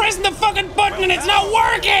god, I'm pressing the fucking button and it's not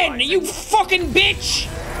working! You fucking bitch!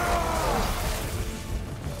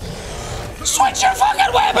 Switch your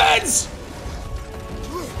fucking weapons!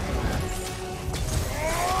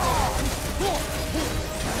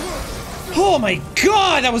 Oh my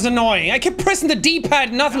god, that was annoying. I kept pressing the D-pad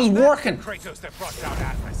and nothing was working. Kratos that brought down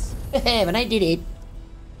Atlas. But I did it.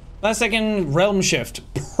 Last second realm shift.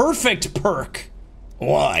 Perfect perk.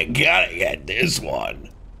 Well, I gotta get this one.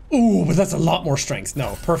 Ooh, but that's a lot more strength.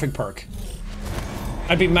 No, perfect perk.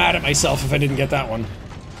 I'd be mad at myself if I didn't get that one.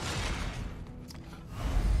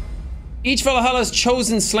 Each Valhalla's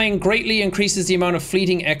chosen slaying greatly increases the amount of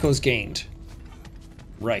fleeting echoes gained.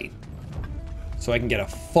 Right. So I can get a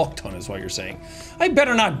fuck ton is what you're saying. I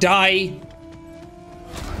better not die.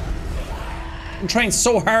 I'm trying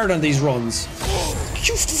so hard on these runs.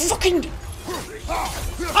 You fucking...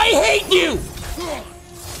 I hate you!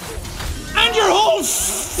 And your whole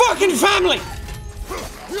fucking family!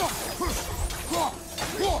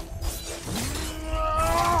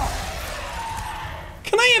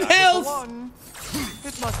 Can I have health?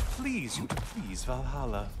 It must please you to please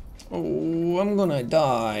Valhalla. Oh, I'm gonna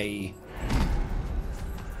die.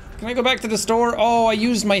 Can I go back to the store? Oh, I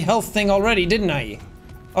used my health thing already, didn't I?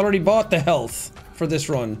 Already bought the health for this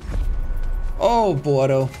run. Oh,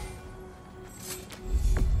 boy.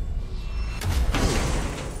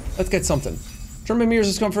 Let's get something. German mirrors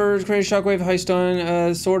discomfort, create a shockwave, high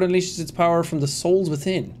stun, sword unleashes its power from the souls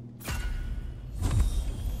within.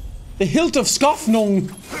 The hilt of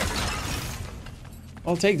Skofnung!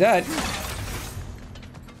 I'll take that.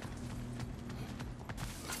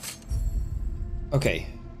 Okay.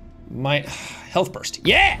 My health burst.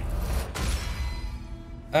 Yeah!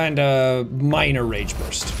 And minor rage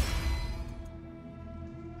burst.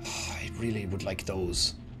 I really would like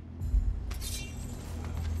those.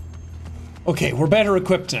 Okay, we're better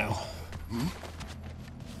equipped now.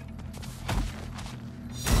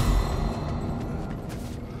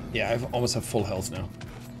 Yeah, I almost have full health now.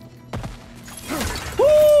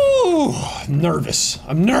 Woo! I'm nervous.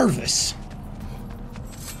 I'm nervous.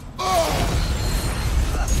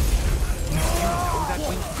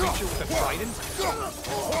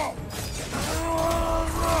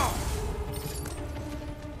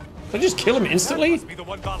 Did I just kill him instantly? Must be the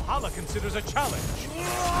one Valhalla considers a challenge.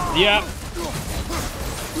 Yeah.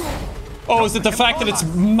 Oh, is it the fact that it's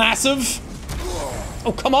massive?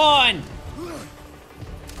 Oh, come on!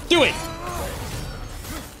 Do it!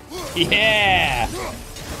 Yeah!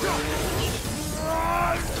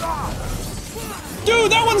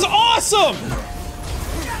 Dude, that one's awesome!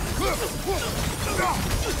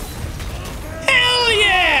 Hell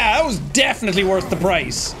yeah! That was definitely worth the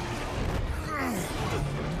price.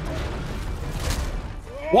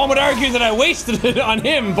 One would argue that I wasted it on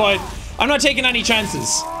him, but I'm not taking any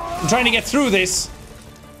chances. I'm trying to get through this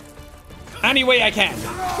any way I can.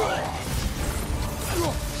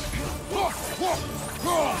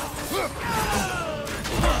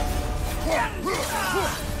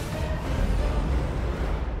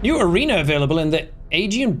 New arena available in the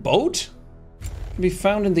Aegean boat? Can be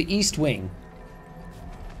found in the East Wing.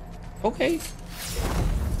 Okay.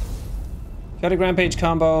 Got a Rampage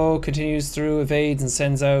combo, continues through, evades, and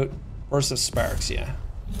sends out bursts of sparks, yeah.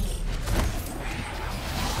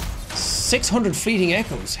 600 fleeting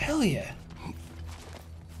echoes, hell yeah.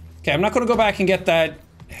 Okay, I'm not gonna go back and get that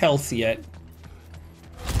health yet.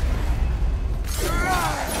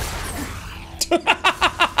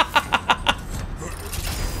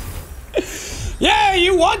 Yeah,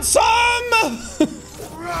 you want some?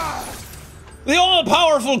 The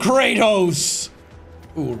all-powerful Kratos.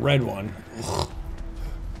 Ooh, red one. Ugh.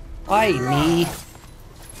 Aye, me.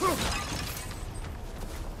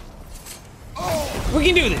 We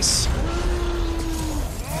can do this.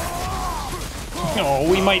 Oh,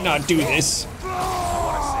 we might not do this.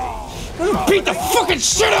 I'm gonna beat the fucking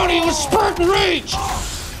shit out of you with Spartan Rage!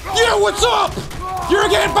 Yeah, what's up? You're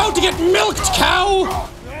again about to get milked, cow!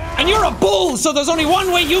 And you're a bull, so there's only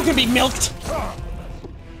one way you can be milked.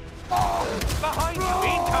 Behind you,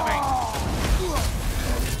 incoming!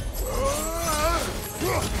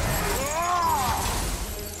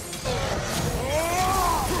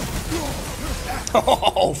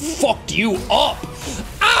 Oh, fucked you up!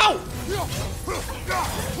 Ow!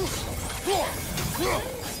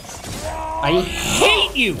 I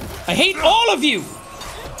hate you! I hate all of you!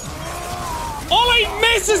 All I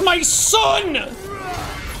miss is my son!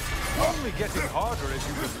 Only getting harder as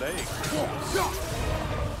you delay.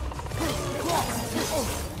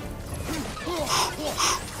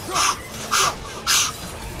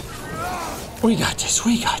 We got this,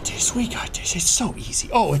 we got this, we got this. It's so easy.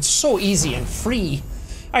 Oh, it's so easy and free.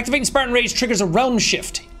 Activating Spartan Rage triggers a realm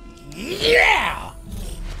shift. Yeah!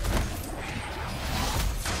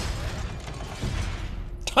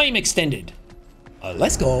 Time extended.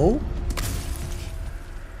 Let's go.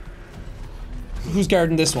 Who's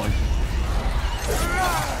guarding this one?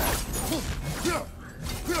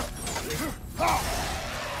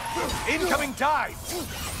 Incoming tide!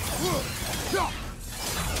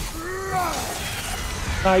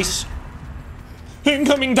 Nice.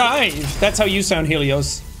 Incoming dive! That's how you sound,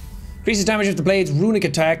 Helios. Increases damage of the blade's runic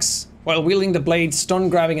attacks. While wielding the blade, stun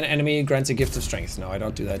grabbing an enemy grants a gift of strength. No, I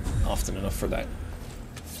don't do that often enough for that.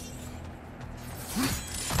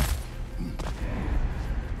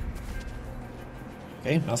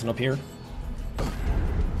 Okay, nothing up here.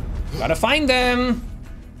 Gotta find them!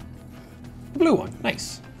 The blue one,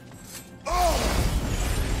 nice.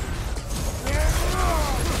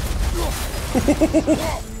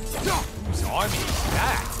 Whose army is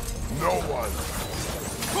that? No one.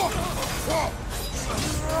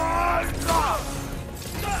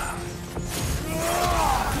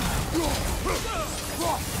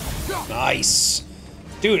 Nice.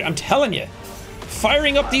 Dude, I'm telling you.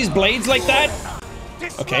 Firing up these blades like that.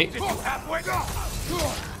 Okay. Call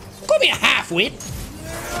me a half-wit.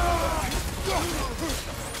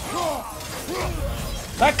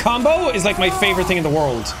 That combo is like my favorite thing in the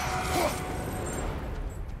world.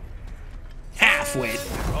 Half-wit.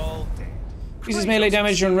 Increases melee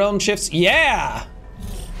damage during realm shifts. Yeah!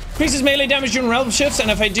 Increases melee damage during realm shifts,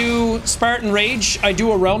 and if I do Spartan Rage, I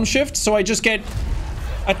do a realm shift, so I just get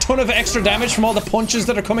a ton of extra damage from all the punches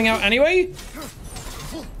that are coming out anyway.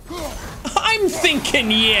 I'm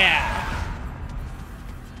thinking, yeah.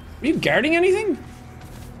 Are you guarding anything?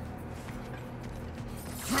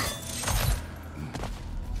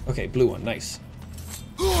 Okay, blue one, nice.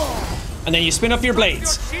 And then you spin up your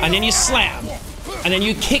blades, and then you slam, and then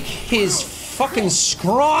you kick his fucking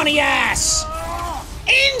scrawny ass.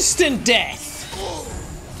 Instant death.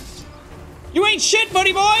 You ain't shit,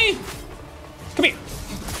 buddy boy. Come here.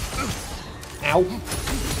 Ow.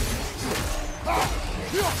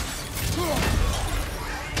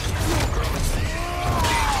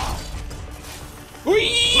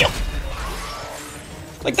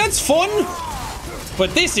 Like, that's fun,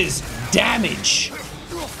 but this is damage.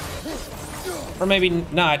 Or maybe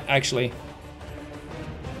not, actually.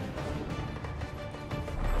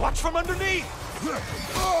 Watch from underneath!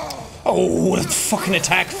 Oh, that fucking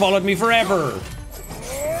attack followed me forever.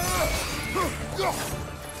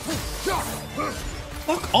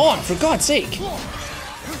 Fuck on, for God's sake.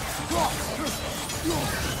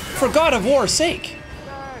 For God of War's sake.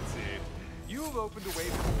 That's it. You've opened a way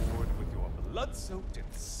forward with your blood-soaked and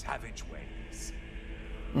savage ways.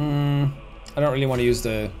 I don't really want to use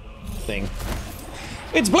the thing.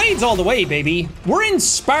 It's blades all the way, baby. We're in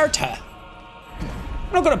Sparta.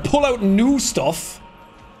 I'm not gonna pull out new stuff.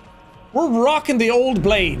 We're rocking the old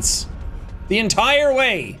blades. The entire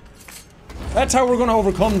way. That's how we're gonna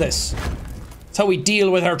overcome this. That's how we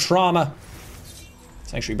deal with our trauma.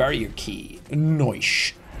 Sanctuary barrier key.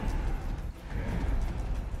 Nice.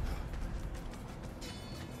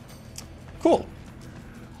 Cool.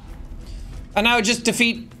 And now just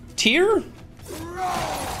defeat Tyr?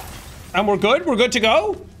 And we're good? We're good to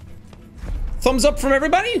go? Thumbs up from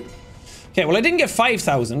everybody? Okay, well I didn't get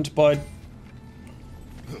 5,000, but...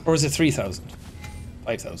 Or is it 3,000?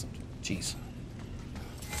 5,000. Jeez.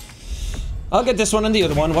 I'll get this one and the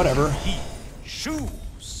other one, whatever.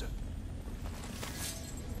 Shoes.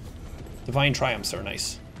 Divine Triumphs are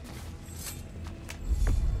nice.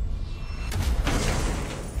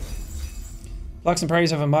 Blocks and parries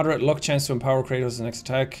have a moderate luck chance to empower Kratos' next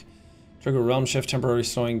attack. Trigger Realm Shift, temporarily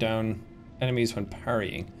slowing down enemies when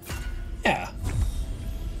parrying. Yeah.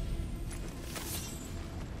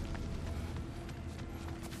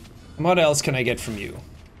 What else can I get from you?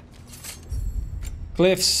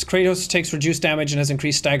 Glyphs. Kratos takes reduced damage and has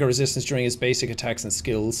increased stagger resistance during his basic attacks and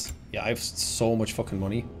skills. Yeah, I have so much fucking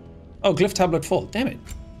money. Oh, Glyph Tablet full. Damn it.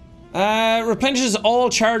 Replenishes all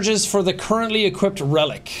charges for the currently equipped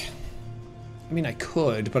relic. I mean, I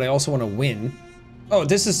could, but I also want to win. Oh,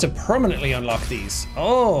 this is to permanently unlock these.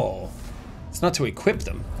 Oh. It's not to equip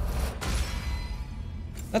them.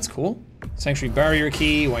 That's cool. Sanctuary Barrier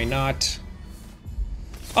Key, why not?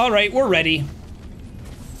 Alright, we're ready.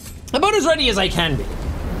 About as ready as I can be.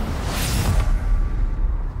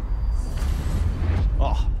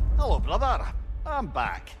 Oh, hello, brother. I'm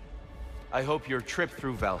back. I hope your trip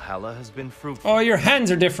through Valhalla has been fruitful. Oh, your hands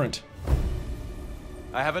are different.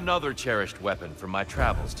 I have another cherished weapon from my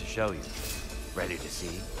travels to show you. Ready to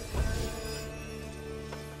see?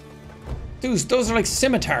 Dude, those are like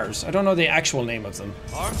scimitars. I don't know the actual name of them.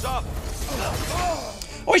 Arms up!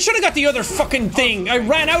 Oh, I should have got the other fucking thing. I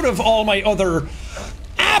ran out of all my other...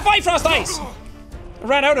 Ah, Bifrost Ice! I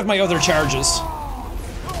ran out of my other charges.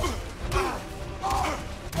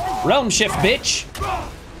 Realm Shift, bitch.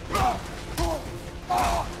 Oh,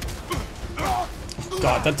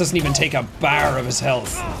 God, that doesn't even take a bar of his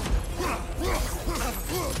health.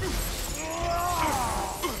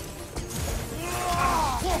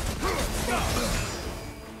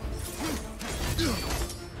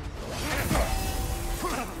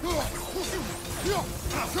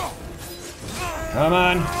 Come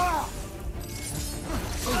on.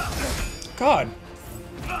 God.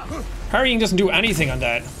 Parrying doesn't do anything on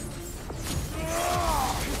that.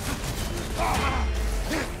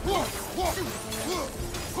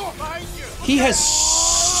 He has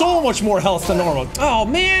so much more health than normal. Oh,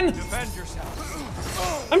 man.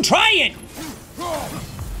 I'm trying.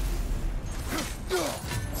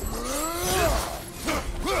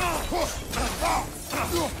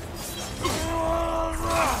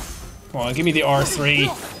 Come on, give me the R3.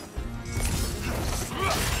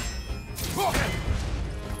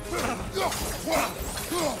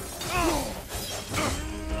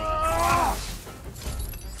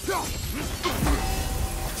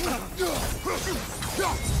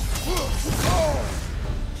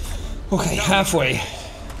 Okay, halfway.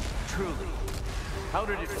 Truly, how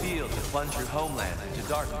did it feel to plunge your homeland into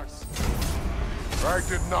darkness? I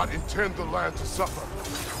did not intend the land to suffer,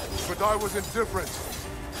 but I was indifferent,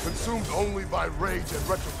 consumed only by rage and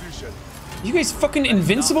retribution. You guys fucking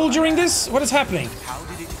invincible during this? What is happening? How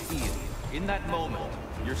did it feel, in that moment,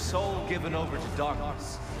 your soul given over to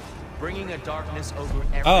darkness, bringing a darkness over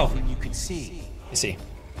everything you could see? I see.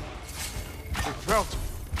 It felt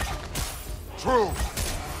true.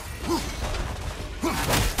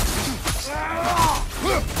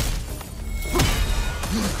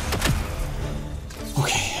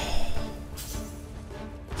 Okay.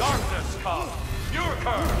 Darkness come. Your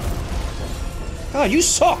curse. God, you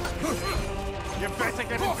suck. You better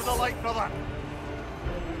get into the light, brother.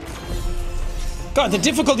 God, the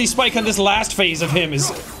difficulty spike on this last phase of him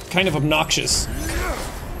is kind of obnoxious.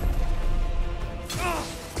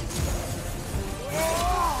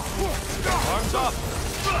 Arms up!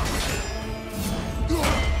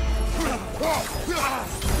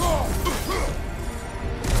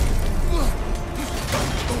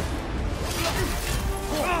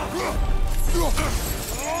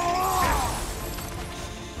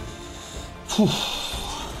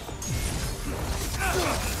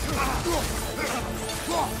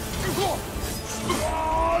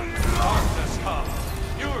 Darkness come.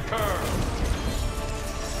 Your curve.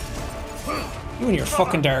 You and your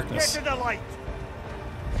fucking darkness. Get to the light.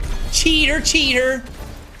 Cheater, cheater.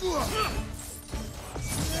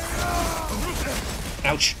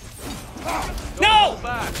 Ouch. No!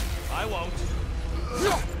 Back. I won't.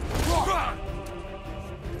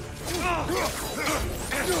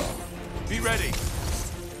 Be ready.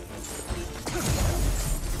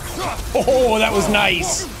 Oh, that was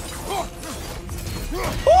nice.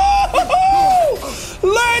 Oh,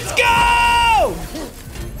 let's go!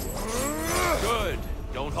 Good.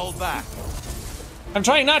 Don't hold back. I'm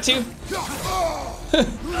trying not to.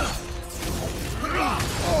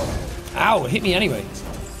 Ow, it hit me anyway.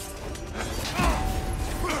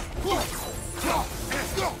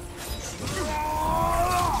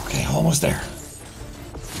 Okay, almost there.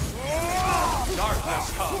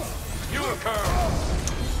 Darkness comes. You occur.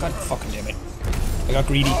 God fucking damn it. I got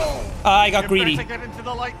greedy. I got greedy. Better get into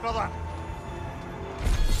the light, brother.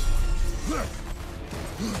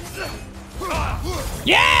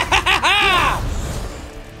 Yeah!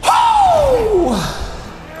 Oh!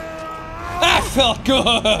 That felt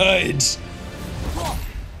good. I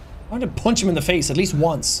want to punch him in the face at least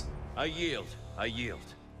once. I yield. I yield.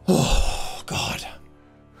 Oh, God.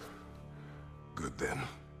 Good then.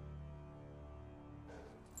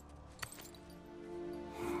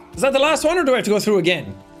 Is that the last one, or do I have to go through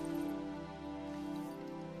again?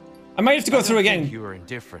 I might have to go through I again. think you were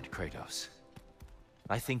indifferent, Kratos.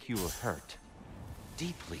 I think you were hurt.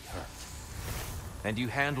 Deeply hurt. And you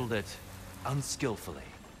handled it unskillfully.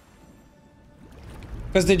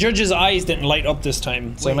 Because the judge's eyes didn't light up this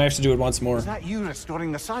time, so I might have to do it once more. Was that you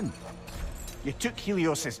restoring the sun? You took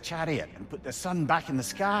Helios's chariot and put the sun back in the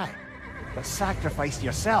sky, but sacrificed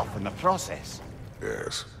yourself in the process.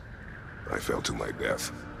 Yes. I fell to my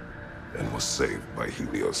death and was saved by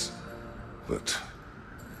Helios. But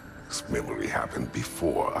this memory happened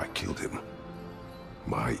before I killed him.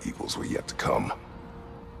 My evils were yet to come.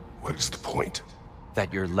 What is the point?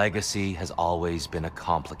 That your legacy has always been a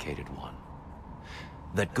complicated one.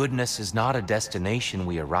 That goodness is not a destination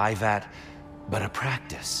we arrive at, but a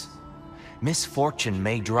practice. Misfortune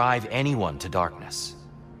may drive anyone to darkness.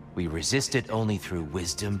 We resist it only through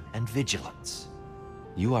wisdom and vigilance.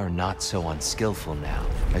 You are not so unskillful now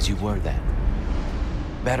as you were then.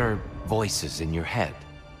 Better voices in your head,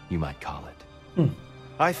 you might call it.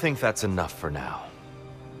 I think that's enough for now.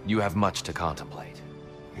 You have much to contemplate.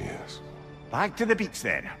 Yes. Back to the beach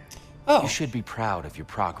then. Oh. You should be proud of your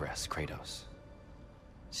progress, Kratos.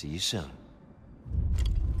 See you soon.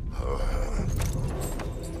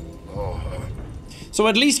 So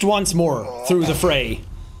at least once more through the fray.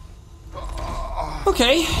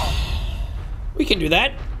 Okay. We can do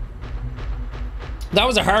that. That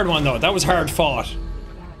was a hard one though. That was hard fought.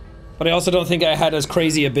 But I also don't think I had as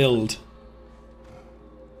crazy a build.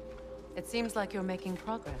 It seems like you're making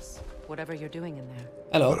progress, whatever you're doing in there.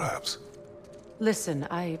 Hello. Perhaps. Listen,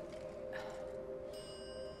 I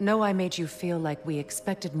know I made you feel like we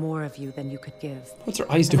expected more of you than you could give. What's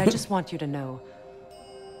her eyes And doing? I just want you to know,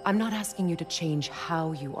 I'm not asking you to change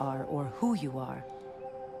how you are or who you are.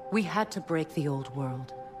 We had to break the old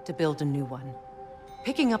world to build a new one.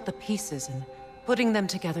 Picking up the pieces and putting them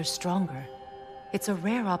together stronger. It's a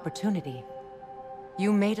rare opportunity.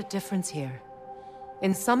 You made a difference here.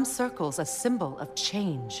 In some circles, a symbol of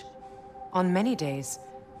change. On many days,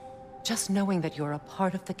 just knowing that you're a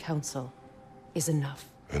part of the Council is enough.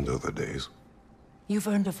 And other days? You've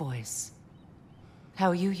earned a voice.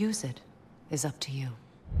 How you use it is up to you.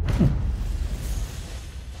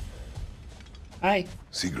 Hi.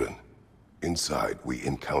 Sigrun, inside we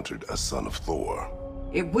encountered a son of Thor.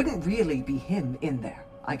 It wouldn't really be him in there,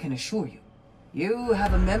 I can assure you. You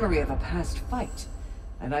have a memory of a past fight,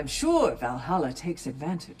 and I'm sure Valhalla takes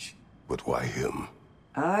advantage. But why him?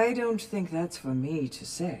 I don't think that's for me to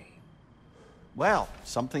say. Well,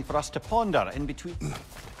 something for us to ponder in between.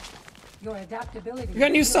 Your adaptability. We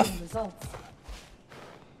got new stuff. Results.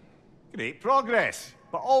 Great progress,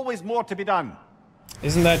 but always more to be done.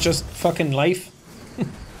 Isn't that just fucking life?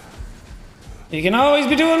 You can always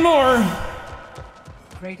be doing more.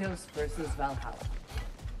 Kratos versus Valhalla.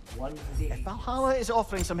 One for the If Valhalla is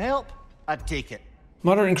offering some help, I'd take it.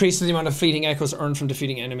 Moderate increases the amount of fleeting echoes earned from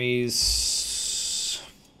defeating enemies.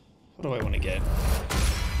 What do I want to get?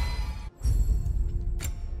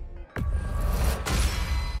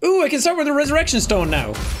 Ooh, I can start with the Resurrection Stone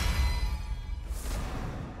now.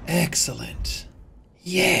 Excellent.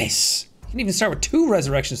 Yes. You can even start with 2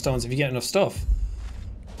 Resurrection Stones if you get enough stuff.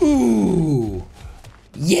 Ooh.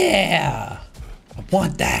 Yeah. I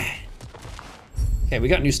want that. Okay, we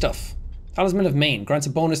got new stuff. Talisman of Main grants a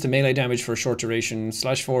bonus to melee damage for a short duration.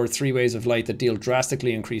 /4 3 waves of light that deal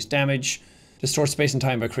drastically increased damage. Distort space and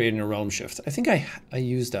time by creating a realm shift. I think I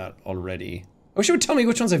used that already. I wish you would tell me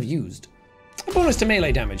which ones I've used. A bonus to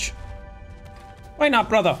melee damage. Why not,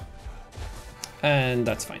 brother? And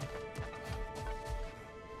that's fine.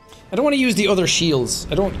 I don't want to use the other shields.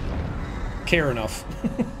 I don't care enough.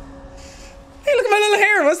 Hey, look at my little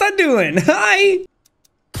hair. What's that doing? Hi.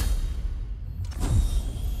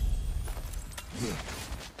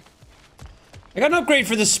 I got an upgrade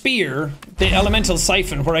for the spear, the elemental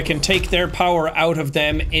siphon, where I can take their power out of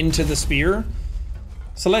them into the spear.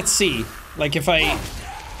 So let's see. Like if I...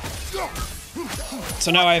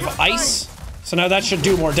 So now I have ice. So now that should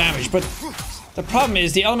do more damage. But the problem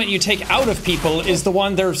is the element you take out of people is the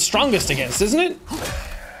one they're strongest against, isn't it?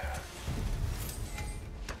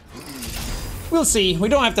 We'll see. We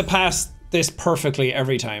don't have to pass this perfectly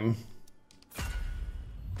every time.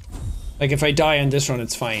 Like if I die on this run,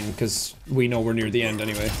 it's fine, because we know we're near the end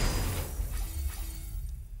anyway.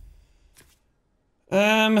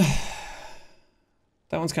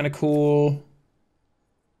 That one's kind of cool.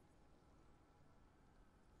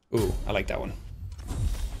 Ooh, I like that one.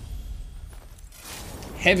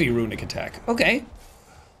 Heavy runic attack. Okay.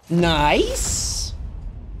 Nice.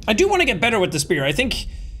 I do want to get better with the spear. I think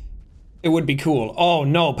it would be cool. Oh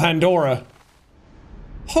no, Pandora.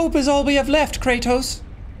 Hope is all we have left, Kratos.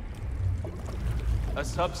 A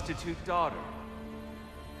substitute daughter.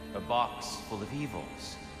 A box full of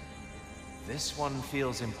evils. This one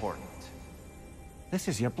feels important. This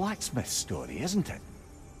is your blacksmith story, isn't it?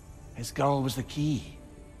 His girl was the key,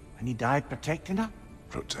 and he died protecting her?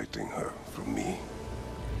 Protecting her from me.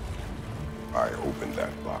 I opened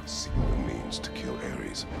that box seeking the means to kill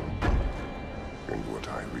Ares. And what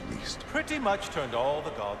I released. Pretty much turned all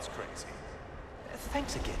the gods crazy.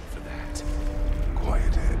 Thanks again for that.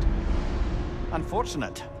 Quiet head.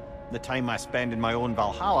 Unfortunate. The time I spend in my own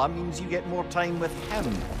Valhalla means you get more time with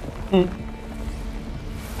him.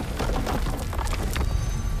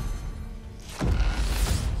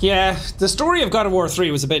 Yeah, the story of God of War 3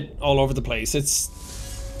 was a bit all over the place.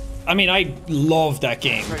 I mean, I love that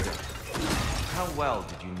game. How well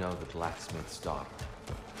did you know the blacksmith's daughter?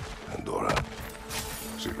 Pandora.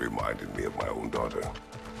 She reminded me of my own daughter,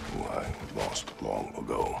 who I lost long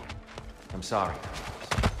ago. I'm sorry,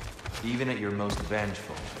 Kratos. Even at your most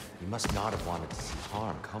vengeful, you must not have wanted to see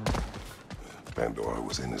harm come to you. Pandora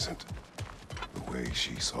was innocent. The way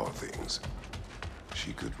she saw things,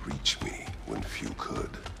 she could reach me when few could.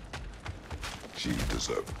 She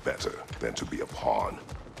deserved better than to be a pawn,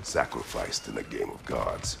 sacrificed in a game of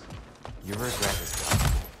gods. Your regret is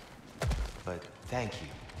gone. But thank you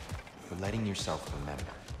for letting yourself remember.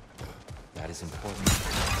 That is important.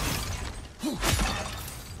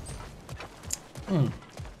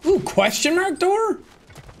 Ooh, question mark door?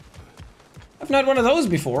 I've not had one of those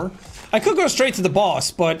before. I could go straight to the boss,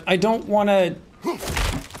 but I don't want to...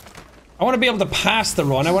 I want to be able to pass the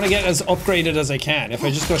run. I want to get as upgraded as I can. If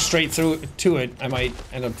I just go straight through to it, I might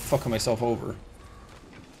end up fucking myself over.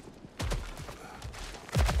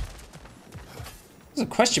 There's a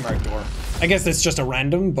question mark door. I guess it's just a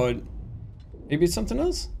random, but maybe it's something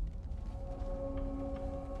else?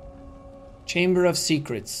 Chamber of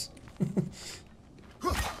Secrets.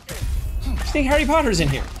 I think Harry Potter's in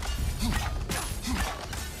here.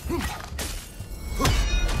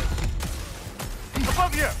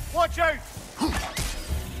 Above you! Watch out!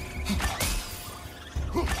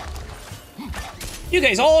 You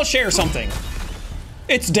guys all share something.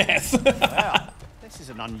 It's death. Well, this is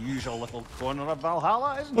an unusual little corner of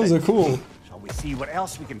Valhalla, isn't it? Those are cool. Shall we see what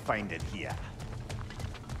else we can find in here?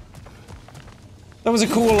 That was a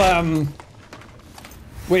cool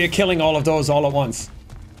way of killing all of those all at once.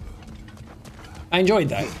 I enjoyed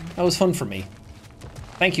that. That was fun for me.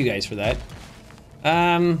 Thank you guys for that.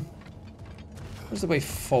 Where's the way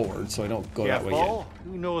forward so I don't go that way yet?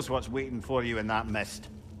 Who knows what's waiting for you in that mist?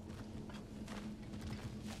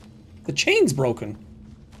 The chain's broken.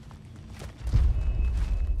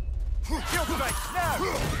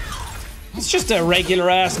 It's just a regular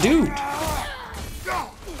ass dude.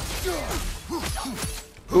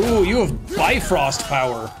 Ooh, you have Bifrost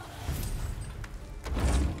power.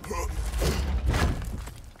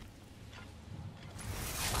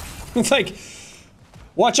 It's like,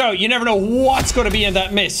 watch out, you never know what's going to be in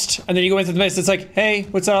that mist. And then you go into the mist, it's like, hey,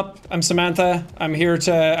 what's up? I'm Samantha. I'm here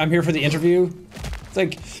for the interview. It's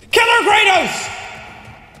like, Killer Kratos!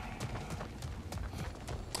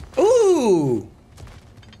 Ooh!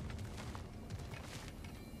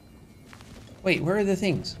 Wait, where are the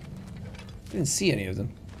things? I didn't see any of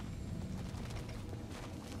them.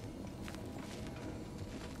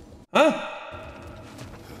 Huh?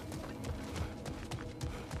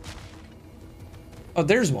 Oh,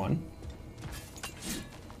 there's one.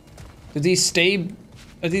 Do these stay...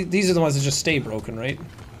 These are the ones that just stay broken, right?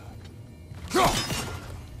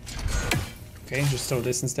 Okay, just throw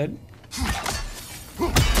this instead.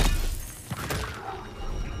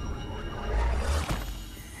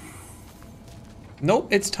 Nope,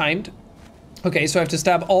 it's timed. Okay, so I have to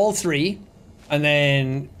stab all three and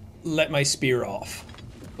then let my spear off.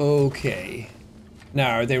 Okay.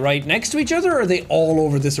 Now, are they right next to each other or are they all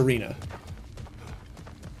over this arena?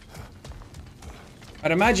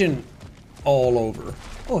 I'd imagine all over.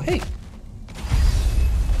 Oh, hey.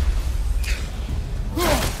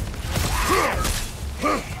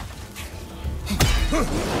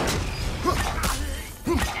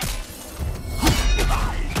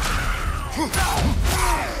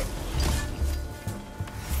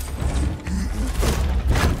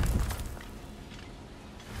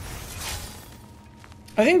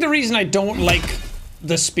 I think the reason I don't like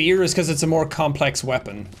the spear is because it's a more complex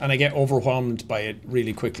weapon, and I get overwhelmed by it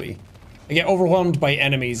really quickly. I get overwhelmed by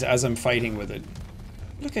enemies as I'm fighting with it.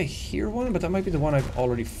 Look, I hear one, but that might be the one I've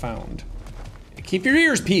already found. Keep your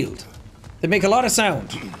ears peeled. They make a lot of sound.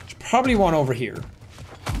 There's probably one over here.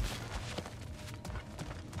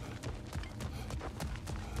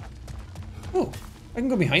 Oh, I can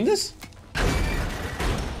go behind this?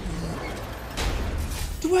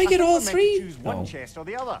 Do I get all three? Choose one chest or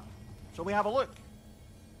the other. So we have a look.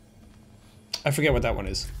 I forget what that one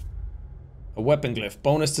is. A weapon glyph.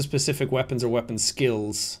 Bonus to specific weapons or weapon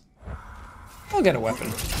skills. I'll get a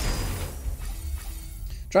weapon.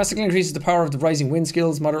 Drastically increases the power of the rising wind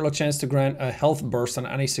skills. Moderate luck chance to grant a health burst on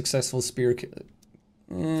any successful spear kill.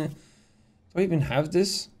 Do I even have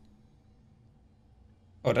this?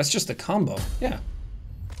 Oh, that's just a combo. Yeah.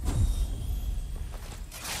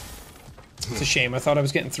 It's a shame. I thought I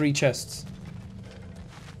was getting 3 chests.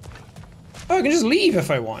 Oh, I can just leave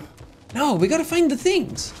if I want. No, we gotta find the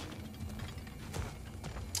things.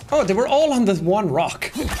 Oh, they were all on the one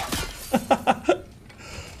rock.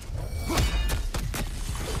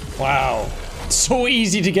 Wow. So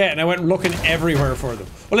easy to get, and I went looking everywhere for them.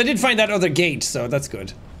 Well, I did find that other gate, so that's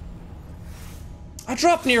good. I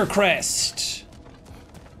dropped near crest.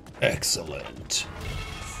 Excellent.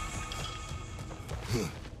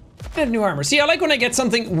 And new armor. See, I like when I get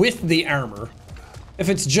something with the armor. If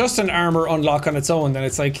it's just an armor unlock on its own, then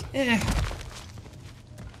it's like, eh.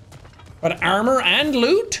 But armor and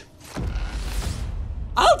loot?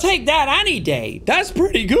 I'll take that any day. That's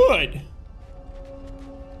pretty good.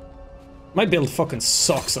 My build fucking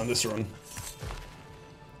sucks on this run.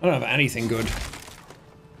 I don't have anything good.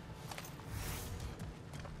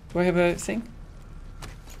 Do I have a thing?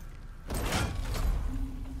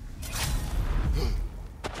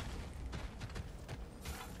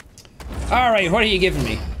 Alright, what are you giving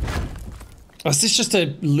me? Oh, is this just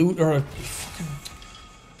a loot or a fucking...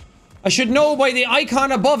 I should know by the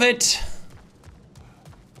icon above it.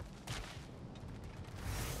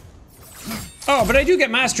 Oh, but I do get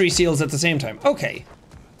mastery seals at the same time. Okay.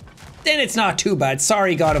 Then it's not too bad.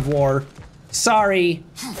 Sorry, God of War. Sorry.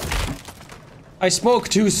 I spoke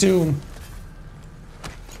too soon.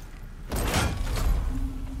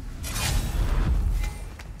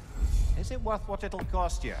 Is it worth what it'll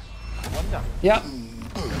cost you? I wonder. Yep.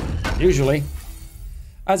 Usually.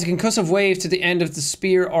 Adds a concussive wave to the end of the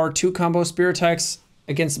spear or 2 combo spear attacks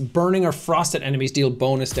against burning or frosted enemies deal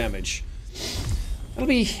bonus damage. That'll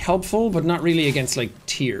be helpful, but not really against, like,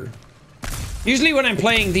 tier. Usually when I'm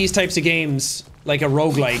playing these types of games, like a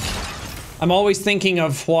roguelike, I'm always thinking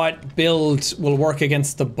of what build will work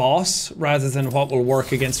against the boss, rather than what will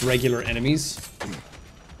work against regular enemies.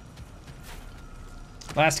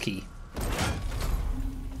 Last key.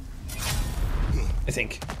 I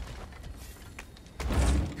think.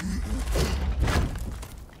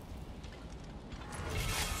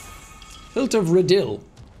 Hilt of Radil.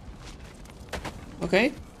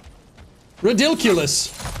 Okay.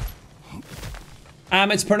 Ridiculous.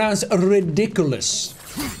 It's pronounced ridiculous.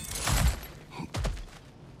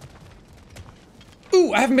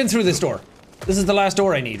 Ooh, I haven't been through this door. This is the last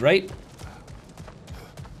door I need, right?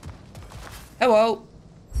 Hello.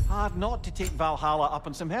 Hard not to take Valhalla up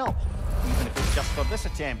on some help, even if it's just for this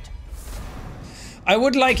attempt. I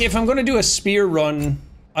would like, if I'm gonna do a spear run,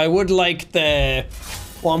 I would like the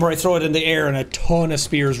one where I throw it in the air and a ton of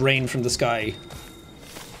spears rain from the sky.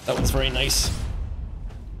 That one's very nice.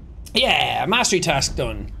 Yeah, mastery task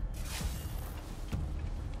done.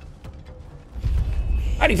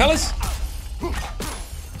 Howdy, fellas.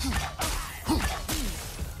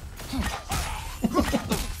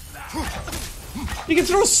 You can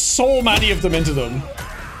throw so many of them into them.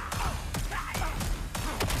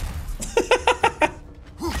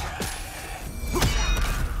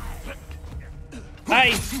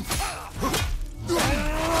 Hi.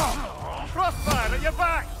 Crossfire at your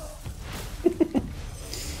back.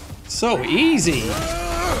 So easy.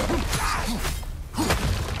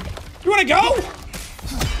 You wanna go?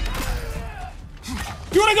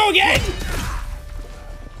 You wanna go again?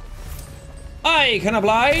 I can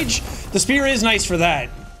oblige. The spear is nice for that.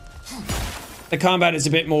 The combat is a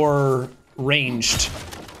bit more ranged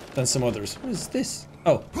than some others. What is this?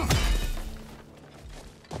 Oh.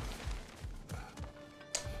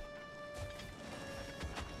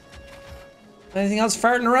 Anything else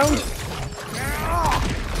farting around?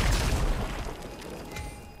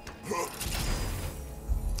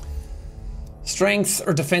 Strength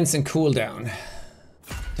or defense and cooldown?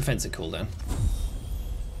 Defense and cooldown.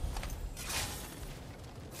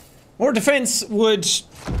 More defense would,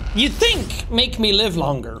 you'd think, make me live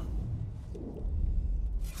longer.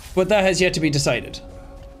 But that has yet to be decided.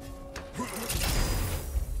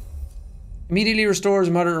 Immediately restores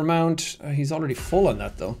a moderate amount. He's already full on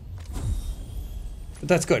that though. But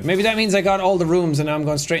that's good. Maybe that means I got all the rooms and now I'm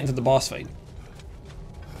going straight into the boss fight.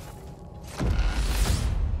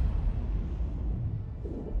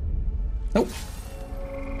 Nope.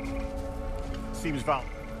 Seems Val.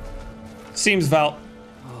 Seems Val.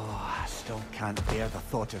 Oh, I still can't bear the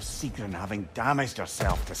thought of Sigrun having damaged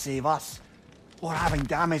herself to save us. Or having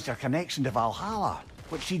damaged her connection to Valhalla,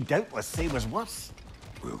 which she'd doubtless say was worse.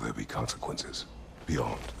 Will there be consequences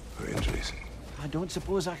beyond her injuries? I don't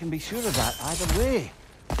suppose I can be sure of that either way.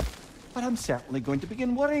 But I'm certainly going to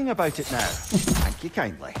begin worrying about it now. Thank you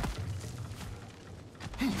kindly.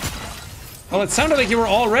 Well, it sounded like you were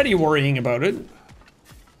already worrying about it.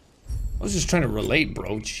 I was just trying to relate,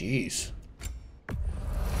 bro. Jeez.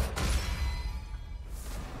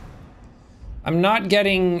 I'm not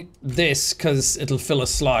getting this because it'll fill a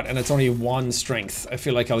slot and it's only 1 strength. I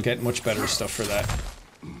feel like I'll get much better stuff for that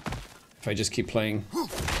if I just keep playing. I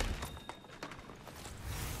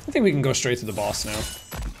think we can go straight to the boss now.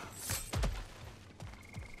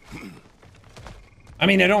 I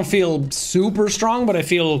mean, I don't feel super strong, but I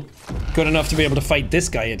feel good enough to be able to fight this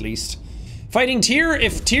guy at least. Fighting Tyr,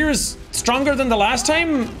 if Tyr's stronger than the last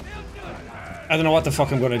time, I don't know what the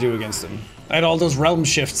fuck I'm gonna do against him. I had all those realm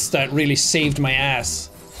shifts that really saved my ass.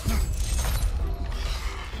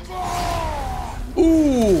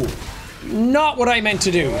 Ooh, not what I meant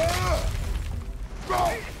to do.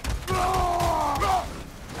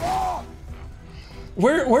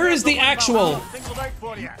 Where is the actual...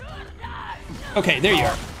 Okay, there you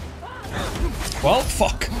are. Well,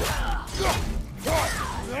 fuck.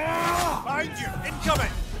 Behind you,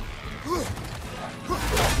 incoming.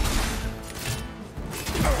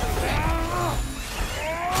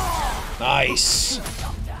 Nice.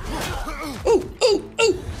 Ooh, ooh,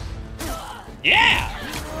 ooh. Yeah.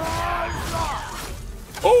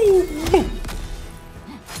 Ooh, boom.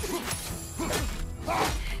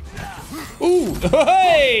 Ooh,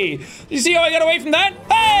 hey! You see how I got away from that?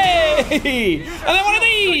 Hey! And then one of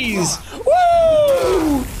these!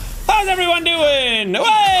 Woo! How's everyone doing?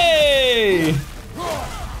 Hey!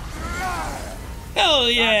 Hell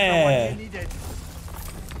yeah!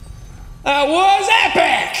 That was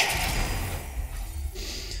epic!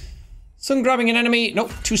 Sun grabbing an enemy.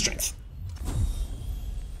 Nope, 2 strength.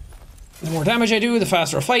 The more damage I do, the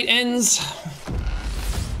faster a fight ends.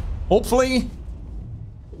 Hopefully.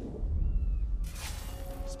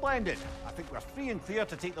 Splendid. I think we're free and clear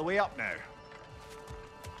to take the way up now.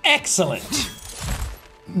 Excellent.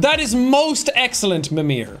 That is most excellent,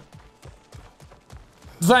 Mimir.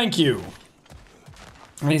 Thank you.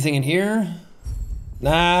 Anything in here?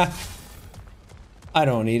 Nah. I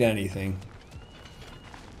don't need anything.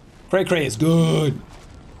 Cray Cray is good.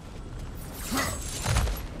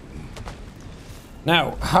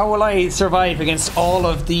 Now, how will I survive against all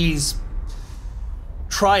of these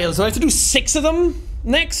trials? Do I have to do 6 of them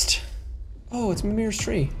next? Oh, it's Mimir's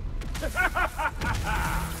tree.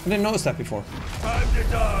 I didn't notice that before. Time to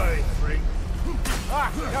die, freak. Ah,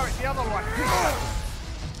 no, it's the other one.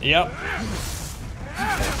 Yep.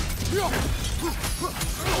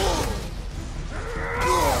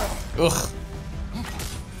 Ugh.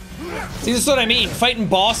 See, this is what I mean. Fighting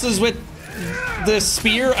bosses with the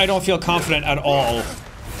spear, I don't feel confident at all.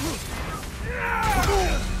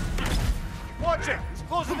 Watch it, it's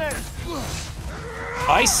closing in.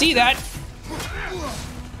 I see that.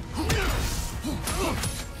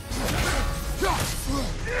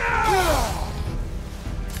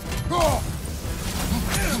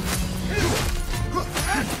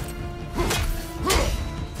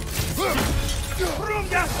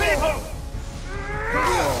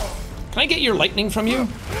 Can I get your lightning from you?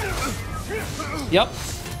 Yep.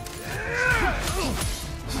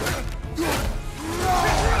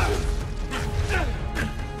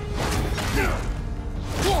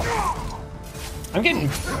 I'm getting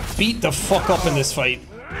beat the fuck up in this fight.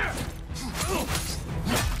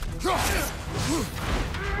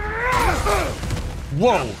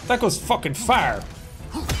 Whoa, that goes fucking far.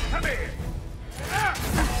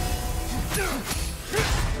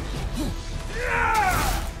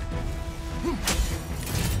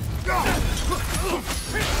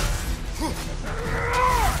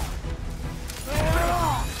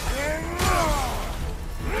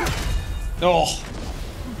 Oh.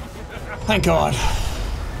 Thank God.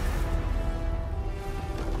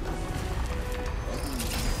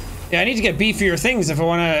 Yeah, I need to get beefier things if I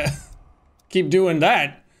want to keep doing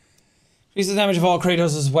that. Increase the damage of all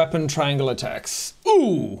Kratos' weapon triangle attacks.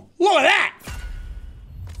 Ooh, look at that!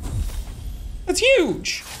 That's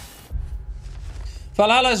huge!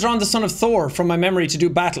 Valhalla has drawn the son of Thor from my memory to do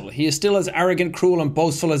battle. He is still as arrogant, cruel, and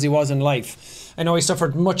boastful as he was in life. I know he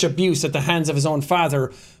suffered much abuse at the hands of his own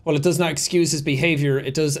father. While it does not excuse his behavior,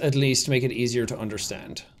 it does at least make it easier to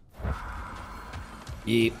understand.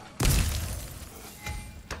 Yeet.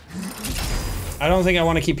 I don't think I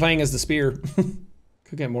want to keep playing as the spear.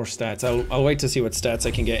 Could get more stats. I'll wait to see what stats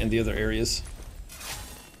I can get in the other areas.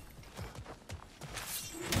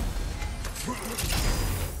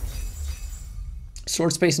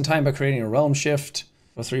 Sword space and time by creating a realm shift.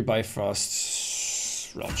 Or 3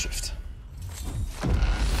 Bifrost realm shift.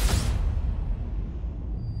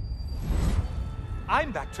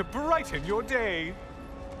 I'm back to brighten your day.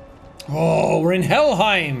 Oh, we're in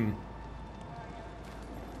Helheim.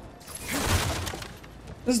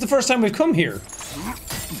 This is the first time we've come here.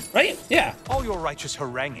 Right? Yeah. All your righteous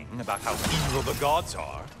haranguing about how evil the gods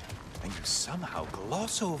are, and you somehow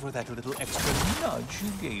gloss over that little extra nudge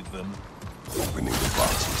you gave them. Opening the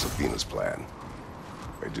box was Athena's plan.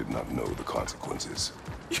 I did not know the consequences.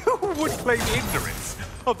 You would claim ignorance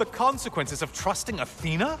of the consequences of trusting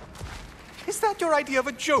Athena? Is that your idea of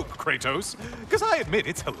a joke, Kratos? Because I admit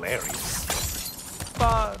it's hilarious.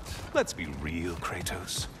 But let's be real,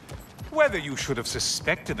 Kratos. Whether you should have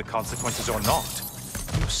suspected the consequences or not,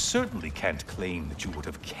 you certainly can't claim that you would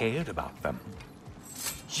have cared about them.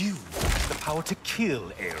 You have the power to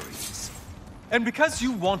kill Ares. And because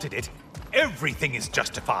you wanted it, everything is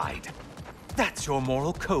justified. That's your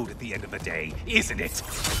moral code at the end of the day, isn't it?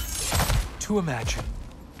 To imagine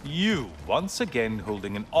you once again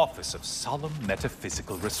holding an office of solemn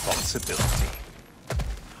metaphysical responsibility.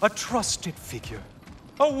 A trusted figure.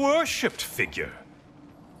 A worshipped figure.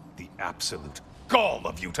 The absolute gall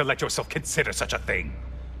of you to let yourself consider such a thing.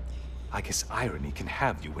 I guess irony can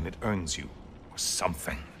have you when it earns you, or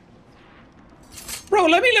something. Bro,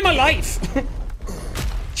 let me live my life.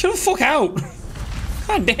 Chill the fuck out.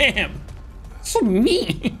 God damn. So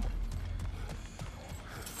mean.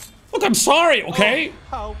 Look, I'm sorry, okay? Oh,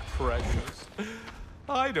 how precious.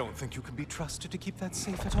 I don't think you can be trusted to keep that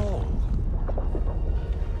safe at all.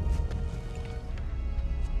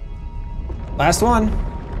 Last one.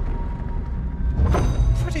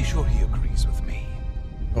 Pretty sure he agrees with me.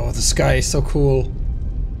 Oh, the sky is so cool.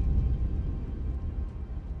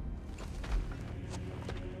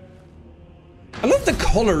 I love the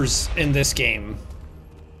colors in this game.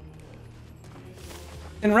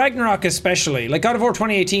 In Ragnarok especially. Like, God of War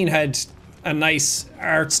 2018 had a nice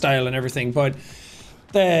art style and everything, but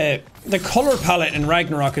the color palette in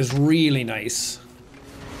Ragnarok is really nice.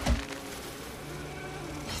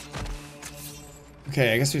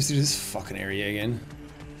 Okay, I guess we have to do this fucking area again.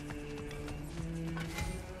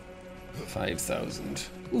 5,000.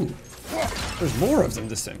 Ooh. There's more of them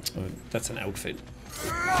this time. Oh, that's an outfit.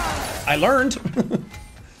 I learned.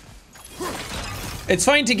 It's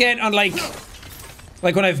fine to get on like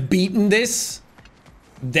when I've beaten this,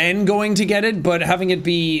 then going to get it, but having it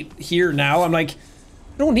be here now, I'm like,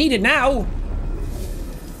 I don't need it now.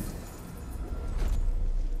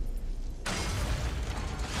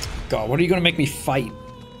 God, what are you gonna make me fight?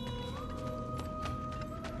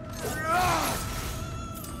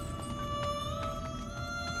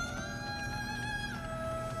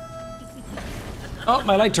 Oh,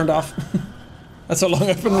 my light turned off. That's how long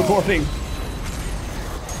I've been recording.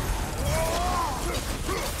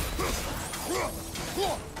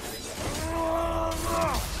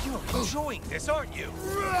 You're enjoying this, aren't you?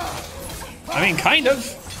 I mean, kind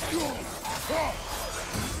of.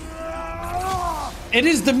 It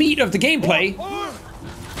is the meat of the gameplay.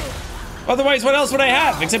 Otherwise, what else would I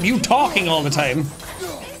have? Except you talking all the time.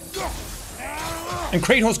 And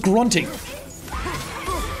Kratos grunting.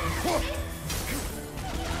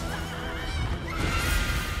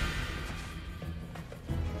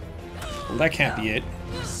 Well, that can't be it.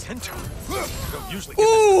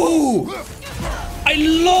 Ooh! I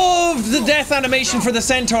loved the death animation for the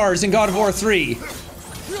centaurs in God of War 3.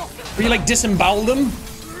 Where you like disembowel them.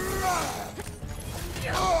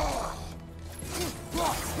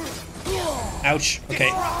 Ouch. Okay.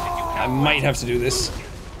 I might have to do this.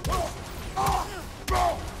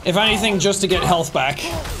 If anything, just to get health back.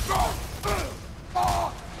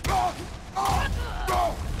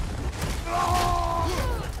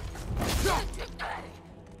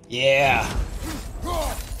 Yeah.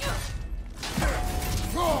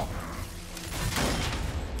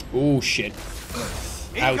 Oh shit.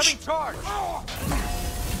 Ouch. Charge.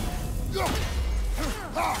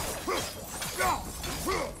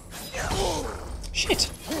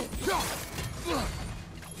 Shit.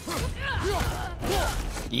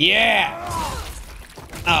 Yeah.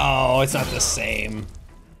 Oh, it's not the same.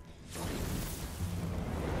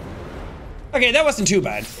 Okay, that wasn't too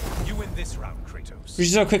bad. You win this round, Kratos.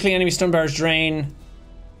 Reaches out quickly, enemy stun bars drain.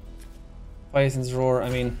 Python's roar, I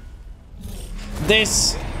mean.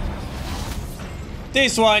 This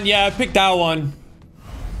one, yeah, pick that one.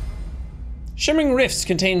 Shimmering rifts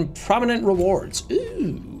contain prominent rewards.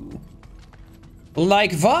 Ooh.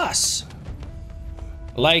 Like Voss.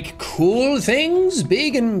 Like cool things,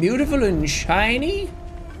 big and beautiful and shiny.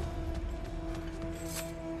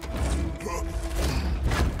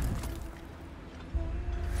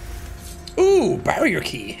 Ooh, barrier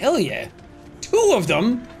key, hell yeah. 2 of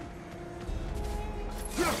them.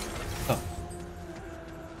 Oh.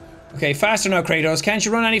 Okay, faster now, Kratos. Can't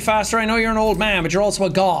you run any faster? I know you're an old man, but you're also a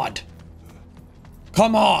god.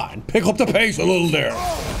 Come on, pick up the pace a little there.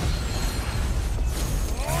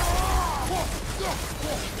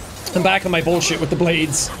 I'm back on my bullshit with the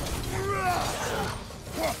blades.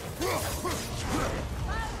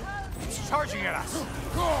 It's charging at us.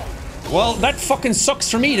 Well, that fucking sucks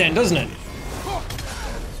for me then, doesn't it?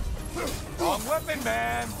 Wrong weapon,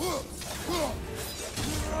 man.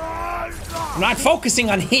 I'm not focusing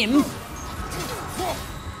on him.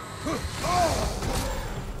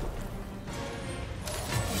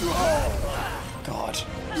 God.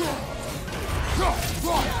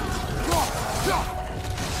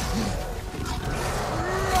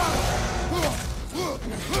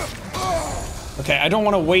 Okay, I don't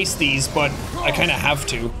want to waste these, but I kind of have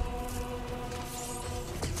to.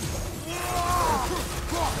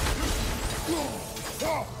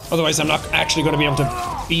 Otherwise, I'm not actually going to be able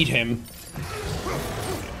to beat him.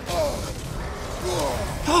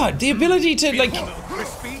 God, the ability to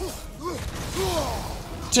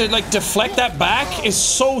deflect that back is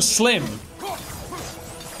so slim.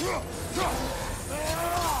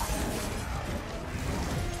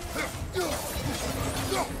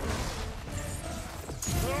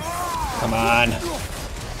 Come on.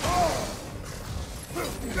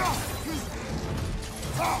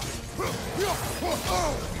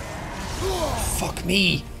 Fuck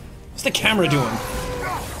me. What's the camera doing?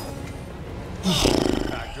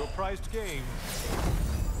 Back to a prized game.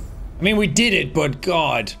 I mean, we did it, but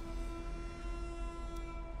God.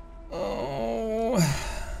 Oh.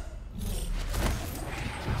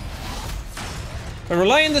 If I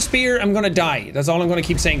rely on the spear, I'm gonna die. That's all I'm gonna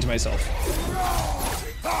keep saying to myself.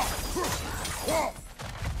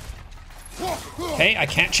 Okay, I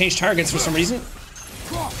can't change targets for some reason.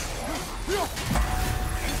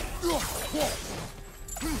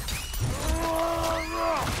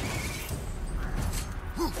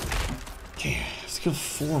 Okay, let's kill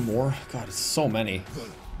 4 more. God, it's so many.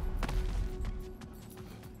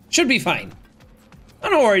 Should be fine.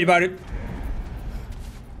 I'm not worried about it.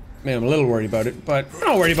 I mean, I'm a little worried about it, but I'm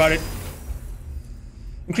not worried about it.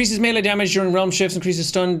 Increases melee damage during realm shifts, increases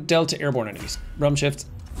stun dealt to airborne enemies. Realm shifts,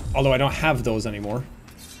 although I don't have those anymore.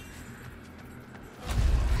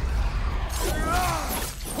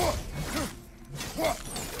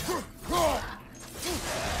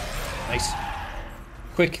 Nice.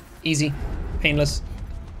 Quick, easy, painless.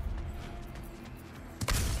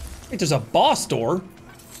 Wait, there's a boss door?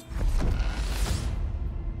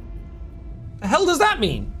 The hell does that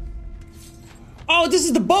mean? Oh, this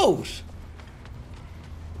is the boat.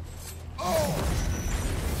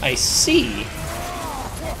 I see.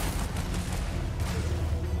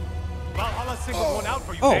 Valhalla singled one out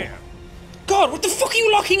for you there. God, what the fuck are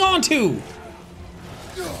you locking onto?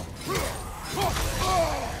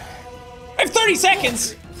 I have 30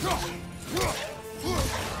 seconds.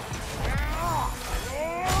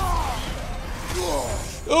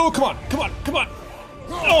 Oh, come on, come on, come on.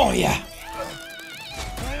 Oh, yeah.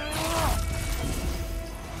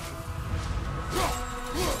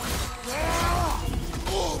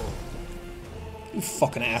 You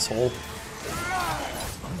fucking asshole.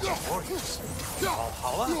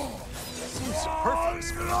 Valhalla? Seems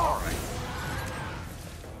superfluous, but alright.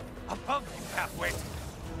 Above you, halfway.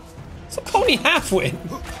 So call me halfway.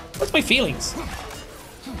 What's my feelings?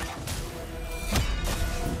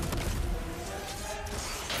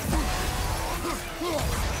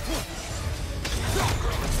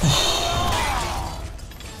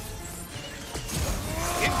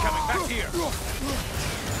 Incoming, back here.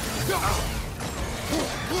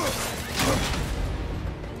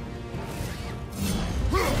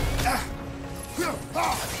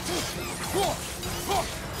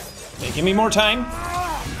 Hey, give me more time.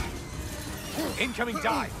 Incoming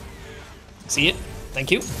dive. See it? Thank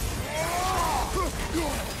you.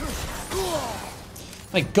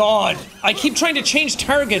 My god, I keep trying to change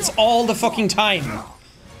targets all the fucking time.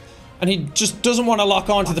 And he just doesn't want to lock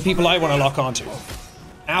on to the people I want to lock on to.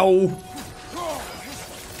 Ow.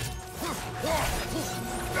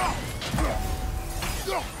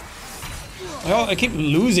 I keep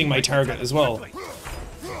losing my target as well.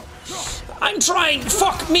 I'm trying!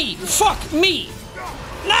 Fuck me! Fuck me!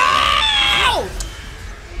 No!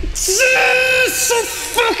 So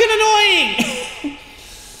fucking annoying!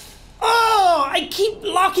 Oh, I keep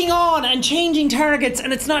locking on and changing targets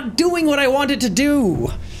and it's not doing what I want it to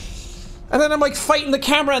do. And then I'm like fighting the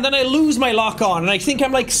camera and then I lose my lock on and I think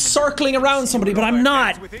I'm like circling around somebody, but I'm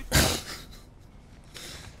not.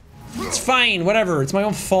 It's fine, whatever, it's my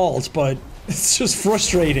own fault, but it's just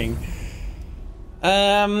frustrating.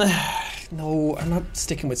 No, I'm not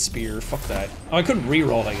sticking with spear, fuck that. Oh, I could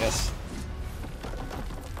reroll, I guess.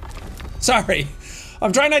 Sorry,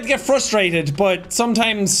 I'm trying not to get frustrated, but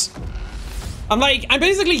sometimes I'm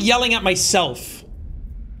basically yelling at myself.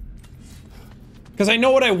 Because I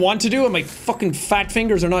know what I want to do and my fucking fat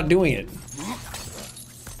fingers are not doing it.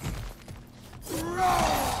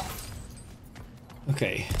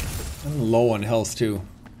 Okay, I'm low on health too.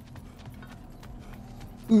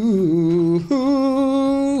 Ooh,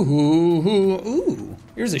 ooh, ooh, ooh.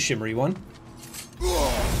 Here's a shimmery one.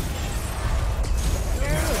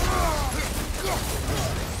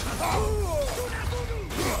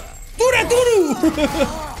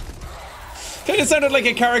 Kind of sounded like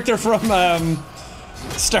a character from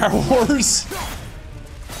Star Wars.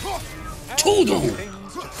 Todo.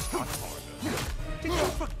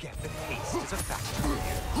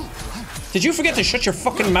 Did you forget to shut your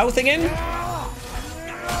fucking mouth again?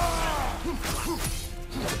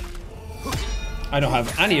 I don't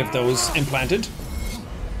have any of those implanted.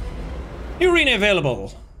 New arena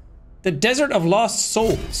available. The Desert of Lost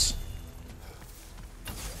Souls.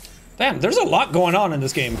 Damn, there's a lot going on in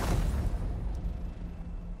this game.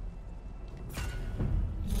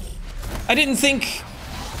 I didn't think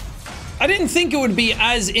it would be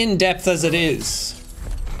as in-depth as it is.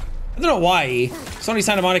 I don't know why. Sony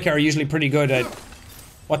Santa Monica are usually pretty good at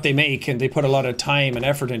what they make and they put a lot of time and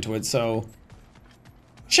effort into it, so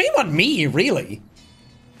shame on me, really,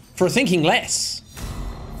 for thinking less.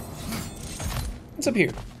 What's up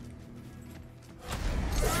here?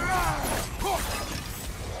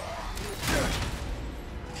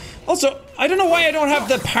 Also, I don't know why I don't have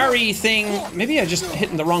the parry thing. Maybe I just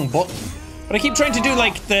hitting the wrong button. But I keep trying to do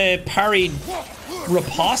like the parry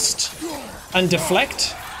riposte and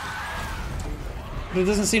deflect. But it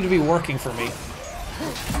doesn't seem to be working for me.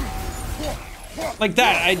 Like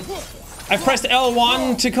that, I pressed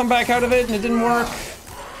L1 to come back out of it and it didn't work.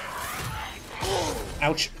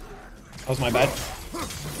 Ouch. That was my bad.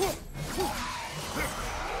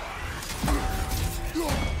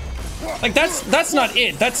 Like that's not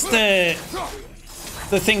it. That's the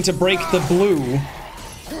thing to break the blue.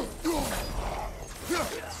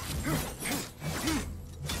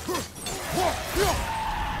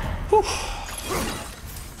 Whew.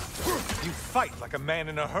 You fight like a man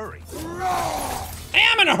in a hurry. I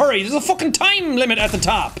am in a hurry. There's a fucking time limit at the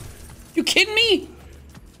top. You kidding me?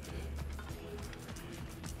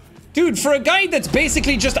 Dude, for a guy that's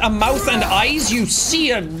basically just a mouth and eyes, you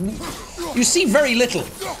see very little.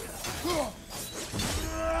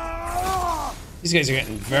 These guys are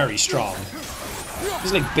getting very strong.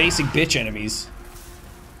 These are like basic bitch enemies.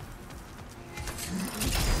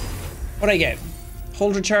 What'd I get?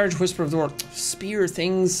 Hold recharge, whisper of the word. Spear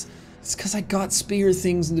things. It's because I got spear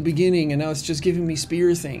things in the beginning and now it's just giving me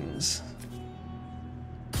spear things.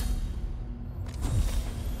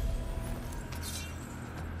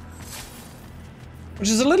 Which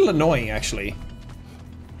is a little annoying, actually.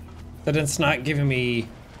 That it's not giving me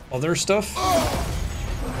other stuff.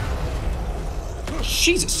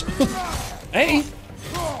 Jesus. Hey.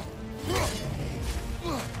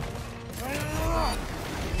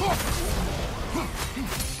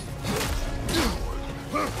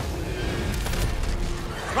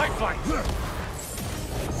 Right flank.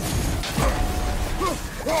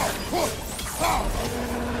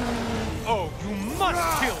 Oh, you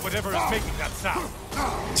must kill whatever is making that sound.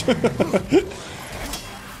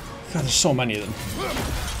 God, there's so many of them.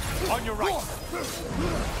 On your right.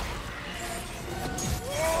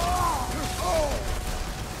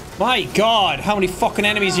 My God, how many fucking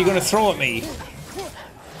enemies are you gonna throw at me?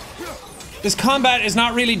 This combat is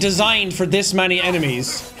not really designed for this many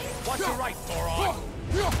enemies. Watch your right, moron.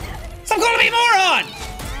 Stop calling me moron!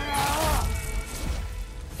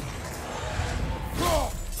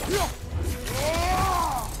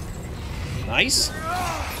 Nice.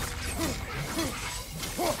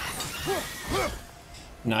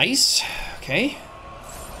 Nice. Okay.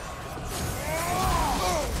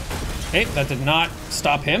 Okay, that did not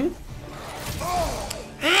stop him.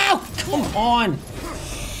 Ow! Come on!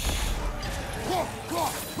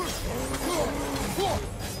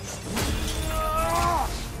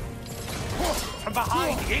 From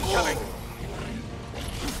behind, incoming!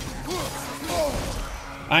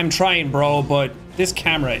 I'm trying, bro, but this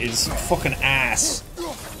camera is fucking ass.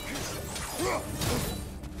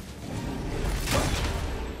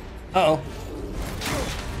 Uh-oh.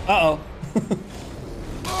 Uh-oh.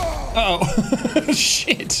 Uh-oh.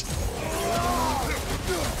 Shit.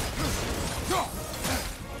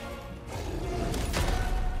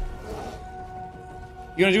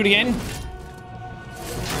 You gonna do it again?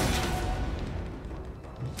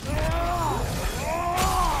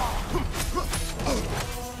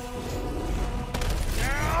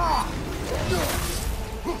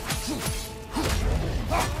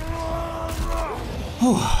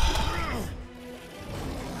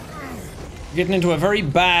 Getting into a very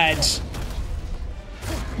bad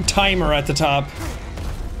timer at the top.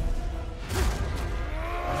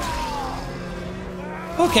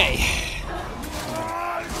 Okay.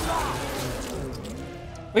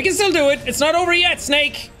 We can still do it. It's not over yet,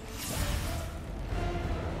 Snake.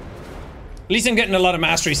 At least I'm getting a lot of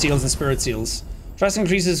mastery seals and spirit seals. Trust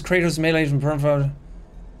increases Kratos' melee from perma.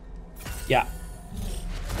 Yeah.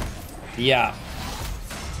 Yeah.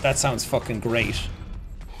 That sounds fucking great.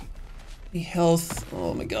 The health.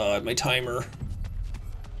 Oh my god, my timer.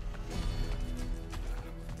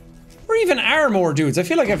 Or even are more dudes. I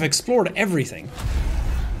feel like I've explored everything.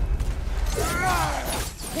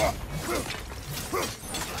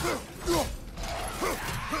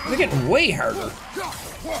 They're getting way harder.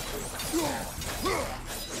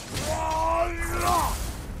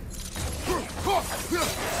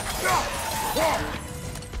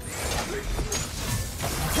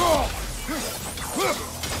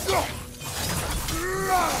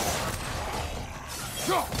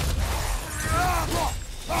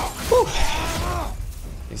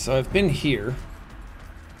 Okay, so I've been here.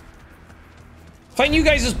 Fighting you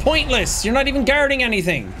guys is pointless. You're not even guarding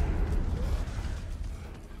anything.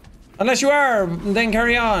 Unless you are, then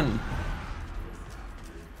carry on.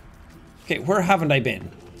 Okay, where haven't I been?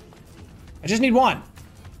 I just need one.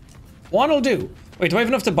 One will do. Wait, do I have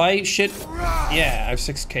enough to buy shit? Yeah, I have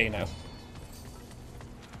 6k now.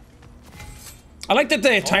 I like that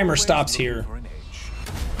the timer stops here.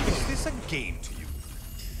 Is this a game to you?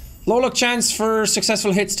 Low luck chance for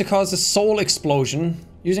successful hits to cause a soul explosion.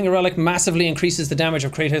 Using a relic massively increases the damage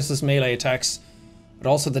of Kratos' melee attacks, but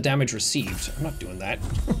also the damage received. I'm not doing that.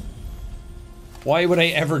 Why would I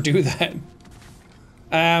ever do that?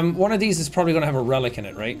 One of these is probably gonna have a relic in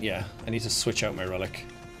it, right? Yeah, I need to switch out my relic.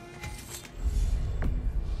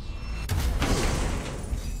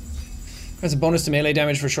 Grants a bonus to melee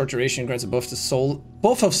damage for a short duration. Grants a buff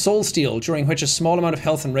of soul steel, during which a small amount of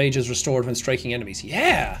health and rage is restored when striking enemies.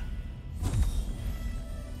 Yeah!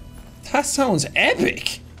 That sounds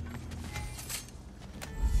epic!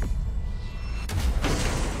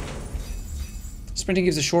 Sprinting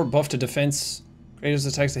gives a short buff to defense. Kratos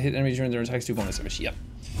attacks that hit enemies during their attacks do bonus damage. Yep.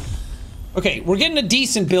 Okay, we're getting a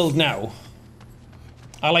decent build now.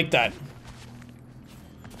 I like that.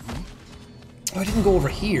 Oh, I didn't go over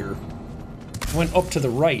here. I went up to the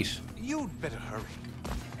right. You'd better hurry.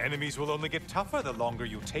 Enemies will only get tougher the longer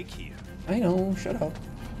you take here. I know, shut up.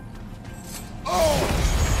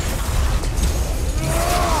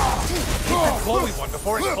 Keep the glowy one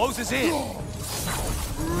before it closes in.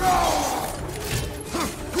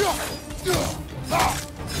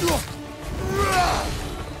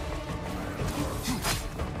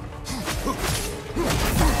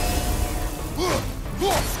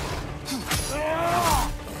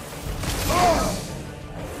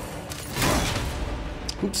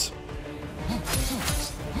 Oops.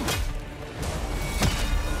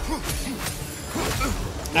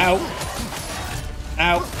 Ow.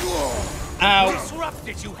 Ow. Ow.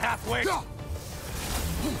 Disrupted you halfway.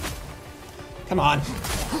 Come on.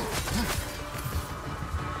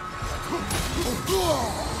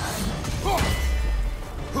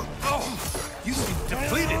 You seem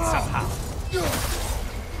depleted somehow.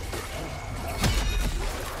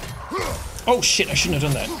 Oh shit, I shouldn't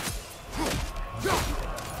have done that.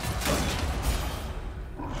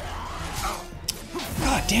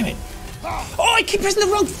 God damn it. Oh, I keep pressing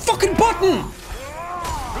the wrong fucking button!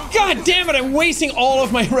 God damn it, I'm wasting all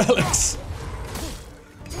of my relics.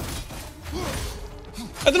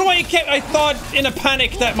 I don't know why I thought in a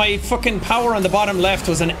panic that my fucking power on the bottom left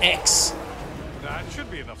was an X. That Should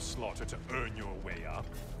be enough slaughter to earn your way up.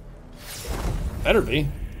 Better be.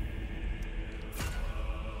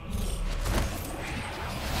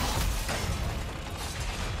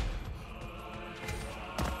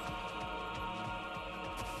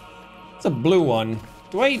 It's a blue one.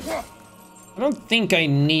 Do I don't think I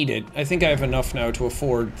need it. I think I have enough now to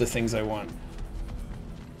afford the things I want.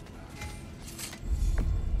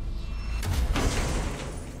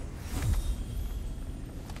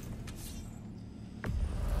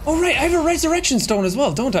 Oh right, I have a resurrection stone as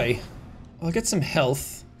well, don't I? I'll get some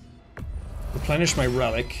health. Replenish my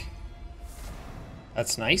relic.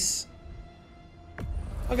 That's nice.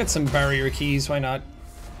 I'll get some barrier keys, why not?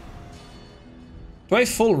 Do I have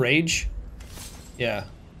full rage? Yeah.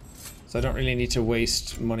 So I don't really need to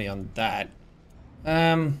waste money on that.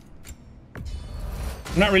 I'm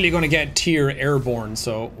not really going to get tier airborne,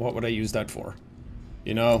 so what would I use that for?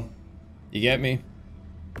 You know? You get me?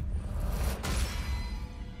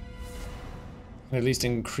 At least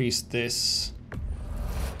increase this.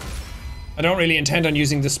 I don't really intend on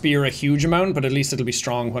using the spear a huge amount, but at least it'll be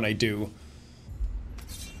strong when I do.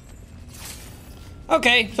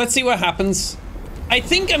 Okay, let's see what happens. I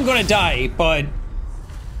think I'm gonna die, but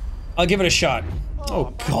I'll give it a shot.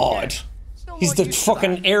 Oh god. He's the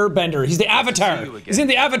fucking airbender. He's the Avatar. He's in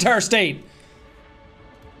the Avatar state.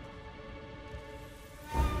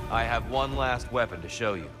 I have one last weapon to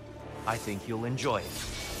show you. I think you'll enjoy it,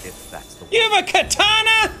 if that's the way. You have a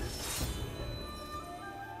katana?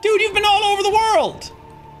 Dude, you've been all over the world.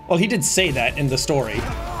 Well, he did say that in the story.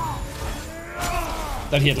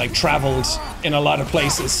 That he had, like, traveled in a lot of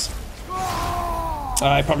places.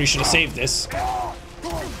 I probably should have saved this.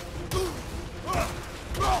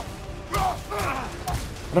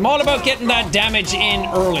 But I'm all about getting that damage in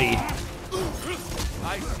early.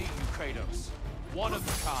 I see you, Kratos. One of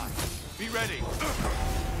a kind. Be ready.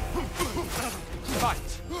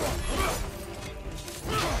 Fight.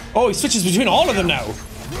 Oh, he switches between all of them now.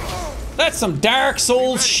 That's some Dark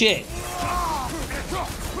Souls shit.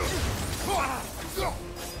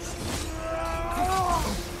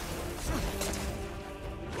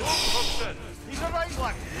 He's a right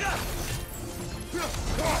one.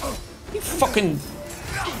 You fucking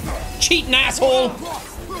cheating asshole.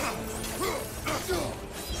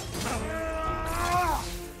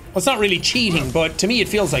 Well, it's not really cheating, but to me it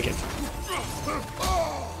feels like it.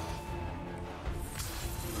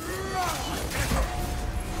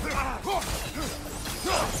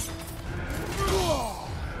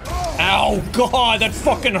 Ow, God, that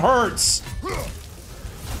fucking hurts.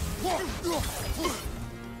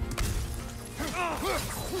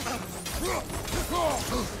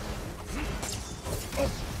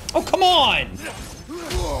 Oh, come on!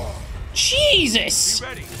 Jesus! Be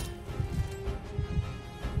ready.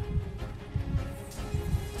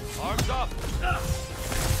 Arms up.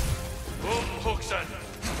 Boom, hooks in.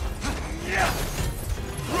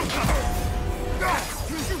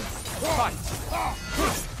 Fight.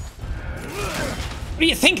 What do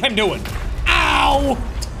you think I'm doing? Ow!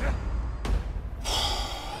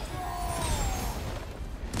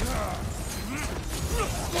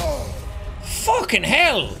 Fucking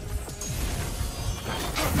hell!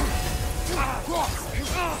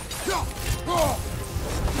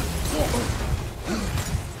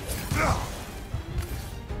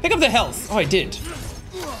 Pick up the health. Oh, I did.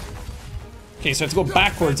 Okay, so I have to go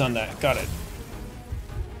backwards on that. Got it.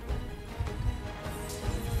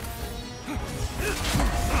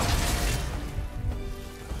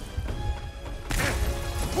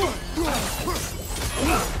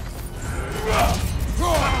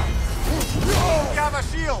 Gather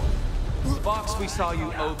shield. The box we saw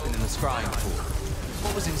you open in the scrying pool.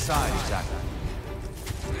 What was inside exactly?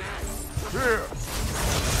 Fear,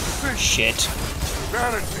 Shit.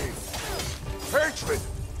 vanity, hatred.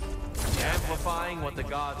 Amplifying what the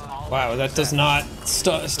gods all. Wow, that does not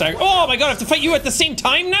stagger. Oh my god, I have to fight you at the same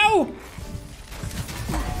time now?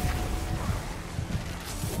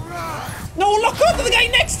 No, look up to the guy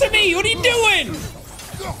next to me! What are you doing?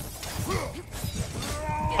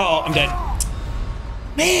 Oh, I'm dead.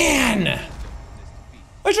 Man!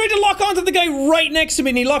 I tried to lock onto the guy right next to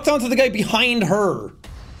me and he locked onto the guy behind her.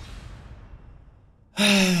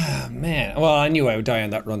 Man, well, I knew I would die on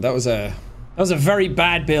that run. That was a very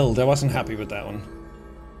bad build. I wasn't happy with that one.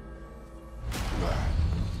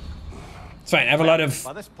 It's fine, I have a lot of...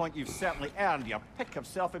 By this point, you've certainly earned your pick of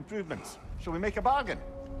self-improvements. Shall we make a bargain?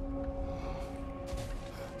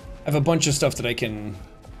 I have a bunch of stuff that I can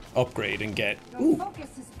upgrade and get. Your focus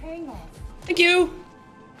is paying off. Thank you!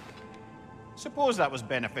 Suppose that was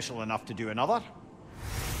beneficial enough to do another.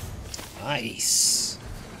 Nice.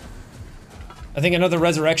 I think another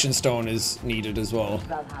resurrection stone is needed as well.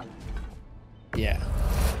 Valhalla. Yeah.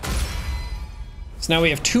 So now we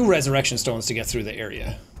have 2 resurrection stones to get through the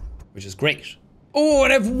area, which is great. Oh,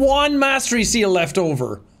 and I have 1 mastery seal left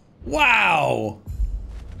over. Wow.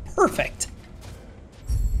 Perfect.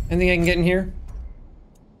 Anything I can get in here?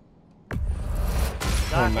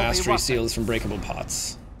 More mastery seals from breakable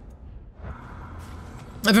pots.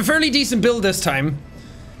 I have a fairly decent build this time.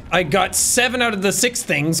 I got 7 out of the 6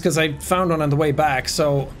 things because I found one on the way back,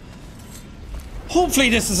 so hopefully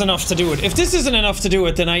this is enough to do it. If this isn't enough to do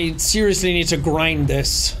it, then I seriously need to grind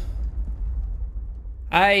this.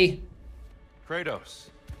 Kratos,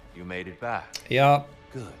 you made it back. Yeah.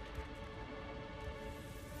 Good.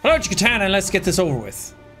 Pull out your katana and let's get this over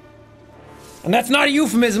with. And that's not a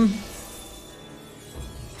euphemism.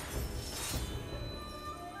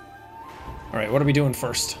 Alright, what are we doing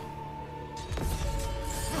first?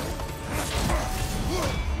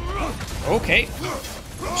 Okay.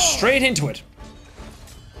 Straight into it.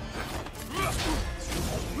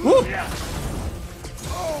 Woo!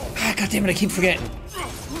 Ah, God damn it, I keep forgetting.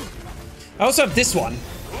 I also have this one.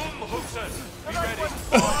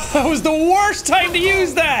 That was the worst time to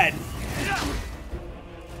use that!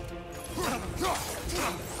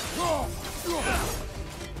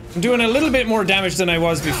 I'm doing a little bit more damage than I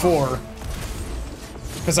was before.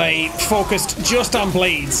 Because I focused just on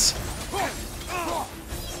blades.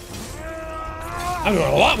 I'm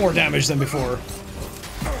doing a lot more damage than before.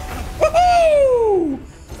 Woohoo!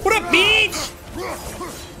 What up, bitch?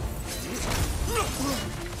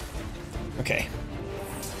 Okay.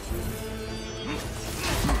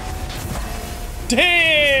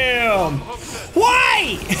 Damn!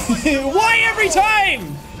 Why? Why every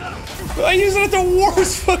time? I use it at the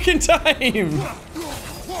worst fucking time.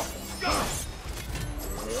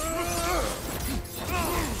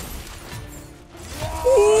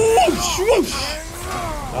 Whoosh, whoosh.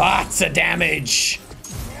 Lots of damage.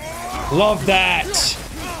 Love that.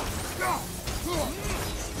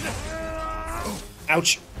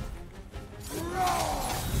 Ouch.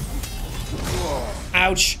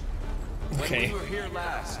 Ouch. Okay. When we were here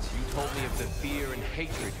last, you told me of the fear and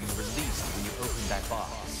hatred you released when you opened that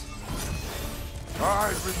box.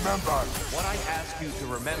 I remember. What I ask you to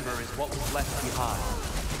remember is what was left behind.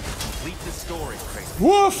 Complete the story, Kratos.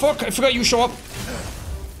 Whoa, fuck, I forgot you show up.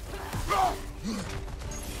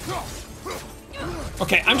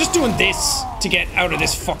 Okay, I'm just doing this to get out of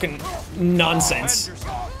this fucking nonsense.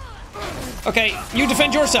 Okay, you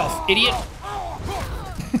defend yourself, idiot.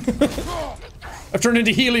 I've turned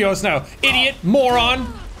into Helios now. Idiot,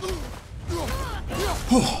 moron.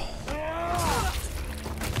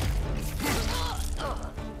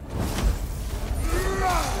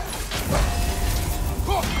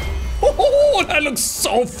 Oh, that looks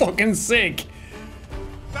so fucking sick.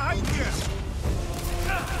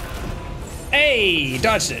 Hey,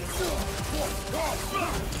 dodged it.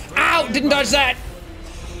 Ow, didn't dodge that.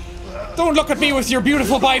 Don't look at me with your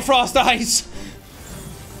beautiful Bifrost eyes.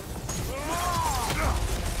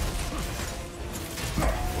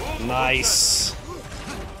 Nice.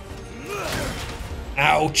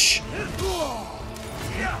 Ouch.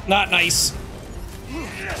 Not nice.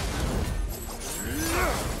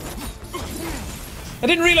 I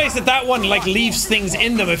didn't realize that that one like leaves things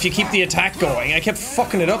in them if you keep the attack going. I kept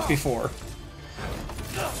fucking it up before.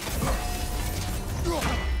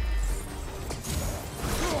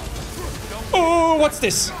 Oh, what's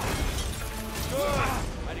this?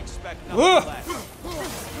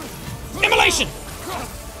 Immolation!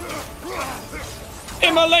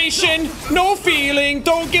 Immolation! No feeling!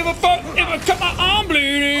 Don't give a fuck! Come on, I'm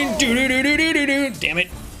bleeding! Do do do do do do do! Damn it!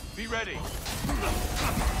 Be ready.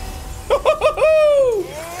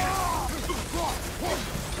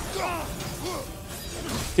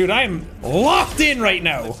 Dude, I am locked in right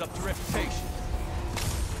now. Lives up to reputation.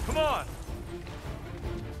 Come on.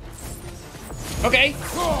 Okay.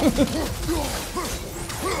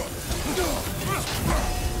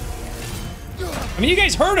 I mean, you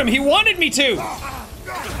guys heard him. He wanted me to.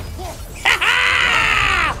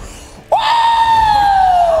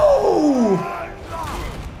 Woo!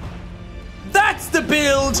 That's the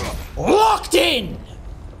build. Locked in.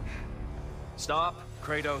 Stop,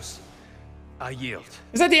 Kratos. I yield.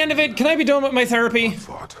 Is that the end of it? Can I be done with my therapy?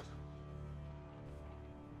 Fought.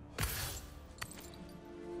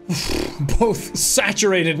 Both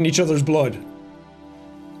saturated in each other's blood.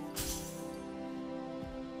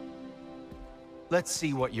 Let's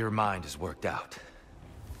see what your mind has worked out.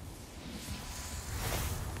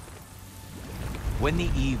 When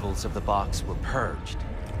the evils of the box were purged,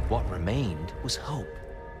 what remained was hope,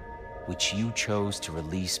 which you chose to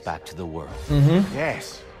release back to the world.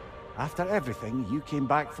 Yes. After everything, you came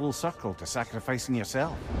back full circle to sacrificing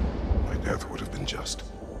yourself. My death would have been just,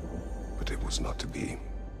 but it was not to be.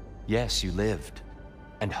 Yes, you lived.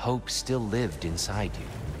 And hope still lived inside you.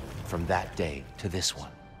 From that day to this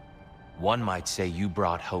one. One might say you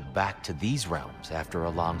brought hope back to these realms after a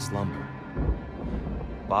long slumber.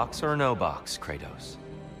 Box or no box, Kratos.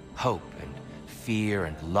 Hope and fear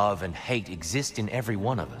and love and hate exist in every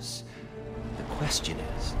one of us. The question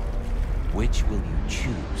is, which will you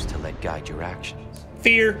choose to let guide your actions?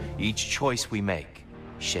 Fear. Each choice we make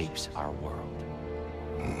shapes our world.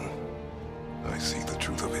 I see the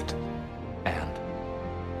truth of it. And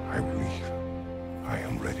I believe I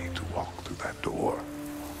am ready to walk through that door.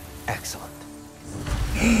 excellent.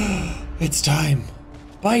 It's time.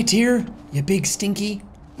 Bye, Tyr, you big stinky.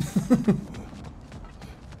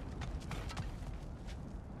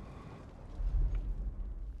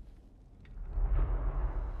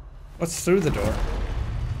 What's through the door?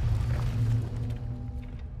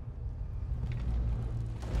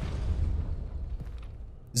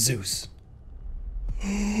 Zeus.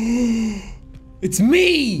 It's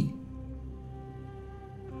me!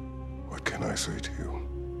 What can I say to you?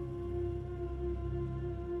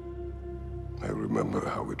 I remember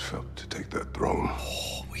how it felt to take that throne.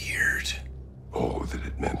 Oh, weird. All that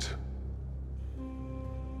it meant.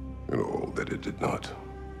 And all that it did not.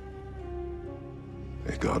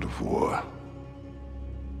 A god of war.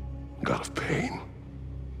 A god of pain.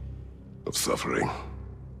 Of suffering.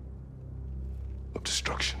 Of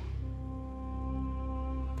destruction.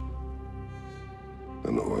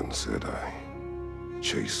 And the one said I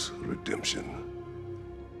chase redemption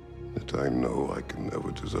that I know I can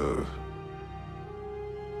never deserve.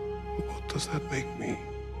 What does that make me?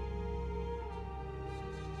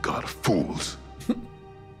 God of fools.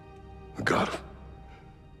 A god of...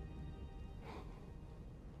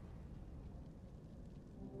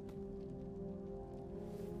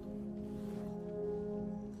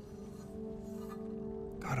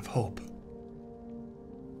 God of hope.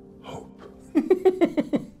 Hope.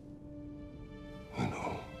 When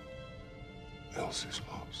all else is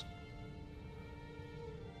lost.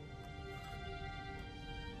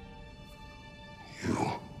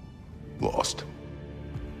 You lost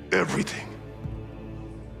everything.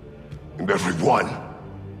 And everyone.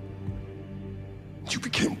 You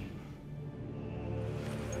became...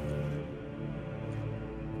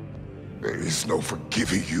 There is no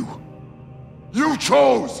forgiving you. You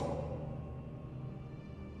chose!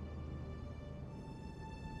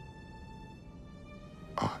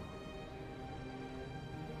 I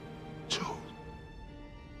chose.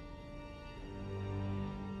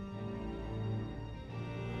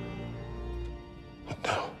 But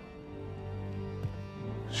now,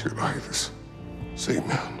 should I, this same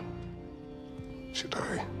man, should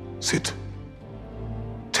I sit,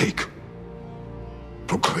 take,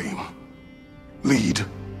 proclaim, lead,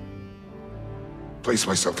 place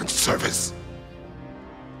myself in service?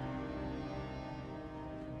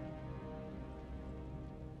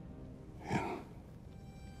 In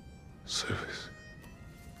service?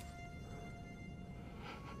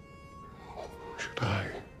 Should I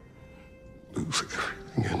lose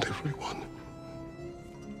everything and everyone?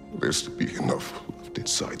 There's to be enough left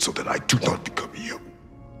inside so that I do not become you.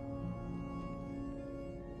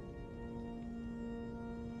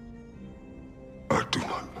 I do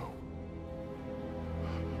not know.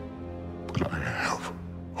 But I have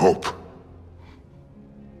hope.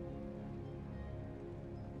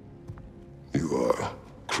 You are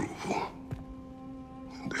cruel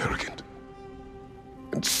and arrogant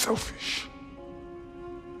and selfish.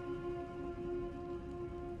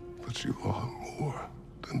 But you are more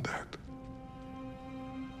than that.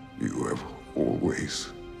 You have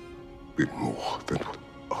always been more than what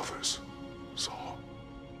others saw.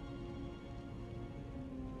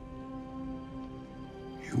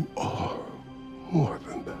 You are more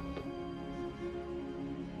than that.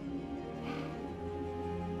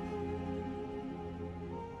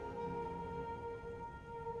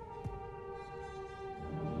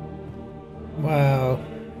 Wow.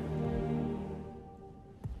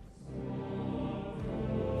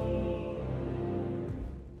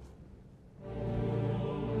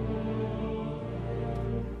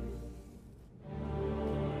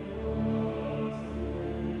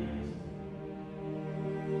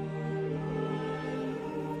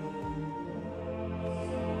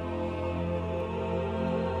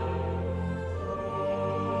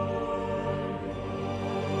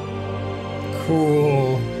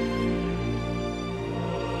 Cool.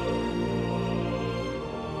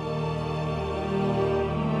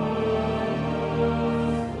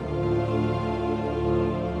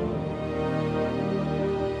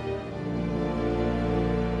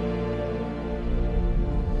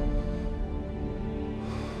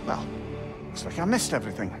 Well, looks like I missed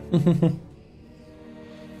everything.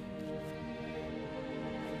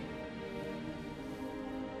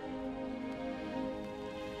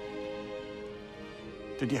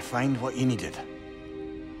 Did you find what you needed?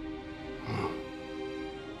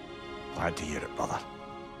 Glad to hear it, brother.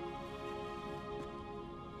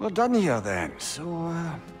 We're done here then, so,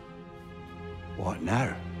 what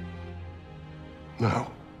now?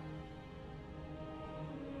 Now,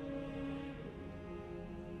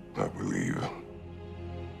 I believe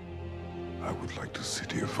I would like to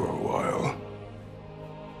sit here for a while.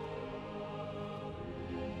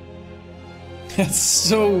 That's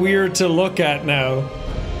so weird to look at now.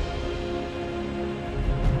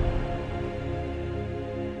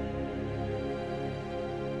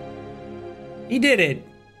 He did it.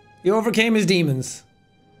 He overcame his demons.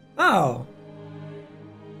 Oh.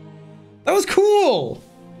 That was cool.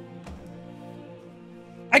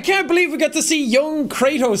 I can't believe we got to see young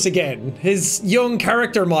Kratos again. His young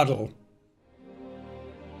character model.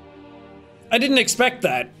 I didn't expect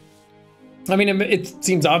that. I mean, it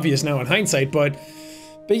seems obvious now in hindsight, but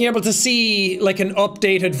being able to see like an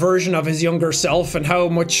updated version of his younger self and how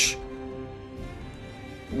much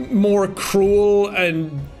more cruel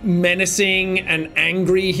and menacing and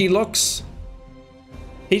angry he looks.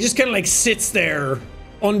 He just kind of like sits there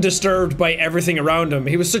undisturbed by everything around him.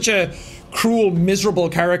 He was such a cruel, miserable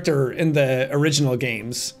character in the original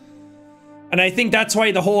games. And I think that's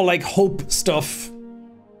why the whole like hope stuff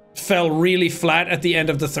fell really flat at the end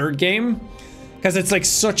of the third game. Because it's like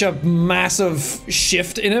such a massive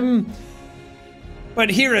shift in him. But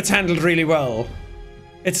here it's handled really well.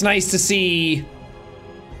 It's nice to see,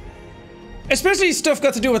 especially stuff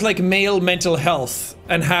got to do with like male mental health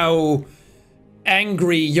and how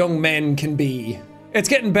angry young men can be. It's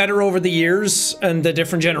getting better over the years and the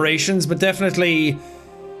different generations, but definitely,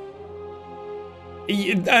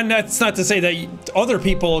 and that's not to say that other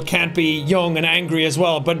people can't be young and angry as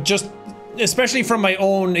well, but just especially from my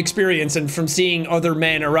own experience and from seeing other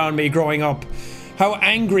men around me growing up, how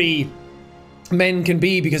angry men can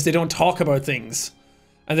be because they don't talk about things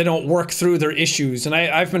and they don't work through their issues. And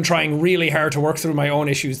I've been trying really hard to work through my own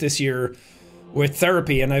issues this year with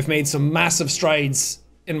therapy, and I've made some massive strides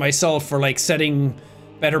in myself for like setting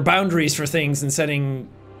better boundaries for things and setting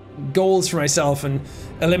goals for myself and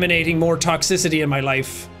eliminating more toxicity in my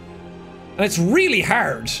life. And it's really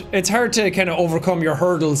hard. It's hard to kind of overcome your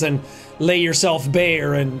hurdles and lay yourself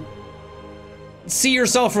bare and see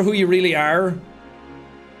yourself for who you really are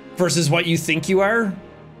versus what you think you are.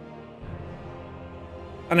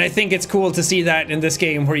 And I think it's cool to see that in this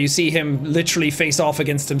game where you see him literally face off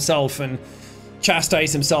against himself and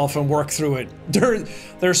chastise himself and work through it.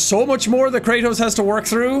 There's so much more that Kratos has to work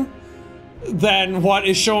through than what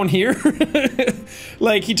is shown here.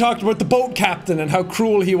 Like, he talked about the boat captain and how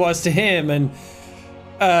cruel he was to him, and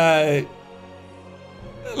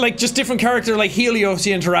like just different character like Helios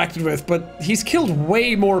he interacted with, but he's killed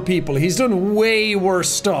way more people. He's done way worse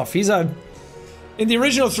stuff. In the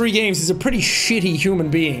original 3 games, he's a pretty shitty human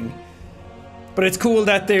being. But it's cool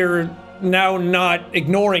that they're now not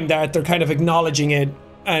ignoring that, they're kind of acknowledging it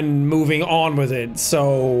and moving on with it.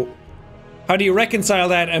 So how do you reconcile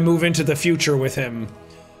that and move into the future with him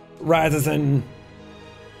rather than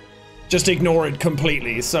just ignore it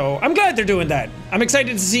completely? So I'm glad they're doing that. I'm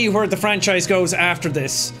excited to see where the franchise goes after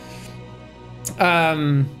this. I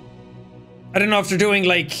don't know if they're doing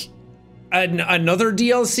like another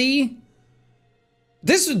DLC.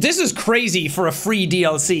 This is crazy for a free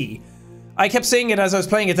DLC. I kept saying it as I was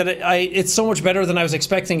playing it that it's so much better than I was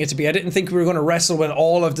expecting it to be. I didn't think we were going to wrestle with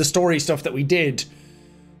all of the story stuff that we did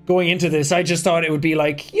going into this. I just thought it would be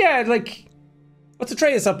like, yeah, like, what's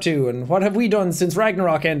Atreus up to and what have we done since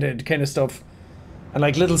Ragnarok ended kind of stuff. And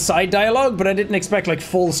like little side dialogue, but I didn't expect like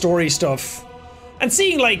full story stuff. And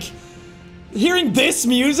seeing like, hearing this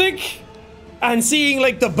music and seeing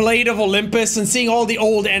like the Blade of Olympus and seeing all the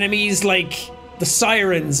old enemies like the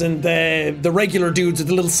sirens and the regular dudes with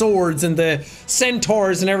the little swords and the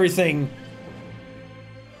centaurs and everything.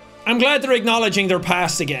 I'm glad they're acknowledging their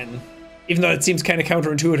past again, even though it seems kind of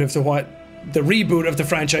counterintuitive to what the reboot of the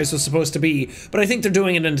franchise was supposed to be. But I think they're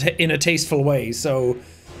doing it in a tasteful way, so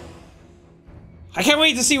I can't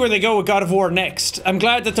wait to see where they go with God of War next. I'm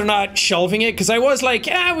glad that they're not shelving it, because I was like,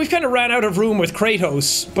 yeah, we've kind of ran out of room with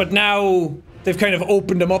Kratos, but now they've kind of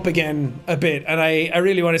opened him up again a bit, and I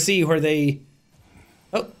really want to see where they...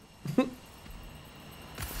 Oh. Are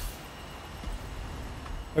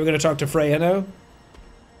we going to talk to Freya now?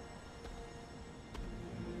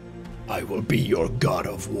 I will be your God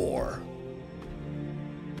of War.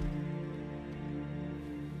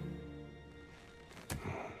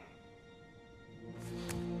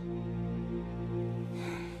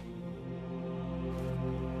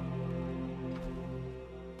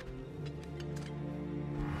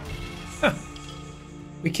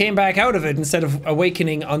 We came back out of it instead of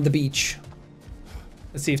awakening on the beach.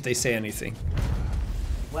 Let's see if they say anything.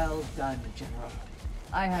 Well done, General.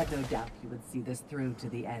 I had no doubt you would see this through to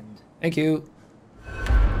the end. Thank you.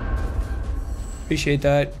 Appreciate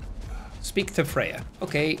that. Speak to Freya.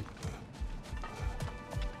 Okay.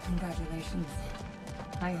 Congratulations.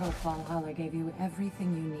 I hope Valhalla gave you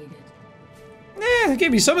everything you needed. It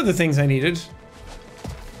gave me some of the things I needed.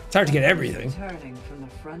 It's hard to get everything. Returning from the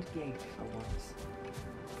front gate for once.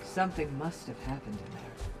 Something must have happened in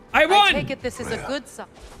there. I won! I take it this is a good sign.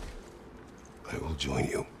 I will join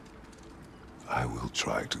you. I will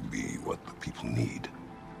try to be what the people need.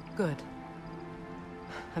 Good.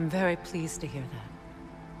 I'm very pleased to hear that.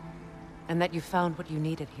 And that you found what you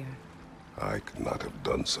needed here. I could not have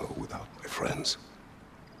done so without my friends.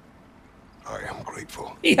 I am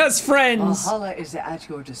grateful. He has friends! Valhalla is at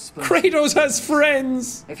your disposal. Kratos has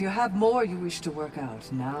friends! If you have more you wish to work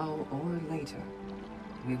out, now or later,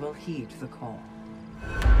 we will heed the call.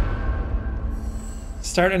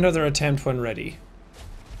 Start another attempt when ready.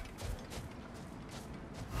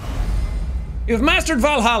 You have mastered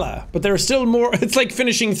Valhalla, but there are still more. It's like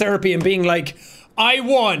finishing therapy and being like, I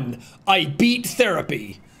won! I beat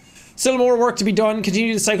therapy! Still more work to be done.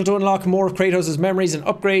 Continue the cycle to unlock more of Kratos' memories and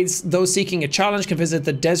upgrades. Those seeking a challenge can visit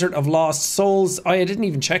the Desert of Lost Souls. Oh, I didn't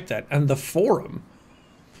even check that. And the forum.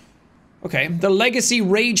 Okay. The Legacy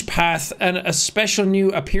Rage Path and a special new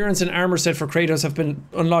appearance and armor set for Kratos have been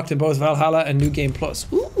unlocked in both Valhalla and New Game Plus.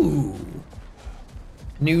 Ooh.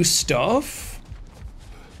 New stuff?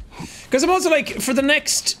 Because I'm also like, for the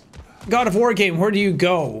next God of War game, where do you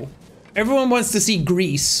go? Everyone wants to see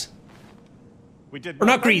Greece. Or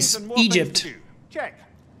not Greece, Egypt. Check.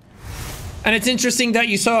 And it's interesting that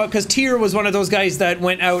you saw, because Tyr was one of those guys that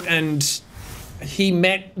went out and he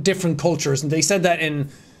met different cultures, and they said that in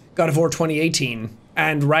God of War 2018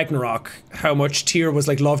 and Ragnarok, how much Tyr was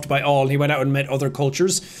like loved by all. He went out and met other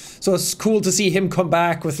cultures. So it's cool to see him come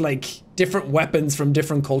back with like different weapons from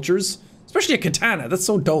different cultures, especially a katana. That's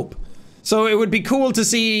so dope. So it would be cool to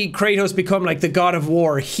see Kratos become like the God of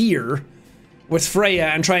War here with Freya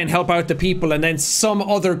and try and help out the people, and then some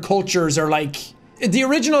other cultures are like... The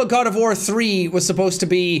original God of War 3 was supposed to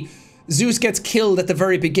be Zeus gets killed at the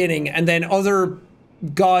very beginning, and then other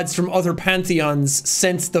gods from other pantheons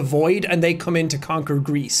sense the void and they come in to conquer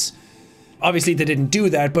Greece. Obviously they didn't do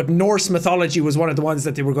that, but Norse mythology was one of the ones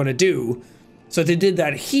that they were going to do. So they did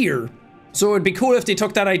that here. So it would be cool if they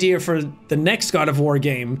took that idea for the next God of War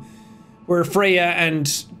game, where Freya and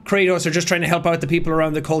Kratos are just trying to help out the people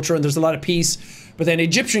around the culture and there's a lot of peace, but then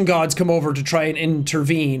Egyptian gods come over to try and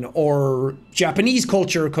intervene, or Japanese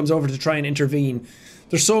culture comes over to try and intervene.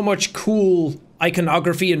 There's so much cool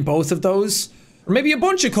iconography in both of those. Or maybe a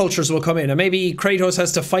bunch of cultures will come in and maybe Kratos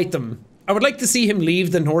has to fight them. I would like to see him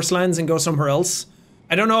leave the Norse lands and go somewhere else.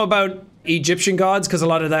 I don't know about Egyptian gods, because a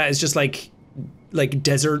lot of that is just like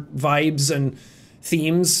desert vibes and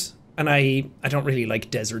themes. And I don't really like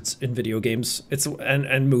deserts in video games.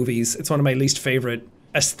 And movies. It's one of my least favorite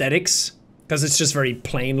aesthetics, because it's just very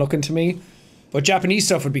plain looking to me. But Japanese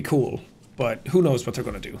stuff would be cool. But who knows what they're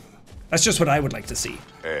gonna do. That's just what I would like to see.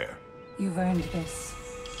 Air. You've earned this.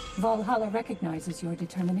 Valhalla recognizes your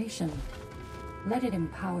determination. Let it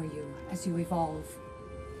empower you as you evolve.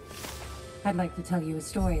 I'd like to tell you a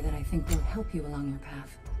story that I think will help you along your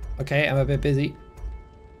path. Okay, I'm a bit busy.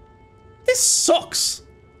 This sucks!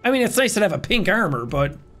 I mean, it's nice to have a pink armor,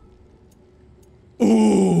 but...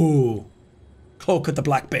 Ooh! Cloak of the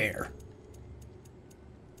Black Bear.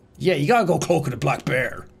 Yeah, you gotta go Cloak of the Black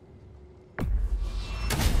Bear.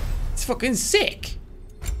 It's fucking sick.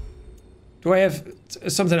 Do I have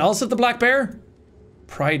something else of the Black Bear?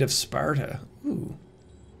 Pride of Sparta. Ooh.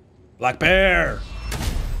 Black Bear!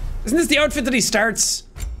 Isn't this the outfit that he starts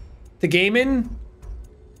the game in?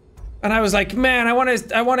 And I was like, man, I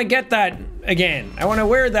want to get that again. I want to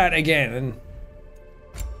wear that again. And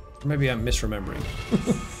maybe I'm misremembering.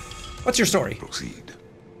 What's your story? Proceed.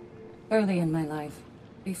 Early in my life,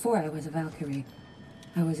 before I was a Valkyrie,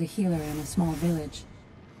 I was a healer in a small village.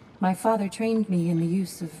 My father trained me in the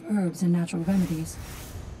use of herbs and natural remedies.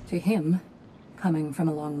 To him, coming from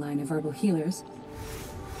a long line of herbal healers,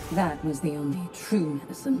 that was the only true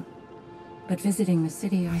medicine. But visiting the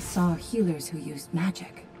city, I saw healers who used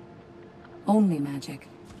magic. Only magic,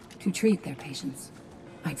 to treat their patients.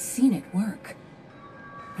 I'd seen it work,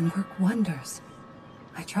 and work wonders.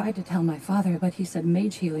 I tried to tell my father, but he said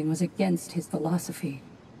mage healing was against his philosophy,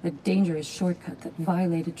 a dangerous shortcut that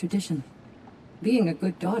violated tradition. Being a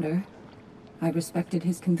good daughter, I respected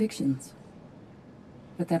his convictions.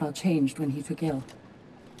 But that all changed when he took ill.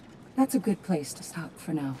 That's a good place to stop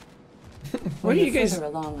for now. What are you guys... further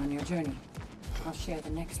along on your journey? I'll share the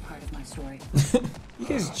next part of my story. You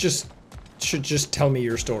guys should just tell me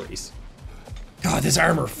your stories. God, this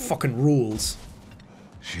armor fucking rules.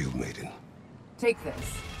 Shield Maiden. Take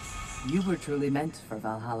this. You were truly meant for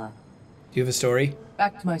Valhalla. Do you have a story?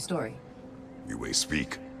 Back to my story. You may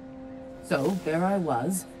speak. So, there I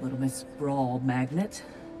was, Little Miss Brawl Magnet.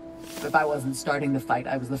 If I wasn't starting the fight,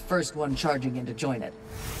 I was the first one charging in to join it.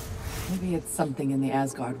 Maybe it's something in the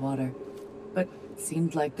Asgard water, but it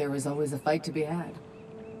seemed like there was always a fight to be had.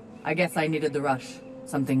 I guess I needed the rush,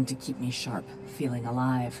 something to keep me sharp, feeling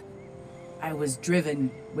alive. I was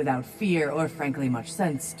driven, without fear or frankly much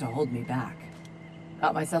sense, to hold me back.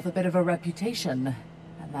 Got myself a bit of a reputation,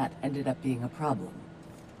 and that ended up being a problem.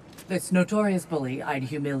 This notorious bully I'd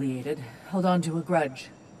humiliated held on to a grudge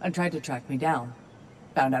and tried to track me down.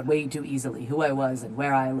 Found out way too easily who I was and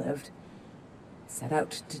where I lived. Set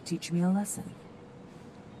out to teach me a lesson.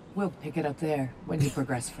 We'll pick it up there when you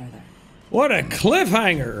progress further. What a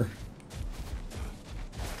cliffhanger!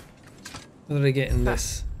 What did I get in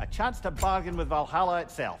this? A chance to bargain with Valhalla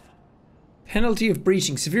itself. Penalty of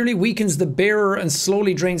breaching severely weakens the bearer and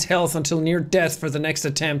slowly drains health until near death for the next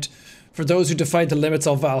attempt for those who defied the limits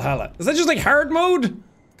of Valhalla. Is that just like hard mode?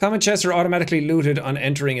 Common chests are automatically looted on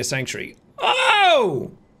entering a sanctuary.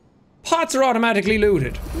 Oh! Pots are automatically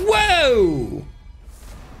looted. Whoa!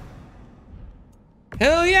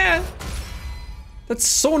 Hell yeah! That's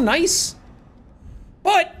so nice.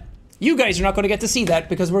 But you guys are not going to get to see that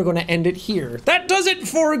because we're going to end it here. That does it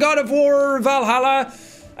for God of War Valhalla.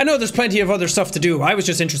 I know there's plenty of other stuff to do. I was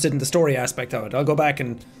just interested in the story aspect of it. I'll go back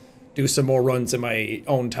and do some more runs in my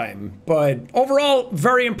own time. But overall,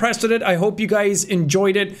 very impressed with it. I hope you guys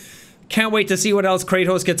enjoyed it. Can't wait to see what else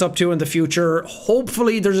Kratos gets up to in the future.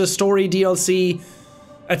 Hopefully there's a story DLC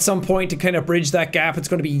at some point to kind of bridge that gap. It's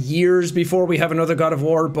going to be years before we have another God of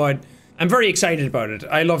War, but I'm very excited about it.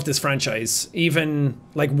 I love this franchise, even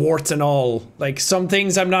like warts and all. Like some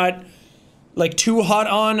things I'm not like too hot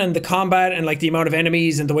on, and the combat and like the amount of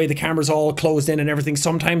enemies and the way the camera's all closed in and everything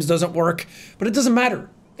sometimes doesn't work, but it doesn't matter.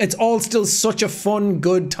 It's all still such a fun,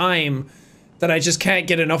 good time that I just can't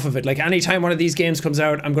get enough of it. Like anytime one of these games comes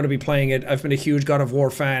out, I'm going to be playing it. I've been a huge God of War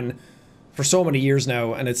fan for so many years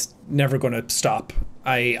now, and it's never going to stop.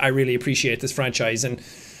 I really appreciate this franchise, and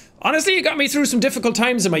honestly, it got me through some difficult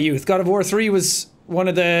times in my youth. God of War 3 was one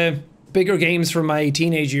of the bigger games from my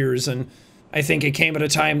teenage years, and I think it came at a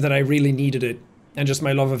time that I really needed it. And just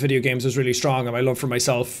my love of video games was really strong, and my love for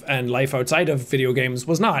myself and life outside of video games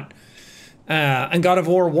was not. And God of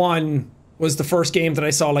War 1 was the first game that I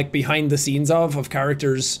saw like behind the scenes of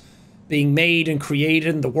characters being made and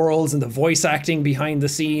created, and the worlds and the voice acting behind the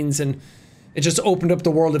scenes, and it just opened up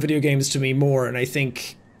the world of video games to me more. And I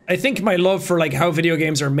think my love for like how video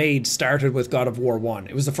games are made started with God of War 1.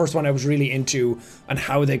 It was the first one I was really into and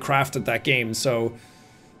how they crafted that game. So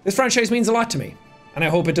this franchise means a lot to me, and I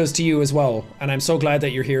hope it does to you as well. And I'm so glad that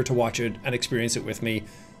you're here to watch it and experience it with me.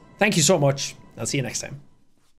 Thank you so much. I'll see you next time.